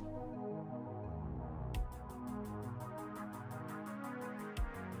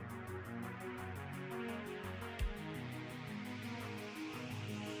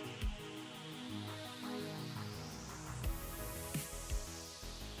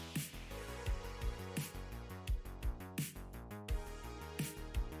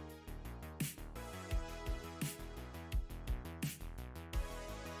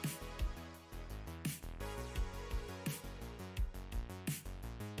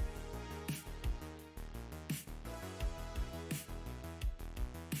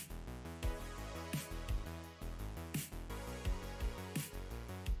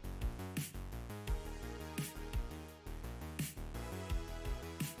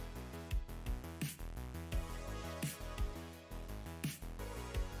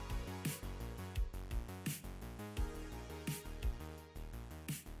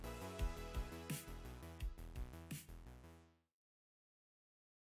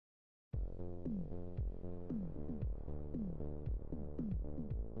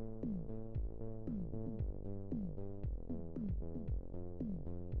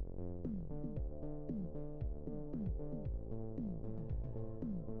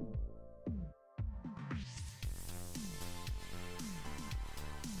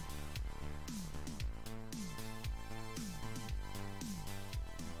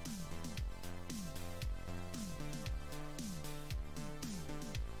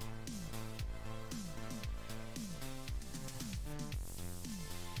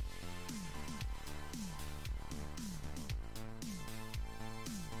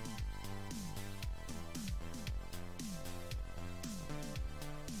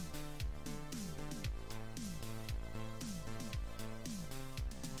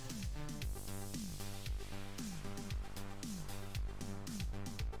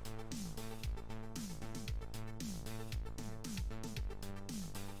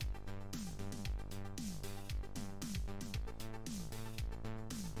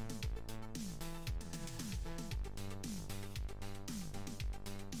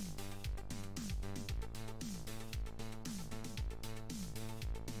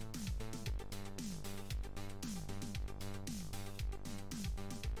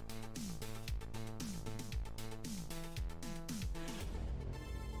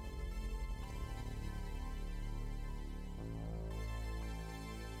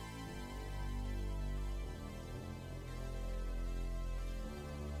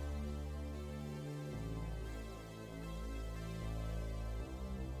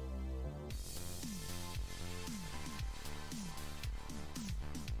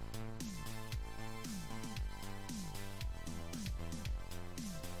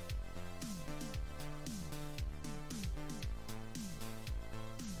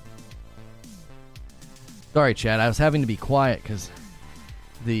 Sorry, Chad. I was having to be quiet because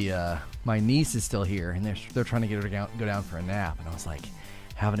my niece is still here, and they're trying to get her to go down for a nap, and I was like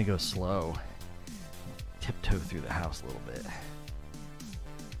having to go slow, tiptoe through the house a little bit.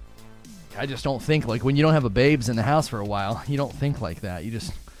 I just don't think like when you don't have a babes in the house for a while, you don't think like that. You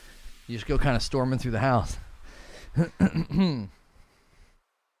just go kind of storming through the house.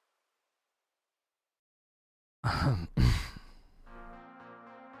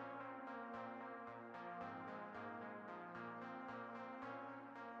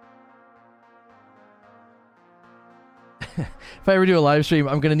 If I ever do a live stream,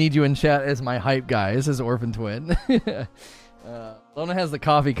 I'm going to need you in chat as my hype guy. This is Orphan Twin. Lona has the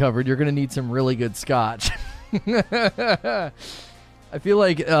coffee covered. You're going to need some really good scotch. I feel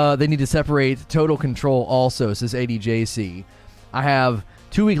like they need to separate Total Control also, says ADJC. I have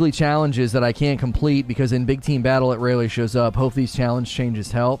 2 weekly challenges that I can't complete because in Big Team Battle it rarely shows up. Hope these challenge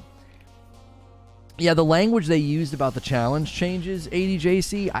changes help. Yeah, the language they used about the challenge changes,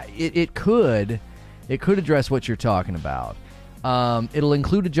 ADJC, it could address what you're talking about. It'll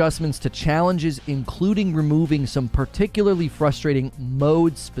include adjustments to challenges, including removing some particularly frustrating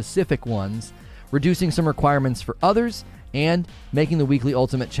mode-specific ones, reducing some requirements for others, and making the weekly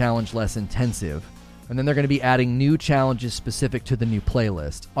Ultimate Challenge less intensive. And then they're going to be adding new challenges specific to the new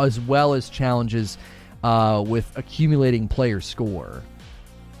playlist, as well as challenges with accumulating player score.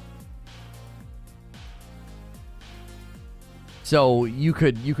 So you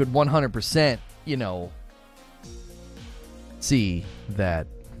could 100%, see that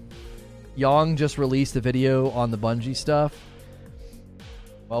Yang just released a video on the Bungie stuff.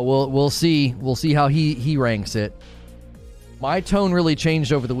 Well, we'll see how he ranks it. My tone really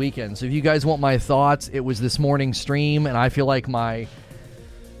changed over the weekend. So if you guys want my thoughts, it was this morning's stream, and I feel like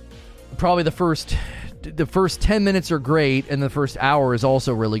probably the first 10 minutes are great, and the first hour is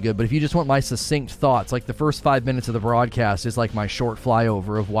also really good. But if you just want my succinct thoughts, like the first 5 minutes of the broadcast is like my short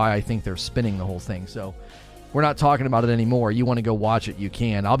flyover of why I think they're spinning the whole thing. So we're not talking about it anymore. You want to go watch it, you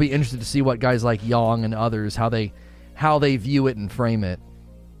can. I'll be interested to see what guys like Yang and others, how they view it and frame it.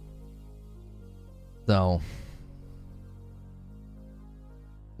 So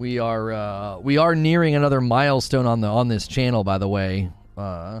we are nearing another milestone on this channel, by the way.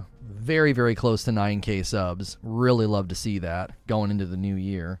 Very, very close to 9K subs. Really love to see that going into the new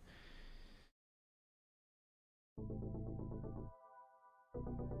year.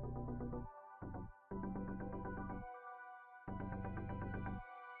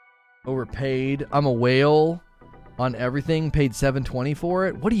 Overpaid. I'm a whale on everything. Paid $720 for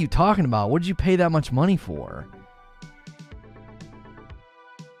it. What are you talking about? What did you pay that much money for?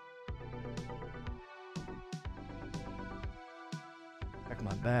 Check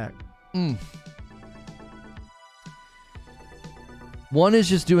my back. One is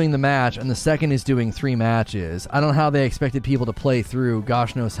just doing the match, and the second is doing 3 matches. I don't know how they expected people to play through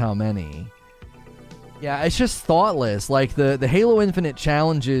gosh knows how many. Yeah, it's just thoughtless. Like the Halo Infinite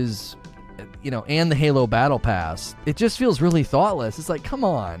challenges, you know, and the Halo Battle Pass, it just feels really thoughtless. It's like, come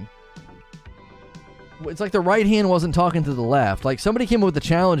on. It's like the right hand wasn't talking to the left. Like somebody came up with the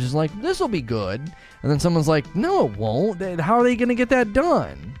challenge, is like, this will be good. And then someone's like, no, it won't. How are they going to get that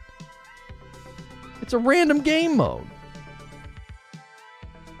done? It's a random game mode.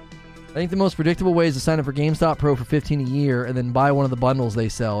 I think the most predictable way is to sign up for GameStop Pro for $15 a year and then buy one of the bundles they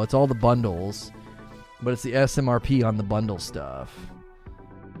sell. It's all the bundles, but it's the SMRP on the bundle stuff.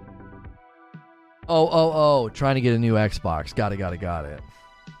 Oh, trying to get a new Xbox. Got it.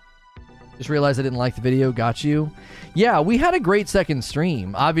 Just realized I didn't like the video. Got you. Yeah, we had a great second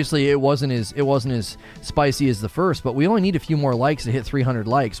stream. Obviously, it wasn't as spicy as the first, but we only need a few more likes to hit 300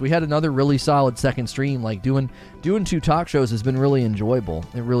 likes. We had another really solid second stream. Like doing 2 talk shows has been really enjoyable.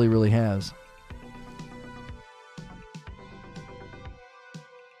 It really, really has.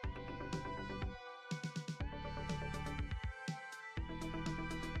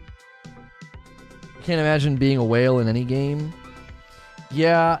 I can't imagine being a whale in any game.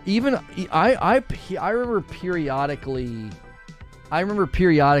 Yeah, even I remember periodically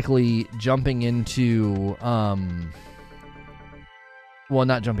jumping into well,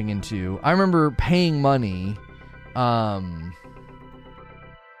 not jumping into. I remember paying money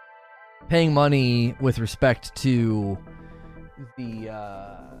with respect to the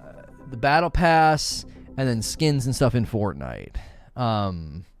battle pass and then skins and stuff in Fortnite.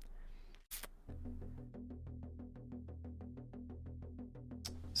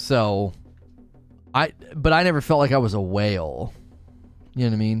 So, but I never felt like I was a whale. You know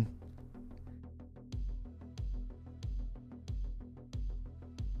what I mean?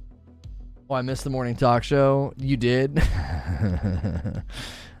 Oh, I missed the morning talk show. You did?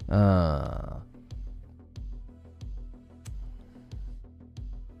 I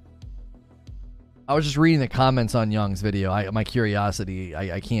was just reading the comments on Young's video. My curiosity,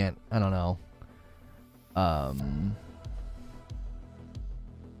 I can't, I don't know.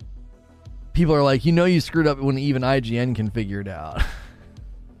 People are like, you screwed up when even IGN can figure it out.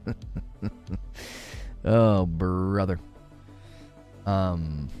 Oh, brother. My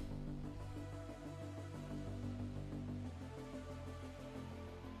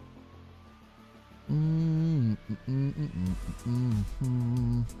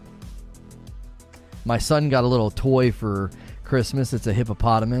son got a little toy for Christmas. It's a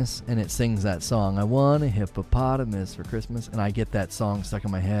hippopotamus, and it sings that song. I want a hippopotamus for Christmas, and I get that song stuck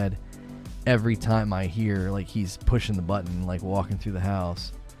in my head every time I hear, like, he's pushing the button, like, walking through the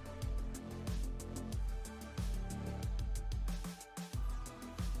house.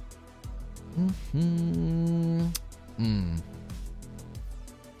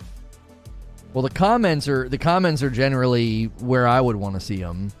 Well, the comments are generally where I would want to see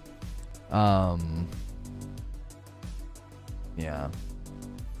them. Yeah.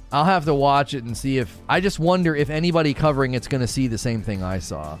 I'll have to watch it and see if... I just wonder if anybody covering it's going to see the same thing I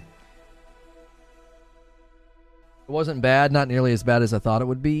saw. It wasn't bad, not nearly as bad as I thought it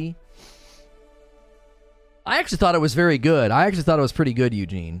would be. I actually thought it was very good. I actually thought it was pretty good,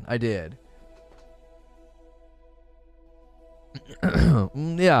 Eugene. I did.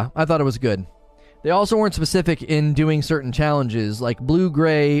 Yeah, I thought it was good. They also weren't specific in doing certain challenges, like blue,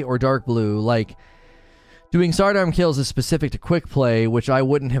 gray, or dark blue. Like, doing Sardarm kills is specific to quick play, which I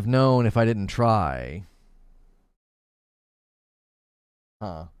wouldn't have known if I didn't try.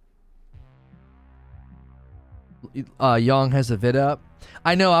 Huh. Young has a vid up.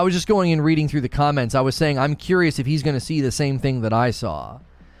 I know, I was just going and reading through the comments. I was saying I'm curious if he's going to see the same thing that I saw.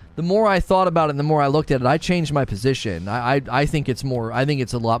 The more I thought about it and the more I looked at it, I changed my position. I think it's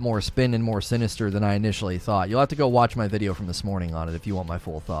a lot more spin and more sinister than I initially thought. You'll have to go watch my video from this morning on it if you want my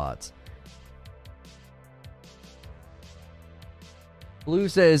full thoughts. Blue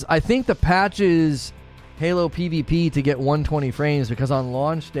says, I think the patches Halo PvP to get 120 frames because on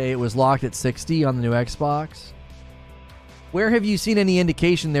launch day it was locked at 60 on the new Xbox. Where have you seen any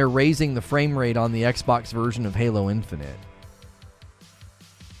indication they're raising the frame rate on the Xbox version of Halo Infinite?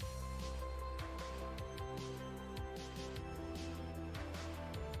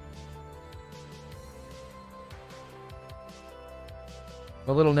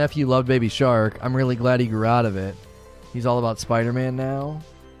 My little nephew loved Baby Shark. I'm really glad he grew out of it. He's all about Spider-Man now.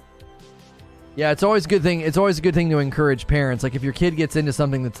 Yeah, it's always a good thing. It's always a good thing to encourage parents. Like, if your kid gets into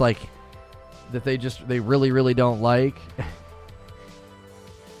something that's like that they really, really don't like,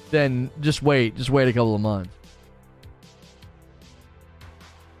 then just wait a couple of months.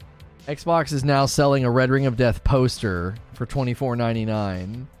 Xbox is now selling a Red Ring of Death poster for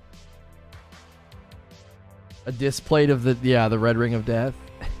 $24.99. A display of the Red Ring of Death.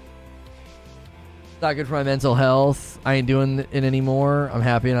 Not good for my mental health. I ain't doing it anymore. I'm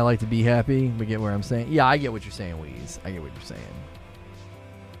happy and I like to be happy. We get where I'm saying. Yeah, I get what you're saying, Weeze. I get what you're saying.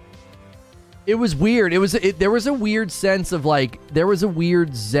 It was weird. There was a weird sense of like, there was a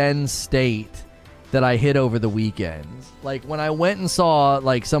weird Zen state that I hit over the weekend. Like when I went and saw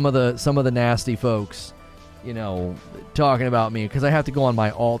like some of the nasty folks, you know, talking about me, because I have to go on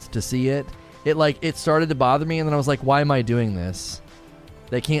my alt to see it. It started to bother me, and then I was like, why am I doing this?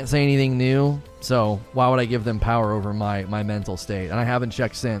 They can't say anything new, so why would I give them power over my mental state? And I haven't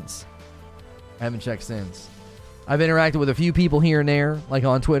checked since. I've interacted with a few people here and there, like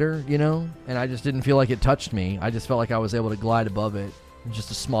on Twitter, you know, and I just didn't feel like it touched me. I just felt like I was able to glide above it. It's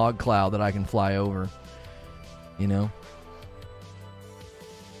just a smog cloud that I can fly over, you know.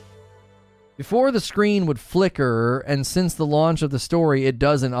 Before the screen would flicker, and since the launch of the story, it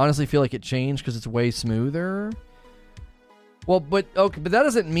doesn't. Honestly feel like it changed because it's way smoother. Well, but that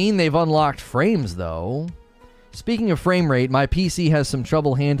doesn't mean they've unlocked frames, though. Speaking of frame rate, my PC has some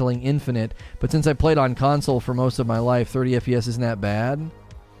trouble handling Infinite, but since I played on console for most of my life, 30 FPS isn't that bad.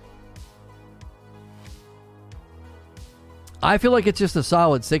 I feel like it's just a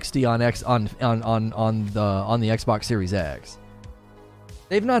solid 60 on the Xbox Series X.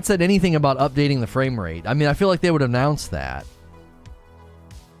 They've not said anything about updating the frame rate. I mean, I feel like they would announce that.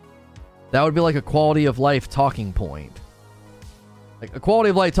 That would be like a quality of life talking point. Like a quality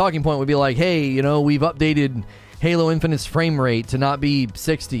of life talking point would be like, hey, you know, we've updated Halo Infinite's frame rate to not be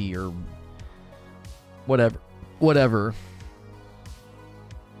 60 or whatever.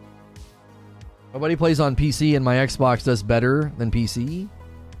 Nobody plays on PC, and my Xbox does better than PC.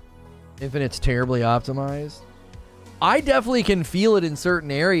 Infinite's terribly optimized. I definitely can feel it in certain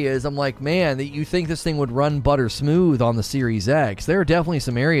areas. I'm like, man, that you think this thing would run butter smooth on the Series X. There are definitely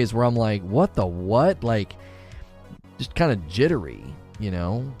some areas where I'm like, what the what? Like, just kind of jittery, you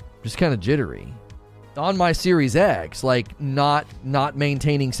know? Just kind of jittery. On my Series X, like, not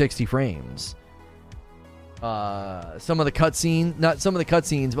maintaining 60 frames. Some of the cutscenes, not some of the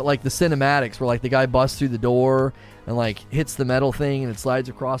cutscenes, but like the cinematics where like the guy busts through the door and like hits the metal thing and it slides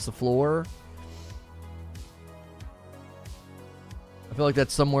across the floor. I feel like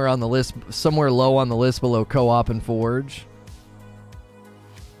that's somewhere on the list, somewhere low on the list below Co-op and Forge.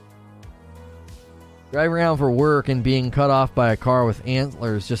 Driving around for work and being cut off by a car with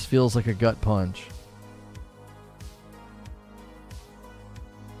antlers just feels like a gut punch.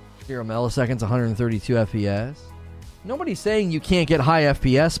 0 milliseconds, 132 FPS. Nobody's saying you can't get high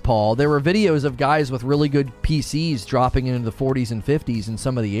FPS, Paul. There were videos of guys with really good PCs dropping into the 40s and 50s in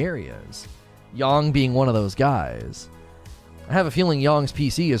some of the areas. Yong being one of those guys. I have a feeling Yong's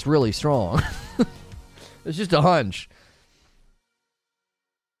PC is really strong. It's just a hunch.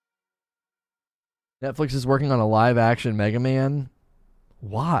 Netflix is working on a live-action Mega Man.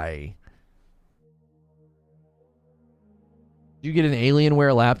 Why? Did you get an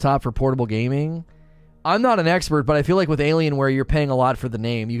Alienware laptop for portable gaming? I'm not an expert, but I feel like with Alienware, you're paying a lot for the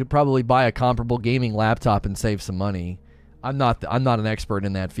name. You could probably buy a comparable gaming laptop and save some money. I'm not an expert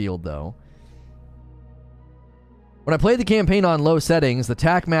in that field, though. When I played the campaign on low settings, the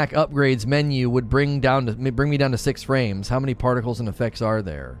TACMAC upgrades menu would bring me down to 6 frames. How many particles and effects are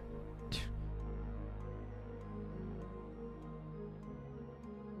there?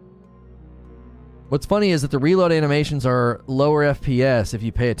 What's funny is that the reload animations are lower FPS if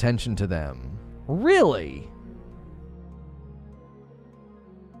you pay attention to them. Really?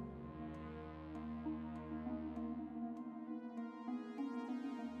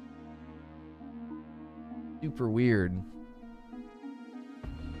 Super weird.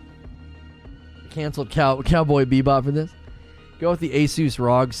 Canceled Cowboy Bebop for this. Go with the Asus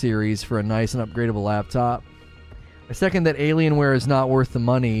ROG series for a nice and upgradable laptop. I second that Alienware is not worth the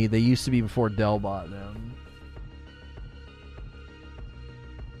money. They used to be before Dell bought them.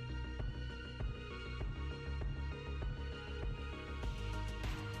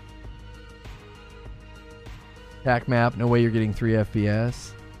 TAC map, no way you're getting 3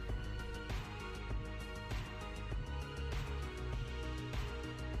 FPS.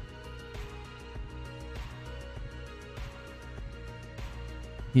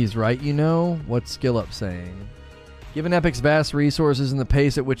 He's right, you know? What's SkillUp saying? Given Epic's vast resources and the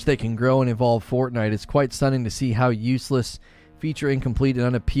pace at which they can grow and evolve Fortnite, it's quite stunning to see how useless, feature incomplete, and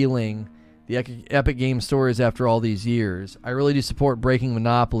unappealing the Epic Games Store is after all these years. I really do support breaking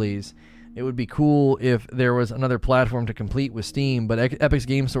monopolies. It would be cool if there was another platform to compete with Steam, but Epic's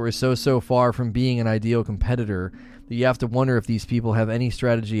Game Store is so far from being an ideal competitor that you have to wonder if these people have any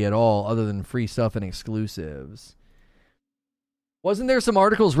strategy at all other than free stuff and exclusives. Wasn't there some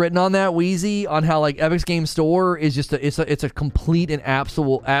articles written on that, Wheezy, on how like Epic's Game Store is just it's a complete and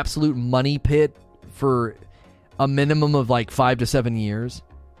absolute money pit for a minimum of like 5 to 7 years.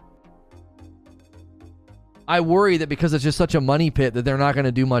 I worry that because it's just such a money pit that they're not going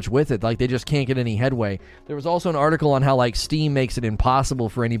to do much with it. Like, they just can't get any headway. There was also an article on how like Steam makes it impossible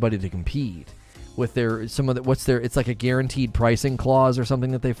for anybody to compete with it's like a guaranteed pricing clause or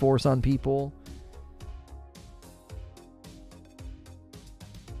something that they force on people.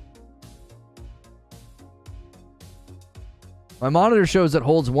 My monitor shows it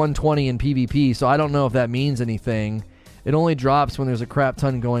holds 120 in PvP, so I don't know if that means anything. It only drops when there's a crap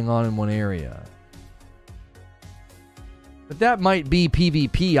ton going on in one area. But that might be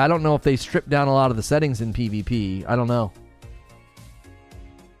PvP. I don't know if they stripped down a lot of the settings in PvP. I don't know.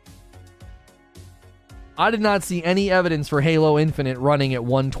 I did not see any evidence for Halo Infinite running at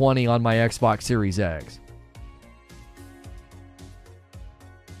 120 on my Xbox Series X.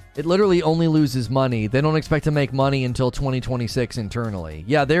 It literally only loses money. They don't expect to make money until 2026 internally.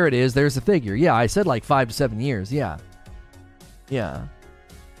 Yeah, there it is. There's the figure. Yeah, I said like 5 to 7 years. Yeah. Yeah.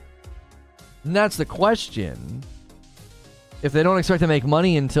 And that's the question. If they don't expect to make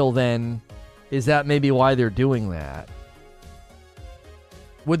money until then, is that maybe why they're doing that?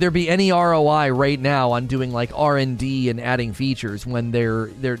 Would there be any ROI right now on doing like R&D and adding features when they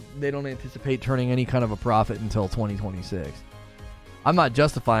don't anticipate turning any kind of a profit until 2026? I'm not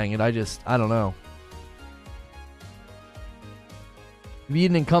justifying it. I don't know. If you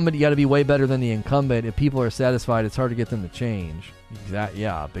beat an incumbent, you got to be way better than the incumbent. If people are satisfied, it's hard to get them to change.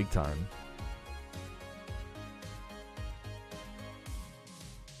 Yeah, big time.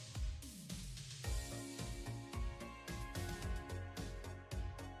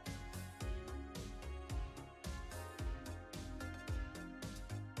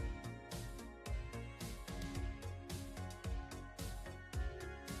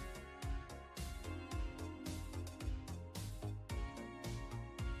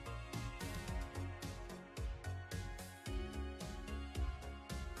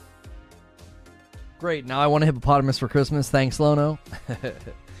 Great, now I want a hippopotamus for Christmas. Thanks, Lono.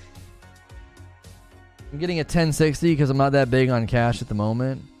 I'm getting a 1060 because I'm not that big on cash at the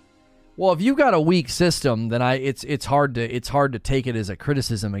moment. Well, if you've got a weak system, then it's hard to take it as a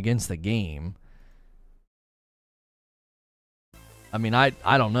criticism against the game. I mean, I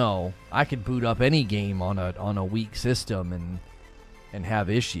don't know. I could boot up any game on a weak system and have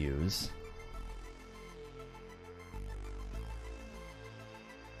issues.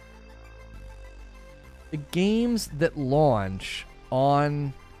 The games that launch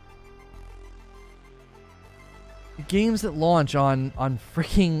on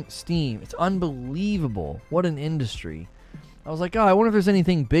freaking Steam, it's unbelievable. What an industry. I was like, I wonder if there's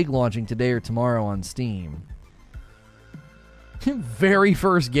anything big launching today or tomorrow on Steam. Very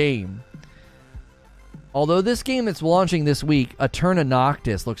first game. Although this game that's launching this week, Eterna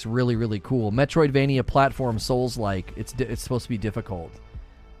Noctis, looks really, really cool. Metroidvania platform Souls-like. It's supposed to be difficult.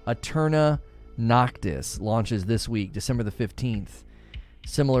 Eterna Noctis launches this week, December the 15th.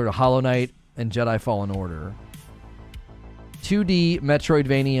 Similar to Hollow Knight and Jedi Fallen Order. 2D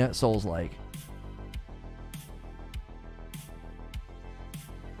Metroidvania Souls-like.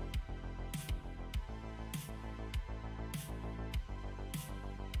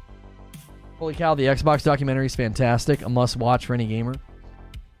 Holy cow, the Xbox documentary is fantastic. A must-watch for any gamer.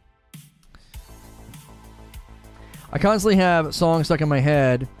 I constantly have songs stuck in my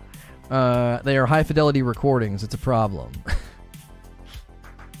head. They are high-fidelity recordings. It's a problem.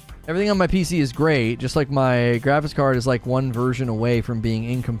 Everything on my PC is great, just like my graphics card is like one version away from being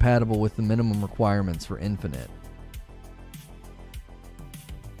incompatible with the minimum requirements for Infinite.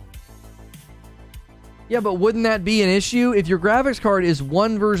 Yeah, but wouldn't that be an issue? If your graphics card is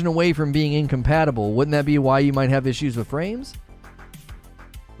one version away from being incompatible, wouldn't that be why you might have issues with frames?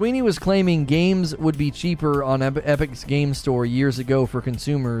 Sweeney was claiming games would be cheaper on Epic's Game Store years ago for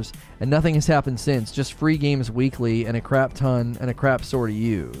consumers, and nothing has happened since. Just free games weekly and a crap ton and a crap store to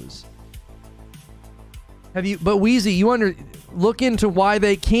use. But Wheezy, look into why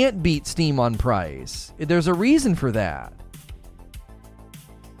they can't beat Steam on price. There's a reason for that.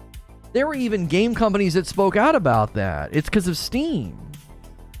 There were even game companies that spoke out about that. It's because of Steam.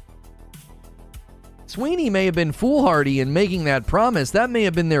 Sweeney may have been foolhardy in making that promise. That may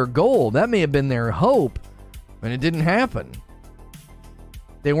have been their goal. That may have been their hope. And it didn't happen.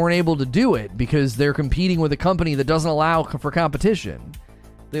 They weren't able to do it because they're competing with a company that doesn't allow for competition.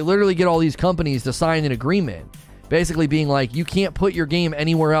 They literally get all these companies to sign an agreement, basically being like, you can't put your game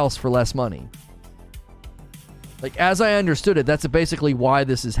anywhere else for less money. Like, as I understood it, that's basically why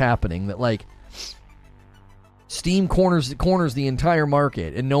this is happening. That, like, Steam corners the entire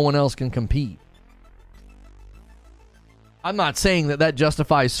market and no one else can compete. I'm not saying that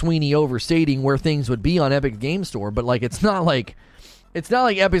justifies Sweeney overstating where things would be on Epic Game Store, but like it's not like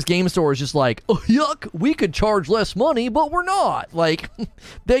Epic's Game Store is just like, oh, yuck, we could charge less money, but we're not. Like,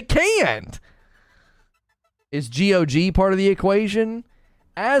 they can't. Is GOG part of the equation?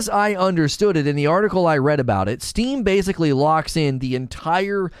 As I understood it in the article I read about it, Steam basically locks in the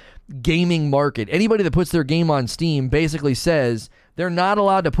entire gaming market. Anybody that puts their game on Steam basically says they're not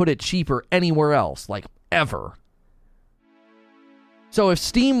allowed to put it cheaper anywhere else, like ever. So if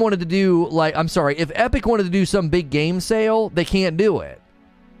Steam wanted to do, if Epic wanted to do some big game sale, they can't do it.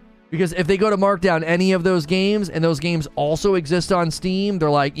 Because if they go to mark down any of those games, and those games also exist on Steam, they're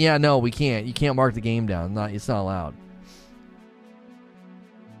like, yeah, no, we can't. You can't mark the game down. It's not allowed.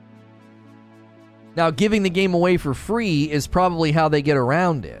 Now, giving the game away for free is probably how they get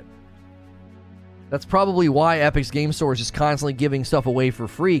around it. That's probably why Epic's Game Store is just constantly giving stuff away for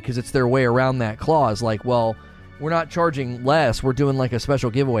free, because it's their way around that clause. Like, well, we're not charging less. We're doing like a special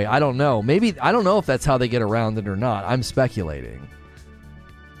giveaway. I don't know. Maybe, I don't know if that's how they get around it or not. I'm speculating.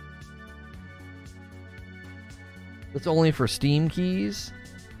 It's only for Steam keys?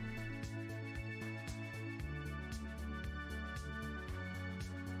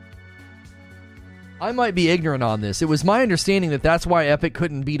 I might be ignorant on this. It was my understanding that that's why Epic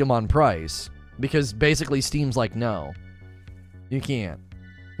couldn't beat them on price. Because basically Steam's like, no. You can't.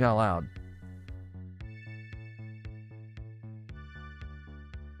 You're not allowed.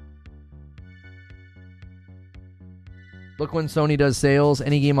 Look when Sony does sales.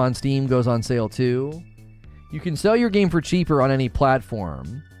 Any game on Steam goes on sale too. You can sell your game for cheaper on any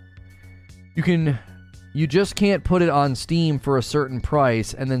platform. You just can't put it on Steam for a certain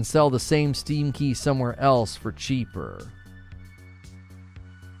price and then sell the same Steam key somewhere else for cheaper.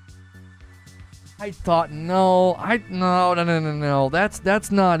 I thought, no.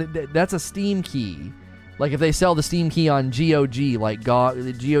 That's a Steam key. Like if they sell the Steam key on GOG, like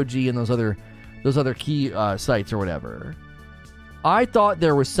GOG and those other key sites or whatever. I thought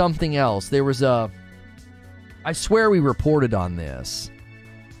there was something else. There was I swear we reported on this.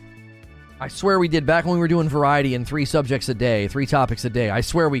 I swear we did back when we were doing Variety and 3 subjects a day, 3 topics a day. I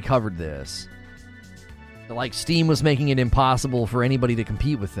swear we covered this. Like Steam was making it impossible for anybody to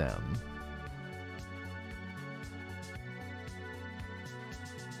compete with them.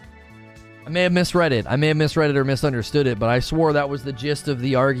 I may have misread it. Or misunderstood it, but I swore that was the gist of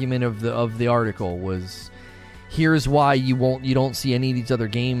the argument of the article was here's why you don't see any of these other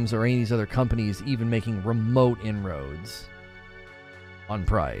games or any of these other companies even making remote inroads on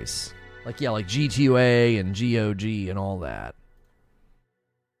price. Like G2A and GOG and all that.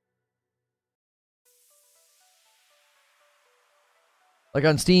 Like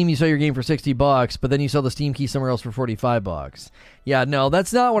on Steam, you sell your game for $60, but then you sell the Steam key somewhere else for $45. Yeah, no,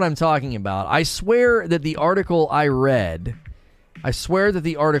 that's not what I'm talking about. I swear that the article I read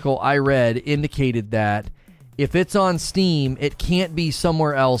indicated that if it's on Steam, it can't be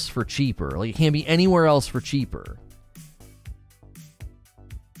somewhere else for cheaper. Like, it can't be anywhere else for cheaper.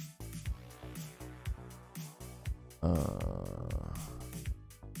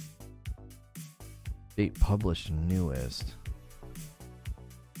 Date published newest.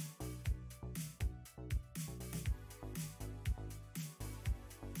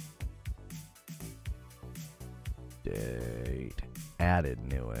 Date added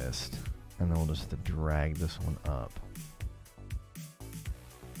newest. And then we'll just have to drag this one up.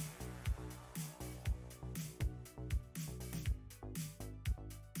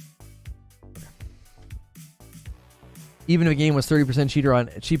 Even if a game was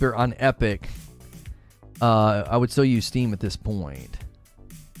 30% cheaper on Epic, I would still use Steam at this point.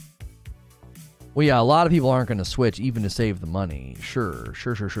 Well, yeah, a lot of people aren't going to switch even to save the money. Sure.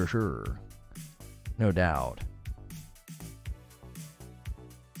 No doubt.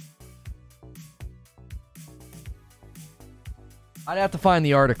 I'd have to find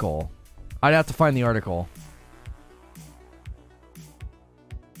the article.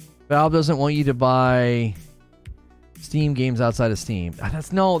 Valve doesn't want you to buy Steam games outside of Steam.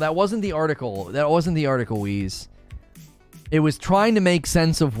 That wasn't the article. Weez. It was trying to make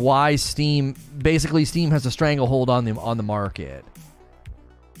sense of why Steam has a stranglehold on the market.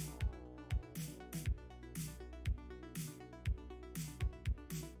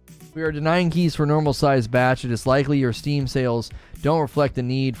 We are denying keys for normal size batch. It is likely your Steam sales don't reflect the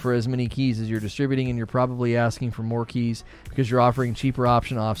need for as many keys as you're distributing, and you're probably asking for more keys because you're offering cheaper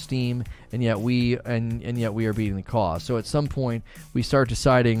option off Steam, and yet we are beating the cost. So at some point, we start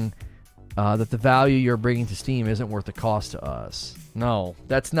deciding that the value you're bringing to Steam isn't worth the cost to us. No,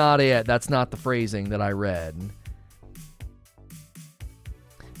 that's not it. That's not the phrasing that I read.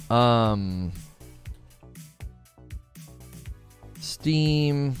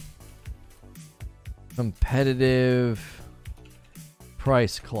 Steam competitive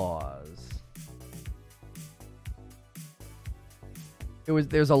price clause.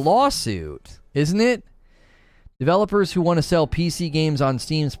 There's a lawsuit, isn't it? Developers who want to sell PC games on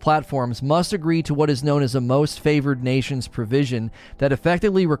Steam's platforms must agree to what is known as a most favored nations provision that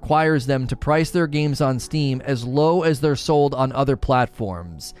effectively requires them to price their games on Steam as low as they're sold on other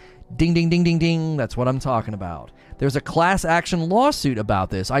platforms. Ding, ding, ding, ding, ding. That's what I'm talking about. There's a class action lawsuit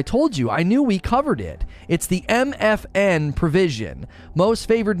about this. I told you. I knew we covered it. It's the MFN provision, Most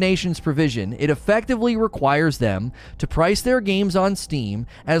Favored Nations provision. It effectively requires them to price their games on Steam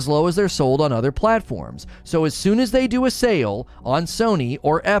as low as they're sold on other platforms. So as soon as they do a sale on Sony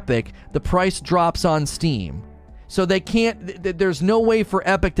or Epic, the price drops on Steam. So they can't, there's no way for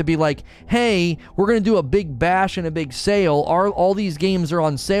Epic to be like, hey, we're going to do a big bash and a big sale. All these games are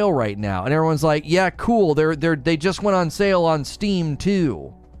on sale right now. And everyone's like, yeah, cool. They just went on sale on Steam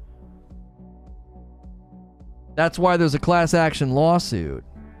too. That's why there's a class action lawsuit.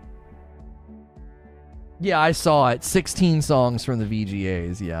 Yeah, I saw it. 16 songs from the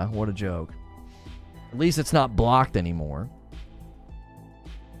VGAs. Yeah, what a joke. At least it's not blocked anymore.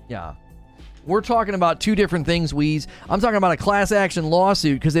 Yeah. We're talking about two different things, Wheeze. I'm talking about a class action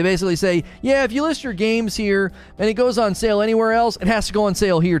lawsuit because they basically say, yeah, if you list your games here and it goes on sale anywhere else, it has to go on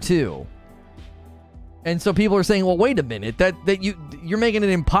sale here too. And so people are saying, well, wait a minute, that you're making it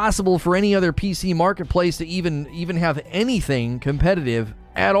impossible for any other PC marketplace to even have anything competitive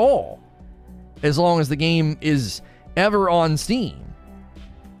at all, as long as the game is ever on Steam.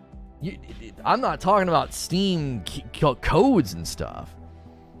 I'm not talking about Steam codes and stuff.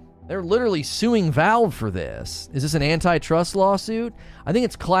 They're literally suing Valve for this. Is this an antitrust lawsuit? I think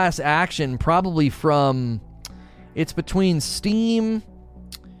it's class action, probably from... It's between Steam...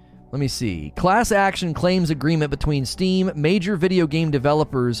 Let me see. Class action claims agreement between Steam, major video game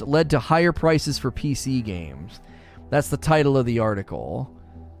developers led to higher prices for PC games. That's the title of the article.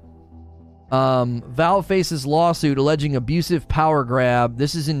 Valve faces lawsuit alleging abusive power grab.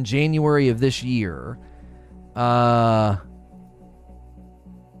 This is in January of this year. Valve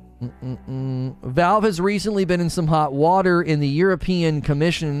has recently been in some hot water in the European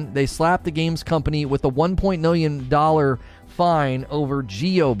Commission. They slapped the games company with a $1 million fine over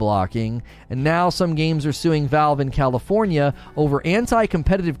geo-blocking, and now some games are suing Valve in California over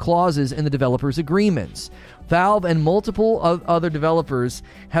anti-competitive clauses in the developers' agreements. Valve and multiple other developers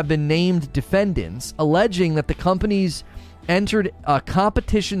have been named defendants, alleging that the companies entered a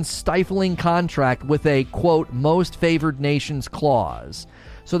competition-stifling contract with a, quote, most favored nations clause.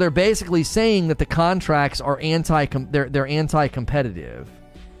 So they're basically saying that the contracts are they're anti-competitive,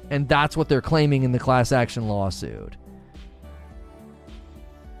 and that's what they're claiming in the class action lawsuit.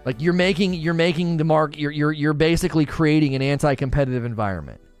 Like you're basically creating an anti-competitive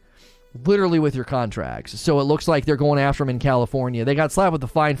environment, literally with your contracts. So it looks like they're going after them in California. They got slapped with the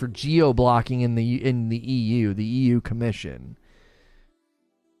fine for geo-blocking in the EU, the EU Commission.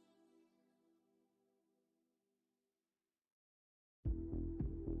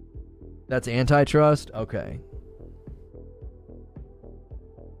 That's antitrust? Okay.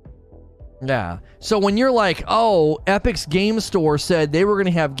 Yeah. So when you're like, oh, Epic's Game Store said they were going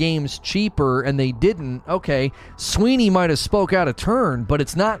to have games cheaper and they didn't, okay, Sweeney might have spoke out of turn, but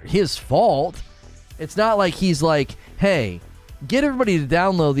it's not his fault. It's not like he's like, hey, get everybody to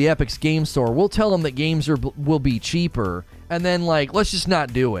download the Epic's Game Store. We'll tell them that games will be cheaper. And then, like, let's just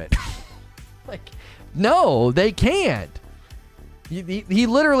not do it. Like, no, they can't. He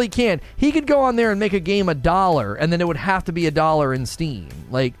literally can't. He could go on there and make a game $1, and then it would have to be $1 in Steam.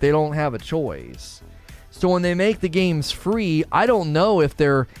 Like, they don't have a choice. So when they make the games free, I don't know if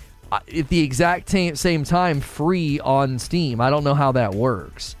they're at the exact same time free on Steam. I don't know how that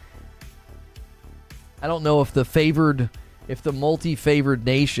works. I don't know if the multi-favored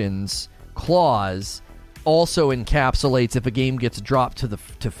nations clause also encapsulates if a game gets dropped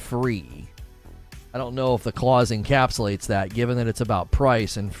to free. I don't know if the clause encapsulates that, given that it's about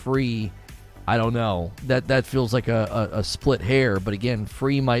price and free. I don't know. That feels like a split hair, but again,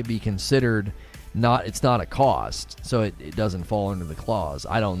 free might be considered it's not a cost, so it doesn't fall under the clause.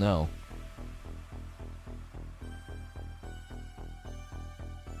 I don't know.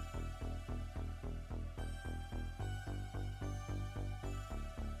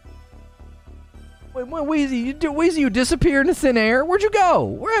 Wait, Weezy, you disappeared into thin air? Where'd you go?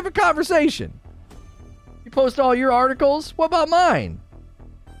 We're having a conversation. You post all your articles? What about mine?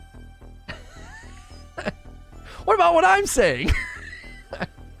 What about what I'm saying?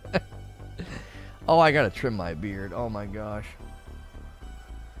 Oh, I gotta trim my beard. Oh my gosh.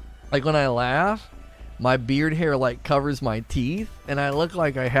 Like when I laugh, my beard hair like covers my teeth, and I look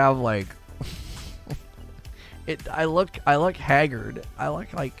like I have like I look haggard. I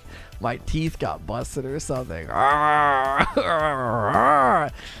look like my teeth got busted or something. I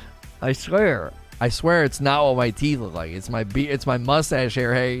swear it's not what my teeth look like. It's my mustache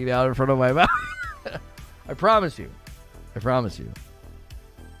hair hanging out in front of my mouth. I promise you.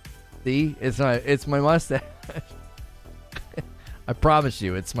 See, it's my mustache. I promise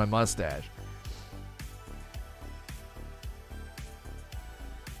you, it's my mustache.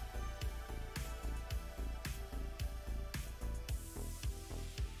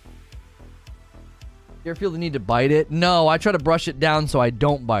 You ever feel the need to bite it? No, I try to brush it down so I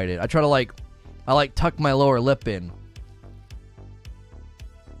don't bite it. I try to I tuck my lower lip in.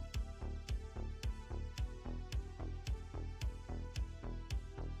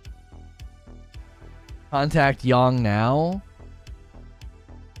 Contact Yang now.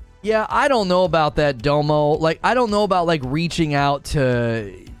 Yeah, I don't know about that, Domo. I don't know about reaching out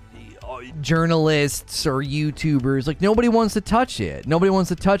to journalists or YouTubers. Nobody wants to touch it. Nobody wants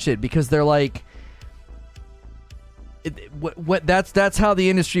to touch it because they're that's how the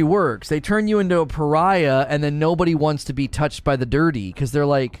industry works. They turn you into a pariah, and then nobody wants to be touched by the dirty because they're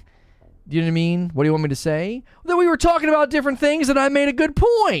you know what I mean? What do you want me to say? That we were talking about different things and I made a good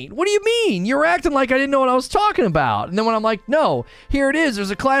point. What do you mean? You're acting like I didn't know what I was talking about. And then when I'm like, no, here it is.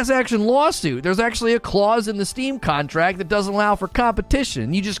 There's a class action lawsuit. There's actually a clause in the Steam contract that doesn't allow for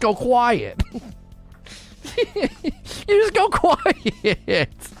competition. You just go quiet. You just go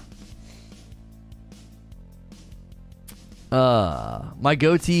quiet. My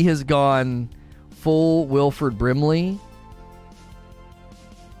goatee has gone full Wilford Brimley.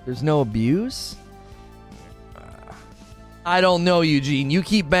 There's no abuse? I don't know, Eugene. You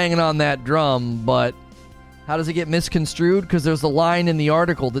keep banging on that drum, but how does it get misconstrued? Because there's a line in the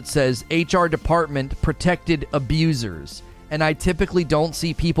article that says HR department protected abusers. And I typically don't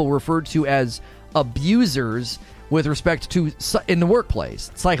see people referred to as abusers with respect to, in the workplace,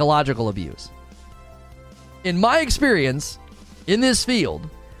 psychological abuse. In my experience, in this field,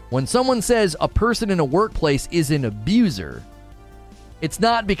 when someone says a person in a workplace is an abuser, it's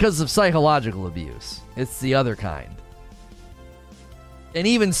not because of psychological abuse. It's the other kind. And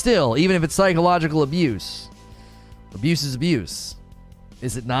even still, even if it's psychological abuse, abuse is abuse.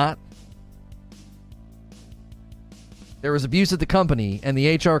 Is it not? There was abuse at the company, and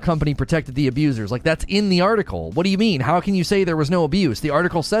the HR company protected the abusers. That's in the article. What do you mean? How can you say there was no abuse? The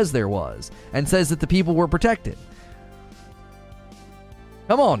article says there was, and says that the people were protected.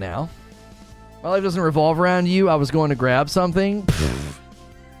 Come on now. My life doesn't revolve around you. I was going to grab something.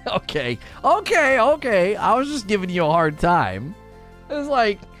 Okay. I was just giving you a hard time. It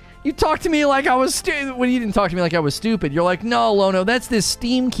was you talked to me like I was stupid. When you didn't talk to me like I was stupid, you're like, no, Lono, that's this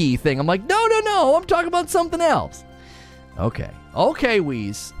Steam key thing. I'm like, no, I'm talking about something else. Okay,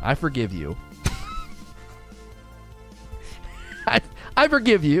 Wheeze, I forgive you. I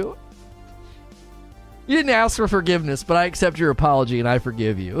forgive you. You didn't ask for forgiveness, but I accept your apology and I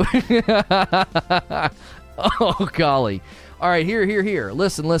forgive you. Oh, golly. All right, here.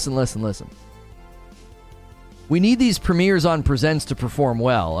 Listen. We need these premieres on Presents to perform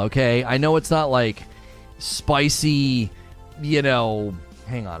well, okay? I know it's not spicy,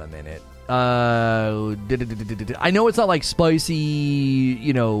 hang on a minute. I know it's not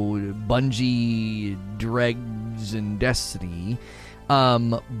spicy, Bungie, Dregs, and Destiny,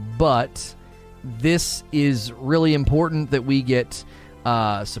 but this is really important that we get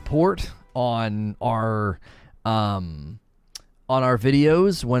support on our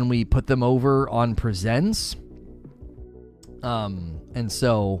videos when we put them over on Presents. And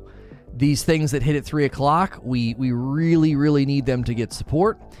so these things that hit at 3 o'clock, we really, really need them to get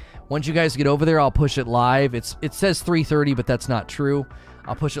support. Once you guys get over there, I'll push it live. It says 3:30, but that's not true.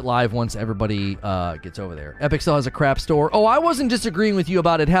 I'll push it live once everybody gets over there. Epic still has a crap store. Oh, I wasn't disagreeing with you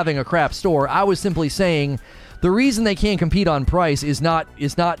about it having a crap store. I was simply saying the reason they can't compete on price is not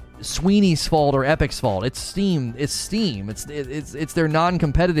Sweeney's fault or Epic's fault. It's Steam. It's their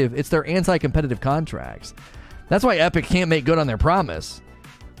non-competitive. It's their anti-competitive contracts. That's why Epic can't make good on their promise.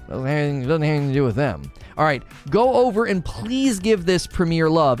 Doesn't have anything to do with them. All right, go over and please give this premiere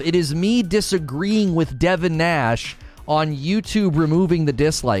love. It is me disagreeing with Devin Nash on YouTube removing the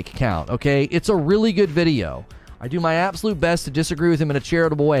dislike count, okay? It's a really good video. I do my absolute best to disagree with him in a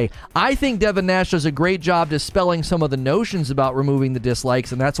charitable way. I think Devin Nash does a great job dispelling some of the notions about removing the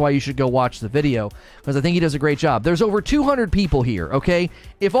dislikes, and that's why you should go watch the video, because I think he does a great job. There's over 200 people here, okay?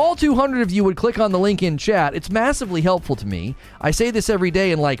 If all 200 of you would click on the link in chat, it's massively helpful to me. I say this every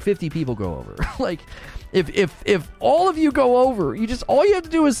day, and 50 people go over. If all of you go over, all you have to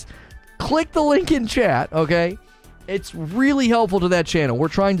do is click the link in chat, okay? It's really helpful to that channel. We're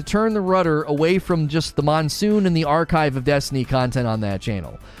trying to turn the rudder away from just the Monsoon and the archive of Destiny content on that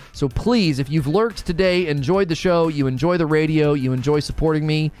channel. So please, if you've lurked today, enjoyed the show, you enjoy the radio, you enjoy supporting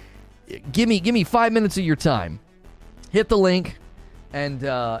me, give me 5 minutes of your time. Hit the link and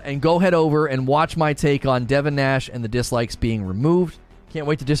go head over and watch my take on Devin Nash and the dislikes being removed. Can't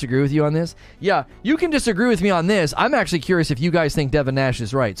wait to disagree with you on this. Yeah, you can disagree with me on this. I'm actually curious if you guys think Devin Nash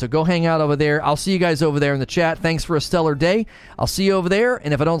is right. So go hang out over there. I'll see you guys over there in the chat. Thanks for a stellar day. I'll see you over there.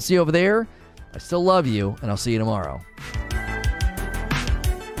 And if I don't see you over there, I still love you, and I'll see you tomorrow.